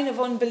sign of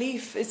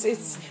unbelief.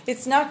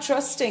 It's not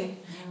trusting.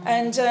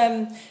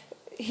 And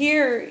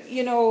here,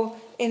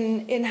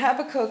 in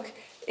Habakkuk,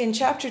 in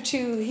chapter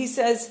 2, he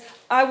says,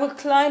 I will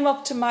climb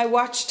up to my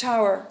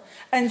watchtower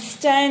and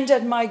stand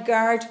at my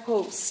guard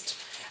post.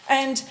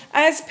 And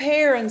as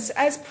parents,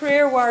 as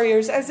prayer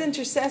warriors, as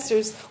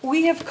intercessors,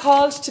 we have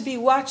called to be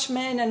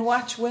watchmen and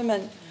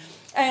watchwomen.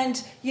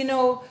 And,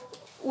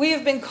 we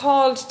have been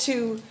called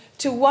to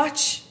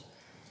watch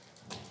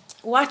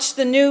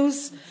the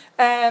news,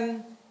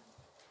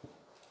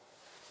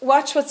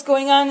 watch what's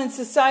going on in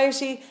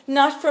society,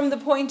 not from the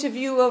point of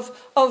view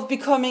of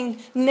becoming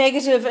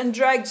negative and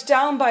dragged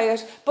down by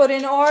it, but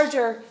in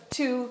order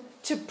to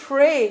to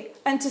pray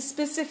and to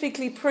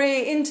specifically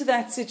pray into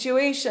that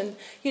situation.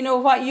 You know,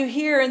 what you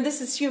hear, and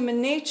this is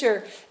human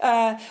nature.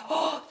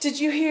 Oh, did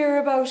you hear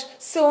about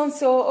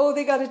so-and-so? Oh,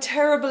 they got a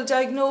terrible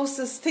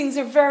diagnosis. Things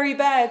are very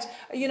bad.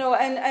 You know,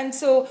 and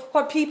so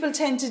what people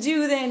tend to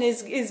do then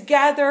is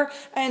gather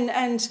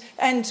and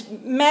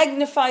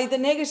magnify the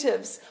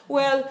negatives.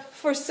 Well,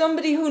 for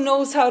somebody who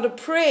knows how to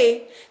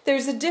pray,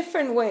 there's a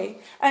different way.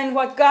 And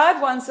what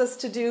God wants us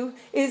to do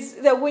is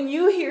that when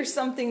you hear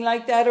something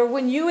like that, or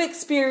when you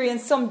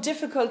experience some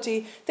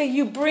difficulty, that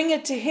you bring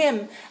it to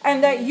Him,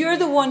 and that you're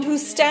the one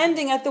who's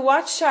standing at the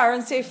watchtower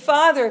and say,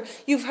 Father,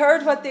 you've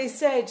heard what they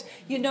said.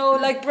 You know,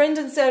 like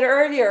Brendan said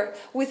earlier,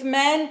 with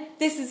man,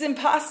 this is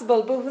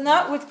impossible, but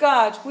not with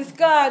God. With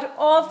God,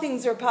 all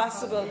things are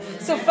possible.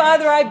 So,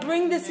 Father, I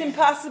bring this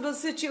impossible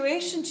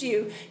situation to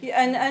you.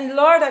 And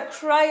Lord, I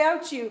cry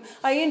out to you.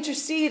 I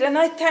intercede, and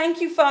I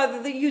thank you,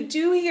 Father, that you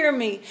do hear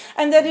me,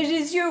 and that it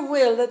is your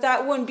will that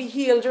that one be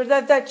healed, or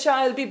that that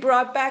child be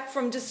brought back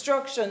from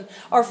destruction,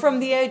 or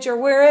from the edge, or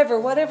wherever,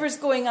 whatever's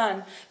going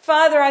on.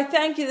 Father, I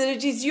thank you that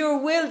it is your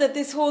will that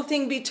this whole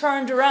thing be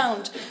turned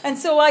around. And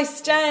so I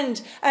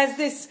stand as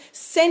this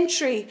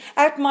sentry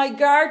at my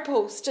guard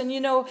post. And you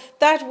know,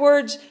 that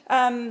word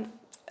that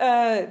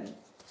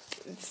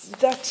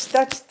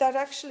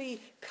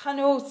actually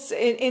connotes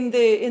in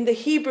the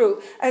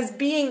Hebrew as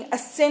being a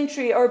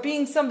sentry, or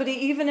being somebody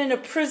even in a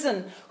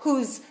prison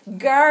who's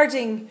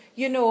guarding,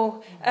 you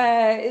know,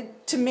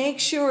 to make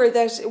sure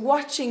that,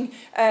 watching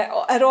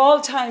at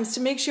all times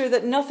to make sure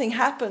that nothing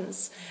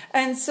happens.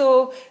 And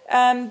so,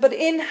 but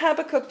in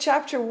Habakkuk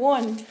chapter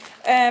 1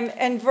 and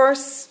in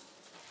verses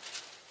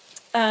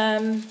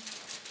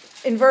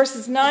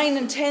 9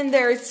 and 10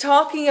 there, it's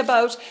talking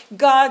about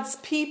God's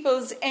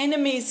people's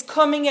enemies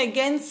coming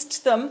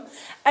against them.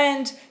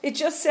 And it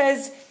just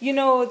says, you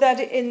know, that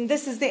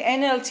this is the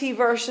NLT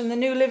version, the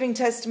New Living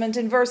Testament,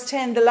 in verse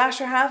 10, the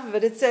latter half of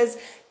it, it says,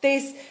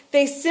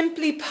 they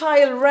simply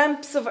pile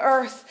ramps of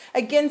earth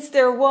against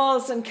their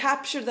walls and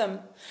capture them.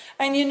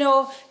 And you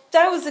know,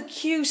 that was a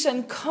cute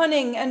and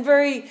cunning and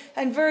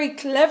very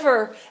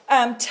clever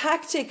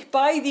tactic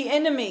by the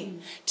enemy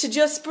to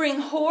just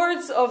bring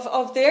hordes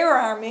of their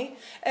army,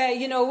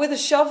 you know, with a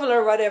shovel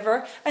or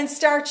whatever, and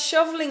start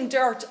shoveling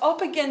dirt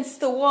up against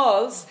the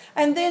walls.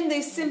 And then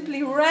they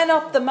simply ran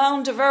up the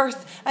mound of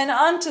earth and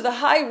onto the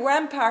high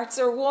ramparts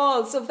or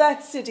walls of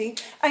that city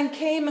and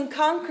came and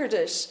conquered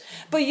it.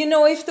 But you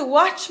know, if the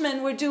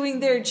watchmen were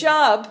doing their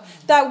job,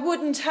 that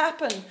wouldn't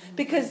happen,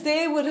 because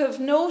they would have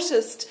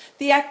noticed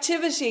the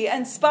activity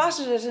and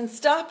spotted it and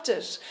stopped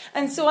it.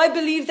 And so I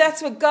believe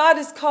that's what God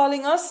is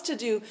calling us to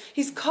do.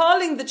 He's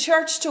calling the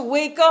church to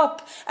wake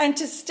up and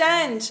to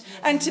stand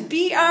and to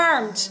be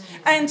armed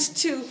and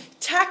to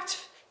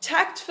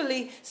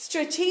tactfully,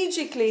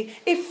 strategically,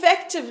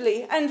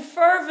 effectively and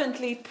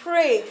fervently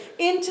pray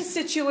into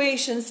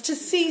situations to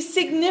see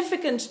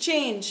significant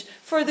change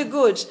for the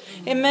good.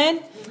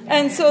 Amen?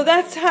 And so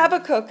that's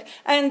Habakkuk.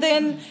 And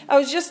then I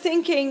was just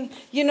thinking,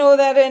 you know,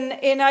 that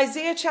in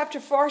Isaiah chapter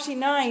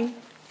 49,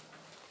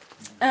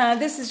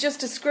 this is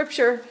just a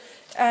scripture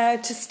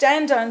to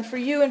stand on for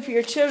you and for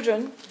your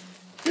children.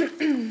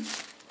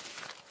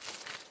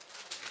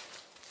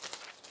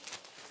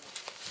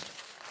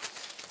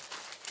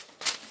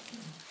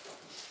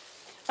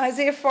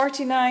 Isaiah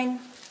 49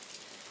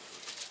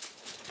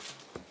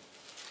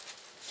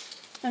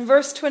 and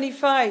verse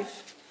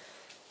 25.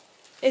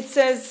 It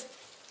says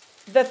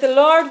that the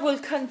Lord will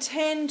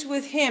contend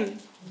with him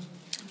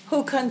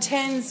who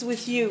contends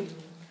with you,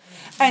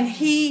 and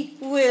he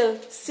will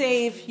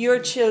save your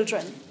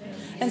children.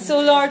 And so,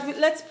 Lord,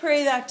 let's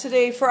pray that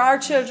today for our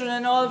children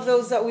and all of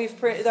those that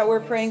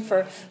we're praying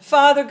for.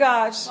 Father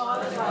God,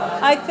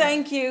 I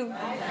thank you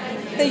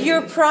that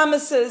your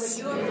promises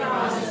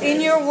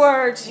in your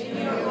word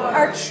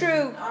are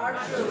true.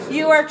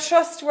 You are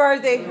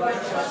trustworthy.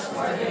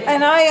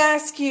 And I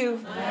ask you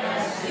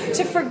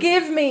to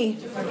forgive me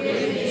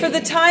for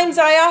the times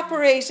I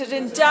operated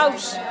in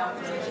doubt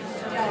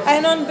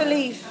and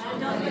unbelief.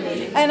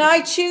 And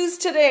I choose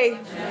today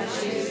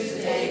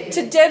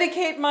to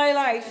dedicate my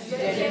life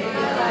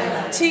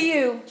to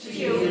you,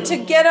 to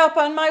get up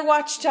on my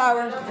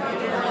watchtower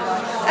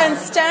and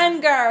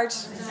stand guard.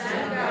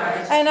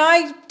 And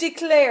I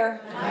declare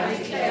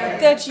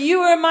that you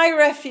are my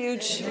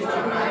refuge,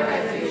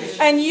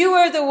 and you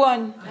are the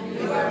one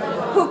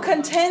who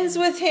contends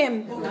with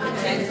him,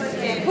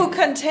 who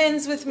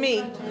contends with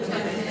me.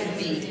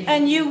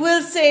 And you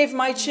will save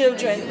my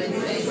children.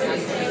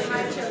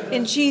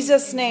 In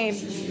Jesus' name.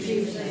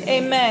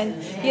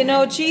 Amen. You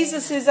know,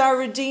 Jesus is our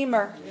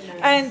Redeemer.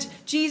 And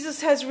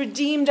Jesus has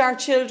redeemed our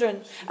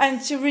children.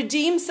 And to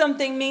redeem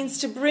something means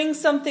to bring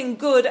something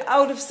good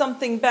out of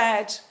something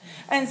bad.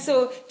 And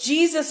so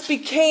Jesus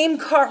became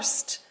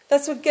cursed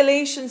That's what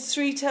Galatians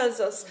 3 tells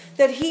us,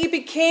 that he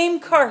became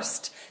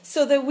cursed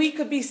so that we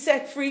could be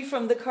set free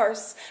from the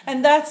curse.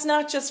 And that's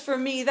not just for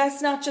me,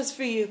 that's not just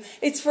for you.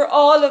 It's for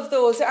all of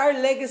those, our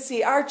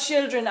legacy, our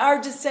children, our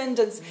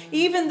descendants,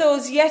 even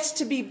those yet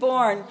to be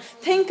born.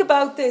 Think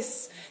about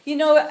this. You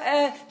know,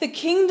 the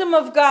kingdom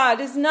of God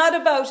is not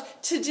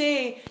about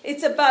today.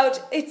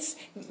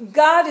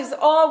 God is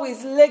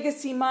always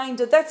legacy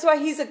minded. That's why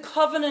he's a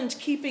covenant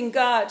keeping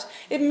God.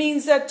 It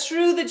means that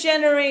through the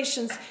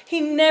generations,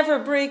 he never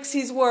breaks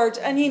his word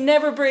and he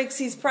never breaks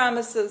his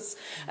promises.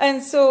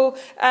 And so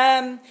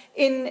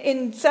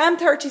in Psalm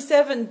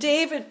 37,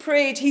 David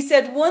prayed, he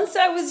said, once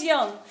I was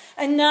young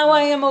and now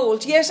I am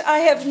old, yet I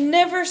have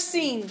never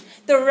seen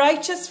the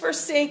righteous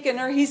forsaken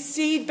or his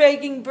seed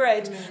begging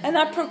bread. And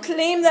I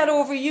proclaim that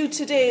over you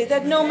today,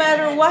 that no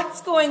matter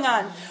what's going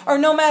on, or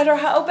no matter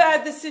how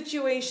bad the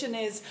situation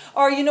is,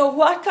 or you know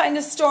what kind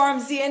of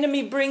storms the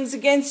enemy brings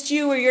against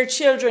you or your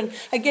children,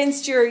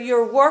 against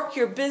your work,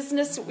 your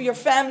business, your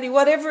family,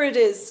 whatever it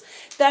is,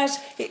 that,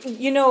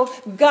 you know,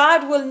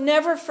 God will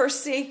never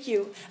forsake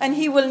you and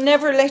he will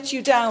never let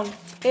you down.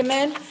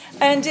 Amen.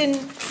 And in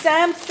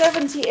Psalm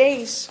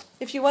 78,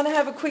 if you want to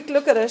have a quick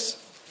look at it,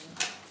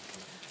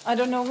 I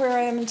don't know where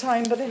I am in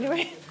time, but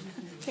anyway,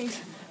 I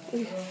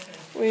think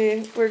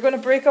we're going to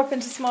break up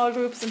into small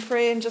groups and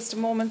pray in just a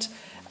moment.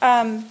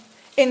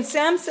 In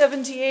Psalm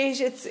 78,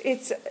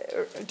 it's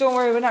don't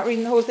worry, we're not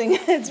reading the whole thing.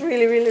 It's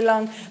really, really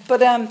long.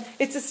 But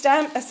it's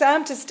a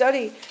psalm to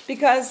study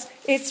because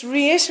it's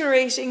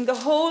reiterating the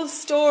whole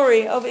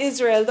story of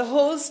Israel, the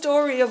whole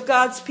story of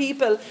God's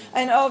people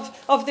and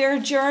of their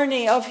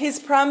journey, of his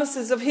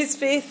promises, of his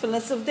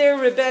faithfulness, of their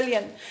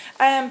rebellion.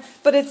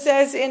 But it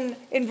says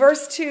in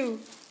verse 2,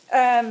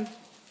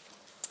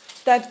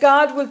 that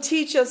God will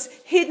teach us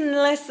hidden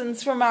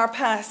lessons from our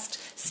past,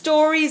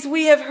 stories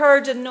we have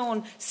heard and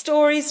known,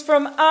 stories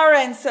from our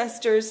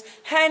ancestors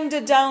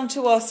handed down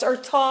to us or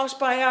taught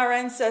by our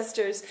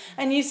ancestors.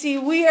 And you see,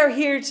 we are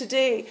here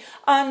today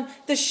on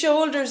the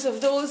shoulders of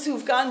those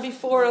who've gone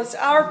before us,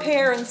 our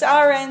parents,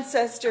 our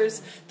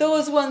ancestors,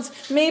 those ones,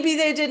 maybe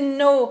they didn't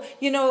know,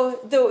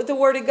 the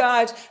Word of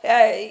God,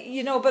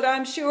 but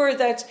I'm sure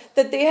that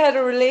they had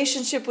a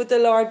relationship with the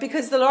Lord,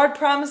 because the Lord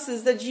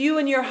promises that you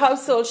and your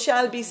household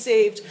shall be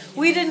saved.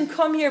 We didn't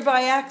come here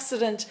by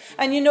accident.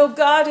 And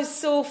God is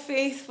so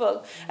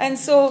faithful. And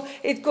so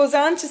it goes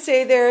on to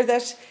say there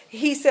that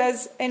he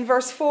says in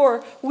verse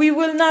 4, we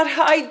will not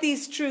hide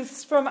these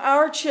truths from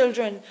our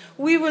children.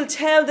 We will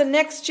tell the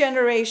next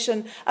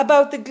generation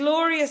about the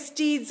glorious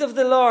deeds of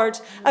the Lord,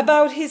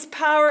 about his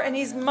power and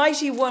his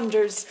mighty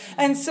wonders.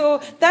 And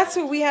so that's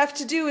what we have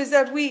to do, is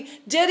that we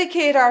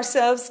dedicate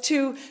ourselves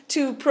to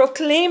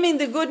proclaiming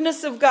the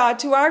goodness of God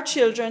to our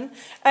children.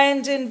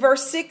 And in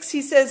verse 6,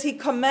 he says he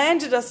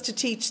commanded us to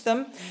teach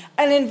them.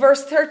 And in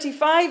verse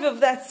 35 of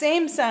that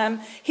same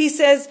psalm, he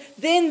says,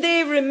 then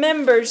they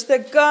remembered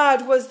that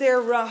God was their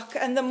rock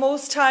and the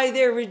Most High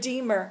their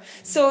Redeemer.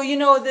 So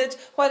that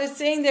what it's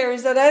saying there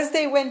is that as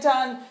they went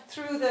on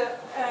through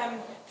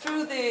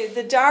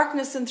the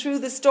darkness and through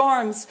the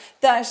storms,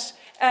 that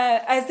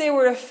as they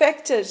were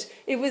affected,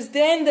 it was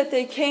then that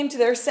they came to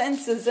their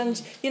senses.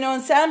 And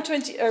in Psalm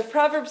 20 or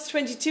Proverbs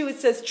 22, it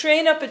says,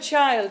 train up a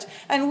child.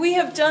 And we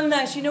have done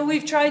that.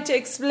 We've tried to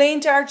explain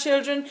to our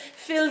children,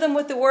 fill them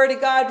with the Word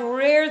of God,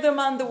 rear them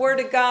on the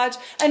Word of God.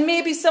 And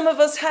maybe some of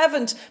us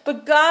haven't,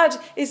 but God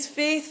is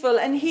faithful,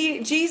 and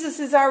Jesus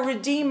is our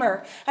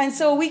Redeemer. And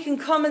so we can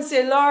come and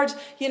say, Lord,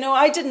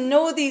 I didn't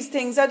know these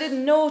things. I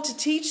didn't know to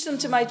teach them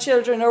to my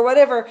children or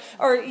whatever.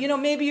 Or,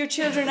 maybe your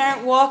children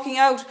aren't walking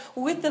out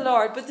with the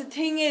Lord. But the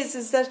thing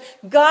is that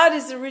God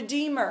is a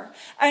Redeemer.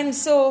 And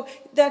so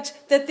that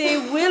they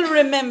will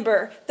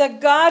remember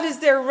that God is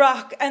their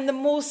rock and the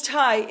Most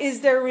High is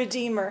their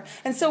Redeemer.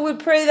 And so we'll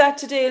pray that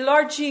today.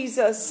 Lord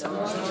Jesus,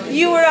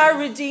 you are our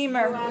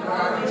Redeemer.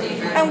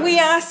 And we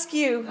ask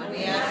you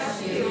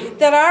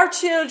that our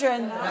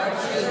children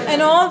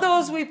and all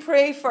those we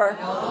pray for,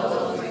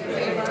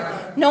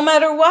 no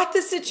matter what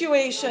the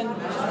situation,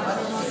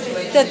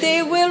 that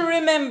they will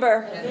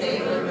remember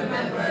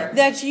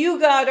that you,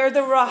 God, are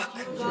the rock,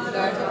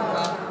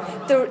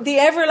 the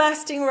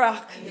everlasting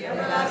rock,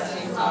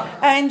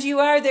 and you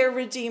are their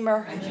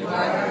Redeemer.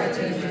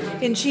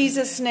 In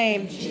Jesus'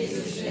 name,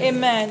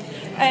 amen.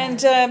 And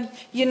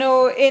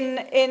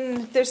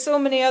there's so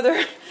many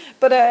other,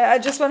 but I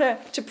just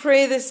want to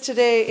pray this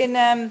today.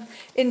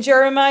 In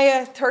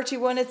Jeremiah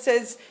 31, it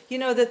says,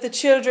 that the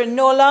children,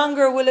 no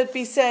longer will it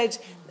be said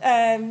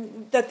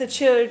that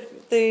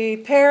the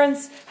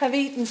parents have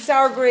eaten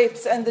sour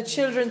grapes and the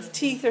children's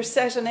teeth are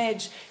set on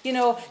edge.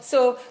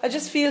 So I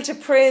just feel to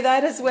pray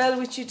that as well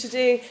with you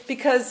today,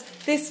 because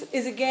this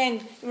is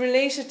again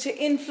related to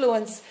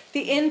influence,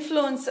 the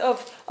influence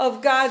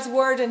of God's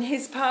word and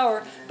his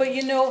power. But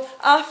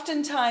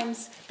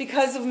oftentimes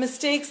because of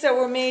mistakes that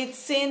were made,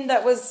 sin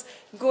that was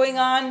going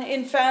on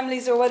in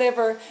families or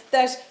whatever,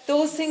 that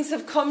those things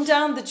have come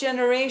down the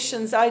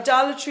generations,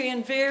 idolatry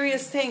and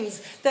various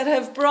things that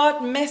have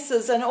brought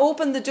messes and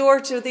opened the door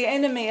to the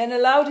enemy and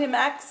allowed him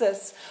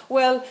access.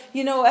 Well,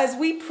 as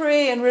we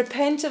pray and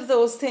repent of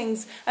those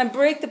things and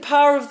break the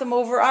power of them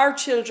over our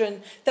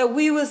children, that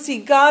we will see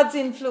God's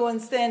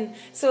influence then.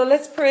 So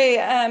let's pray.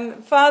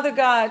 Father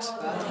God,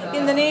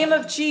 in the name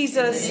of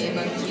Jesus,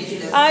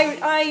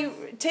 I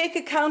take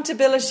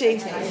accountability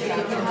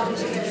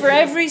for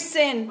every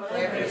sin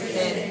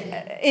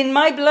in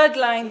my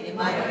bloodline,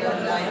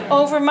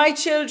 over my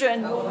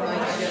children,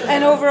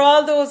 and over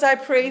all those I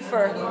pray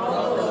for.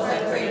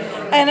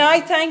 And I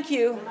thank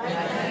you.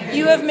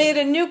 You have made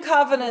a new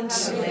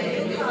covenant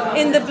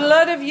in the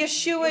blood of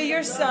Yeshua,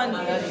 your Son,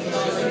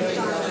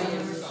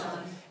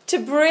 to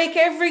break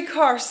every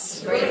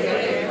curse,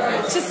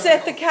 to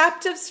set the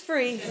captives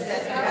free.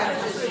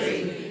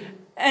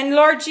 And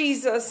Lord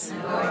Jesus,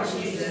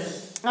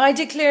 I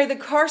declare the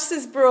curse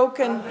is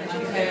broken,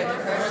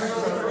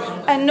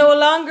 and no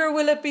longer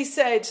will it be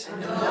said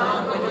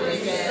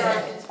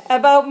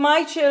about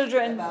my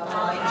children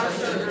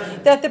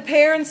that the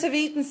parents have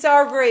eaten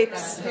sour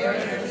grapes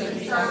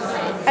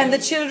and the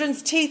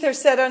children's teeth are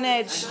set on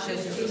edge.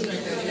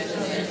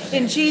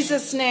 In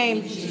Jesus'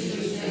 name.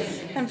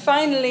 And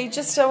finally,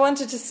 I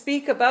wanted to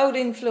speak about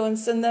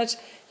influence, and that,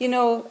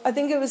 I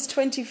think it was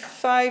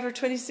 25 or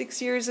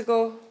 26 years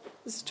ago.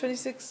 Was it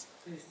 26?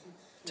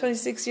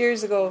 26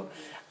 years ago,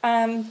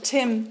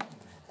 Tim,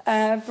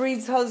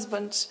 Breed's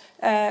husband,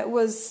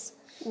 was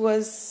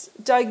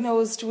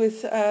diagnosed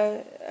with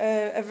a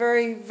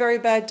very, very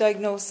bad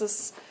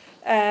diagnosis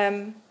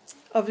of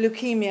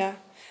leukemia.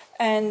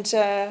 And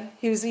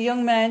he was a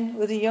young man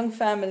with a young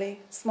family,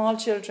 small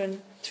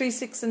children, 3,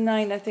 6 and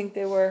 9, I think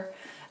they were.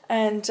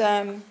 And,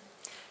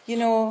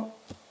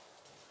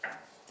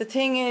 the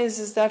thing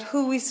is that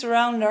who we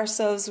surround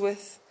ourselves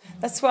with.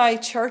 That's why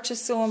church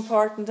is so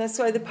important. That's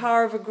why the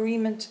power of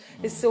agreement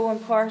is so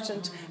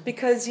important.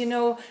 Because,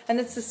 and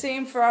it's the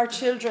same for our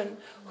children.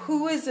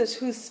 Who is it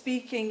who's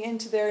speaking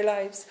into their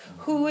lives?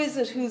 Who is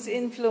it who's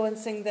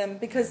influencing them?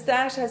 Because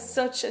that has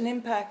such an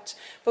impact.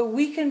 But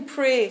we can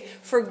pray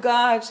for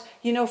God,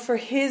 for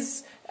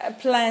His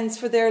plans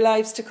for their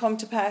lives to come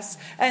to pass,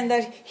 and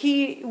that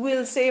He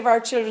will save our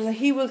children, that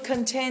He will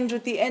contend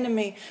with the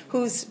enemy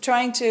who's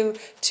trying to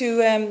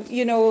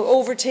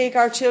overtake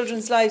our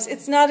children's lives.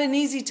 It's not an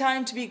easy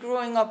time to be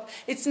growing up.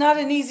 It's not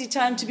an easy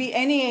time to be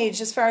any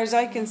age, as far as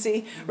I can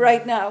see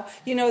right now.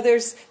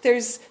 There's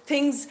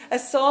things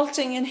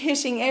assaulting and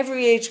hitting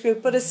every age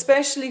group, but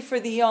especially for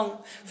the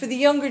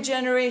younger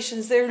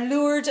generations. They're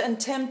lured and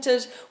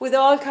tempted with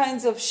all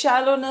kinds of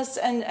shallowness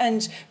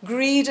and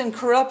greed and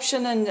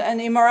corruption and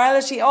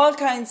immorality, all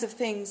kinds of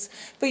things.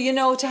 But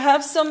to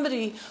have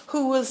somebody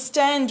who will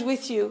stand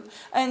with you.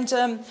 And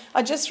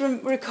I just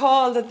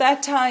recall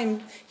that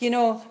time,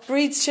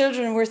 Breed's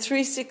children were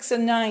 3, 6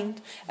 and 9,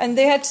 and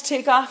they had to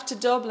take off to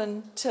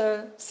Dublin,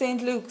 to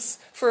St. Luke's,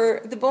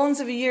 for the bones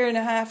of a year and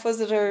a half, was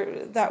it,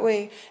 or that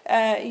way,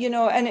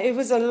 and it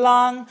was a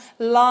long,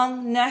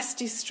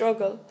 nasty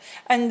struggle.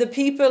 And the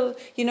people,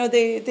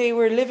 they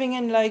were living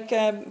in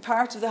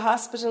part of the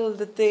hospital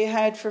that they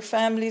had for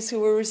families who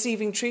were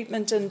receiving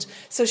treatment. And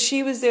so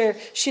she was there.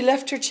 She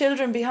left her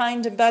children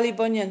behind in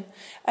Ballybunion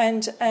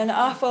and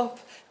off up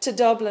to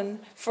Dublin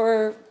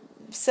for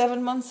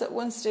 7 months at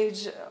one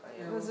stage.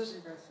 Was it?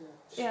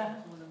 Yeah.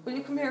 Will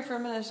you come here for a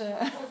minute?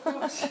 Yeah.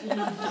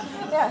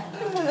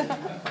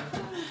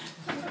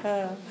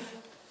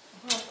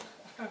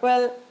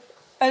 Well,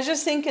 I was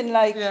just thinking,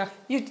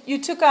 you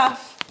took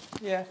off,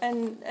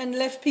 and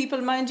left people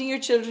minding your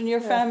children,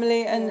 your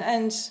family,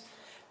 and.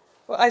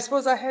 Well, I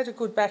suppose I had a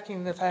good backing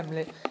in the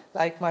family,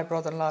 like my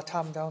brother-in-law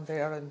Tom down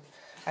there,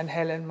 and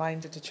Helen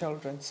minded the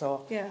children.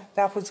 So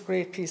that was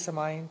great peace of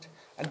mind,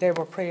 and they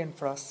were praying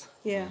for us.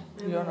 Yeah,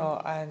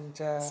 and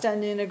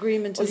standing in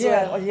agreement as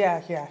well.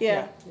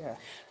 Yeah.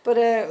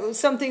 But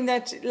something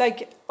that,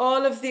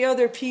 all of the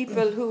other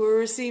people who were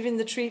receiving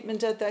the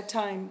treatment at that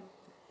time,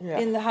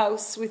 in the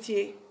house with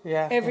you,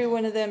 every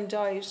one of them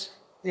died.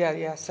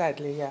 Yeah,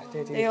 sadly, they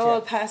did. They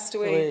all passed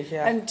away.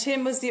 And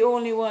Tim was the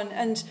only one.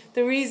 And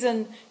the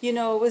reason,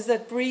 was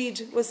that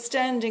Breed was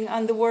standing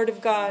on the Word of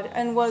God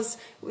and was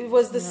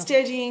the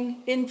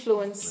steadying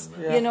influence.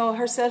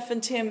 Herself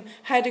and Tim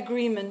had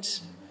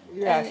agreement.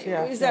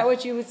 Is that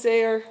what you would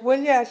say? Or? Well,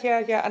 yeah.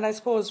 And I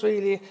suppose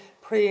really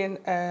praying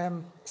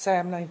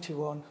Psalm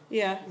 91.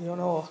 Yeah.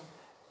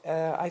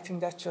 I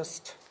think that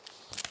just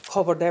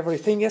covered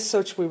everything as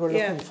such we were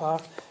looking for.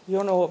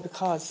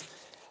 Because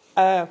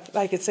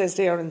like it says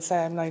there in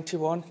Psalm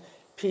 91,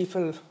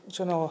 people,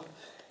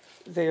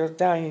 they are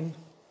dying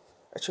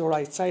at your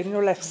right side and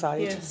your left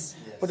side,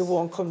 but it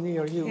won't come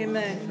near you.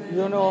 Amen.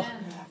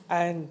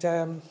 And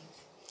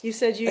you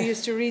said you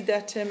used to read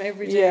that to him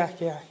every day.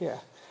 Yeah.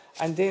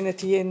 And then at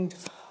the end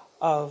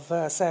of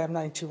Psalm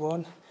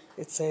 91,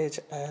 it said,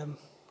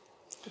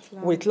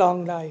 with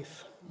long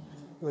life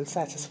you will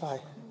satisfy.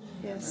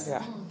 Yes.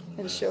 Yeah.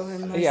 And show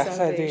him my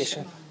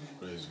salvation.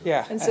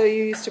 Yeah. And so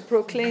you used to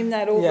proclaim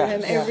that over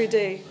him every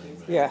day.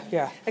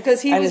 Yeah.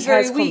 Because he was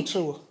very weak.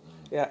 Come true.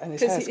 Yeah, and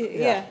it has.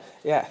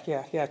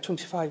 Yeah.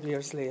 25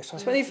 years later.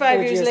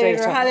 25 years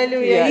later.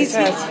 Hallelujah. Yeah, He's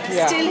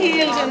still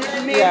healed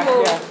and made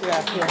whole.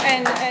 Yeah.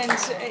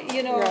 And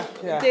you know,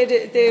 they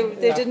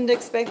didn't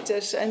expect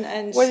it.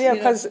 And well, yeah,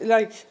 because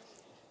like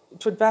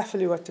it would baffle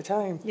you at the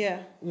time. Yeah.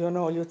 You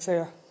know, you'd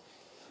say,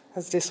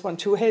 has this one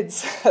two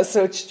heads as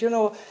such? You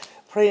know,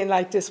 praying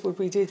like this, but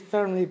we did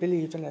firmly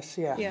believe in it.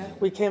 Yeah.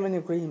 We came in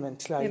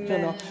agreement, like Amen. You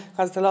know,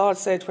 because the Lord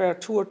said, where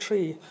 2 or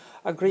 3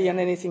 agree on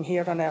anything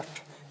here on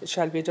earth, it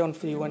shall be done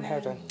for you in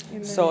heaven.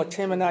 Amen. So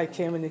Tim and I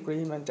came in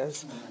agreement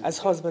as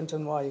husband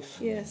and wife.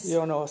 Yes.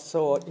 You know,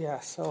 so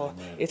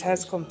it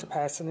has come to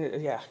pass. And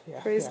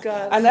Praise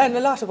God. And then a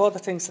lot of other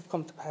things have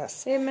come to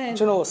pass. Amen.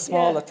 You know,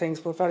 smaller things,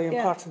 but very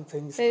important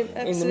things.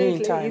 Absolutely. In the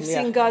meantime. You've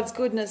seen God's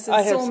goodness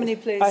in so many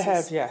places. I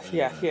have,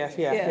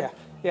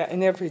 yeah,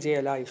 in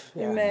everyday life.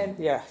 Yeah. Amen.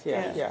 Yeah.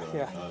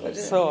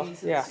 So,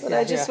 But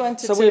I just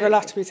wanted so we have a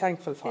lot to be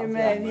thankful for.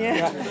 Amen,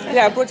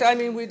 yeah. But I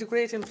mean, we had a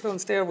great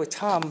influence there with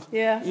Tom.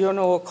 Yeah. You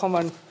know,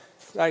 coming,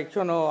 like,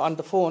 you know, on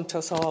the phone to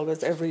us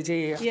always every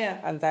day.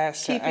 Yeah. And that.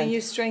 Keeping you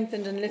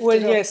strengthened and lifted up.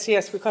 Well,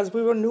 yes, because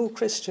we were new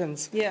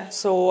Christians. Yeah.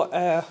 So,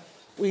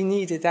 we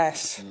needed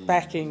that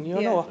backing, you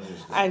know,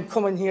 and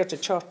coming here to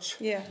church.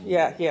 Yeah.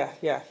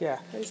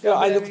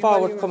 I look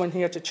forward coming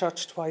here to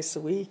church twice a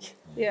week.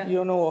 Yeah.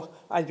 You know,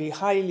 I'll be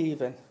high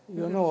leaving,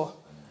 you know.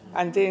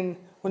 And then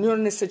when you're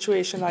in a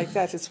situation like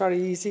that, it's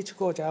very easy to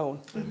go down,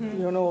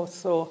 you know.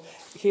 So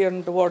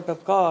hearing the word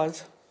of God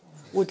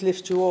would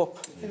lift you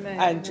up. Amen.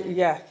 And Keep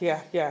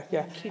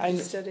you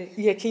steady.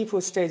 Yeah, keep you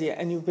steady,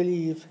 and you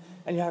believe,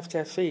 and you have to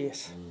have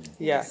faith.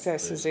 Yeah,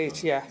 that's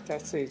it. Yeah,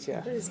 that's it.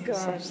 Yeah. Praise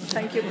God.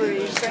 Thank you,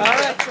 Bree. All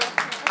right.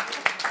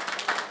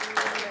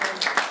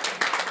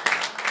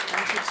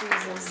 Thank you,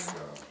 Jesus.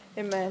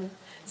 Amen.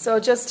 So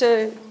just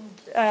to,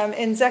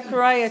 in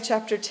Zechariah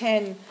chapter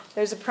 10,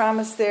 there's a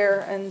promise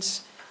there,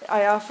 and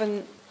I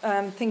often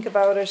think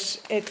about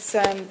it. It's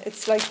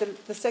like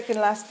the second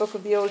last book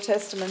of the Old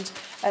Testament,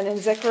 and in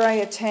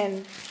Zechariah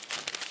 10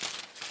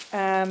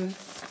 and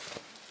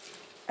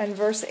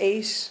verse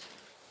 8,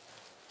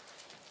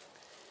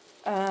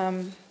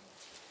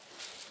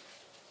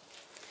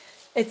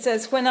 it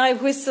says, when I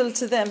whistle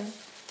to them,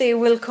 they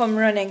will come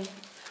running,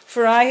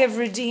 for I have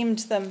redeemed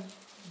them.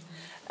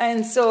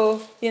 And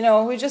so, you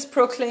know, we just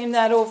proclaim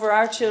that over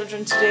our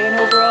children today and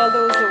over all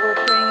those that we're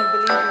praying and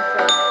believing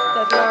for,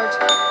 that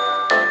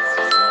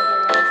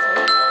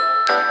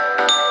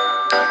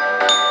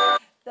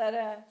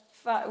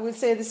Lord, we'll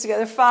say this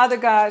together. Father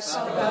God,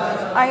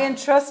 I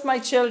entrust my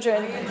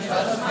children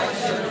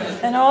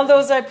and all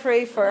those I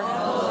pray for.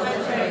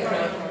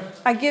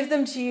 I give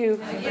them to you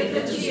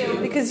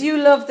because you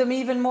love them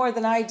even more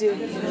than I do.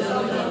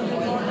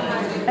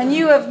 And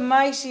you have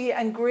mighty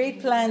and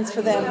great plans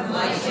for them.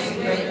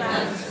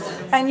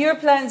 And your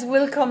plans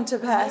will come to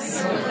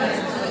pass.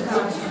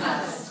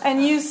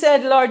 And you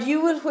said, Lord, you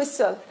will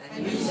whistle.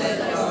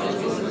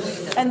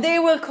 And they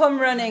will come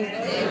running.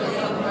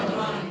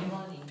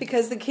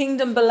 Because the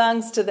kingdom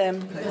belongs to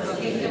them.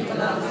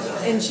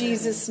 In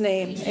Jesus'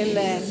 name,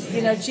 amen.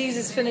 You know,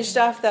 Jesus finished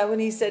off that when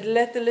he said,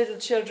 let the little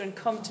children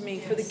come to me,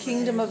 for the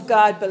kingdom of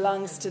God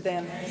belongs to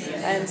them.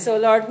 And so,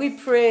 Lord, we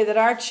pray that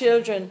our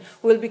children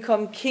will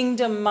become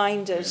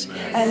kingdom-minded,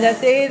 and that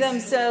they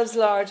themselves,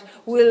 Lord,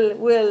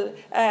 will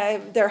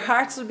their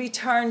hearts will be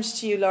turned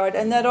to you, Lord,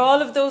 and that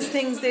all of those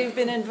things they've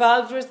been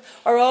involved with,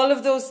 or all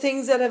of those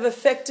things that have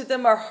affected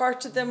them, or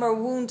hurted them, or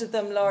wounded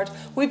them, Lord,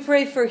 we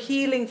pray for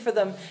healing for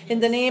them in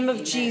the name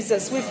of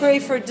Jesus. We pray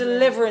for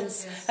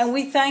deliverance, and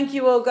we thank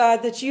you, oh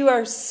God, that you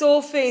are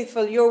so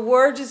faithful. Your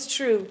word is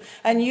true,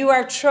 and you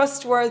are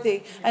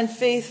trustworthy and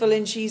faithful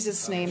in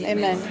Jesus' name.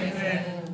 Amen.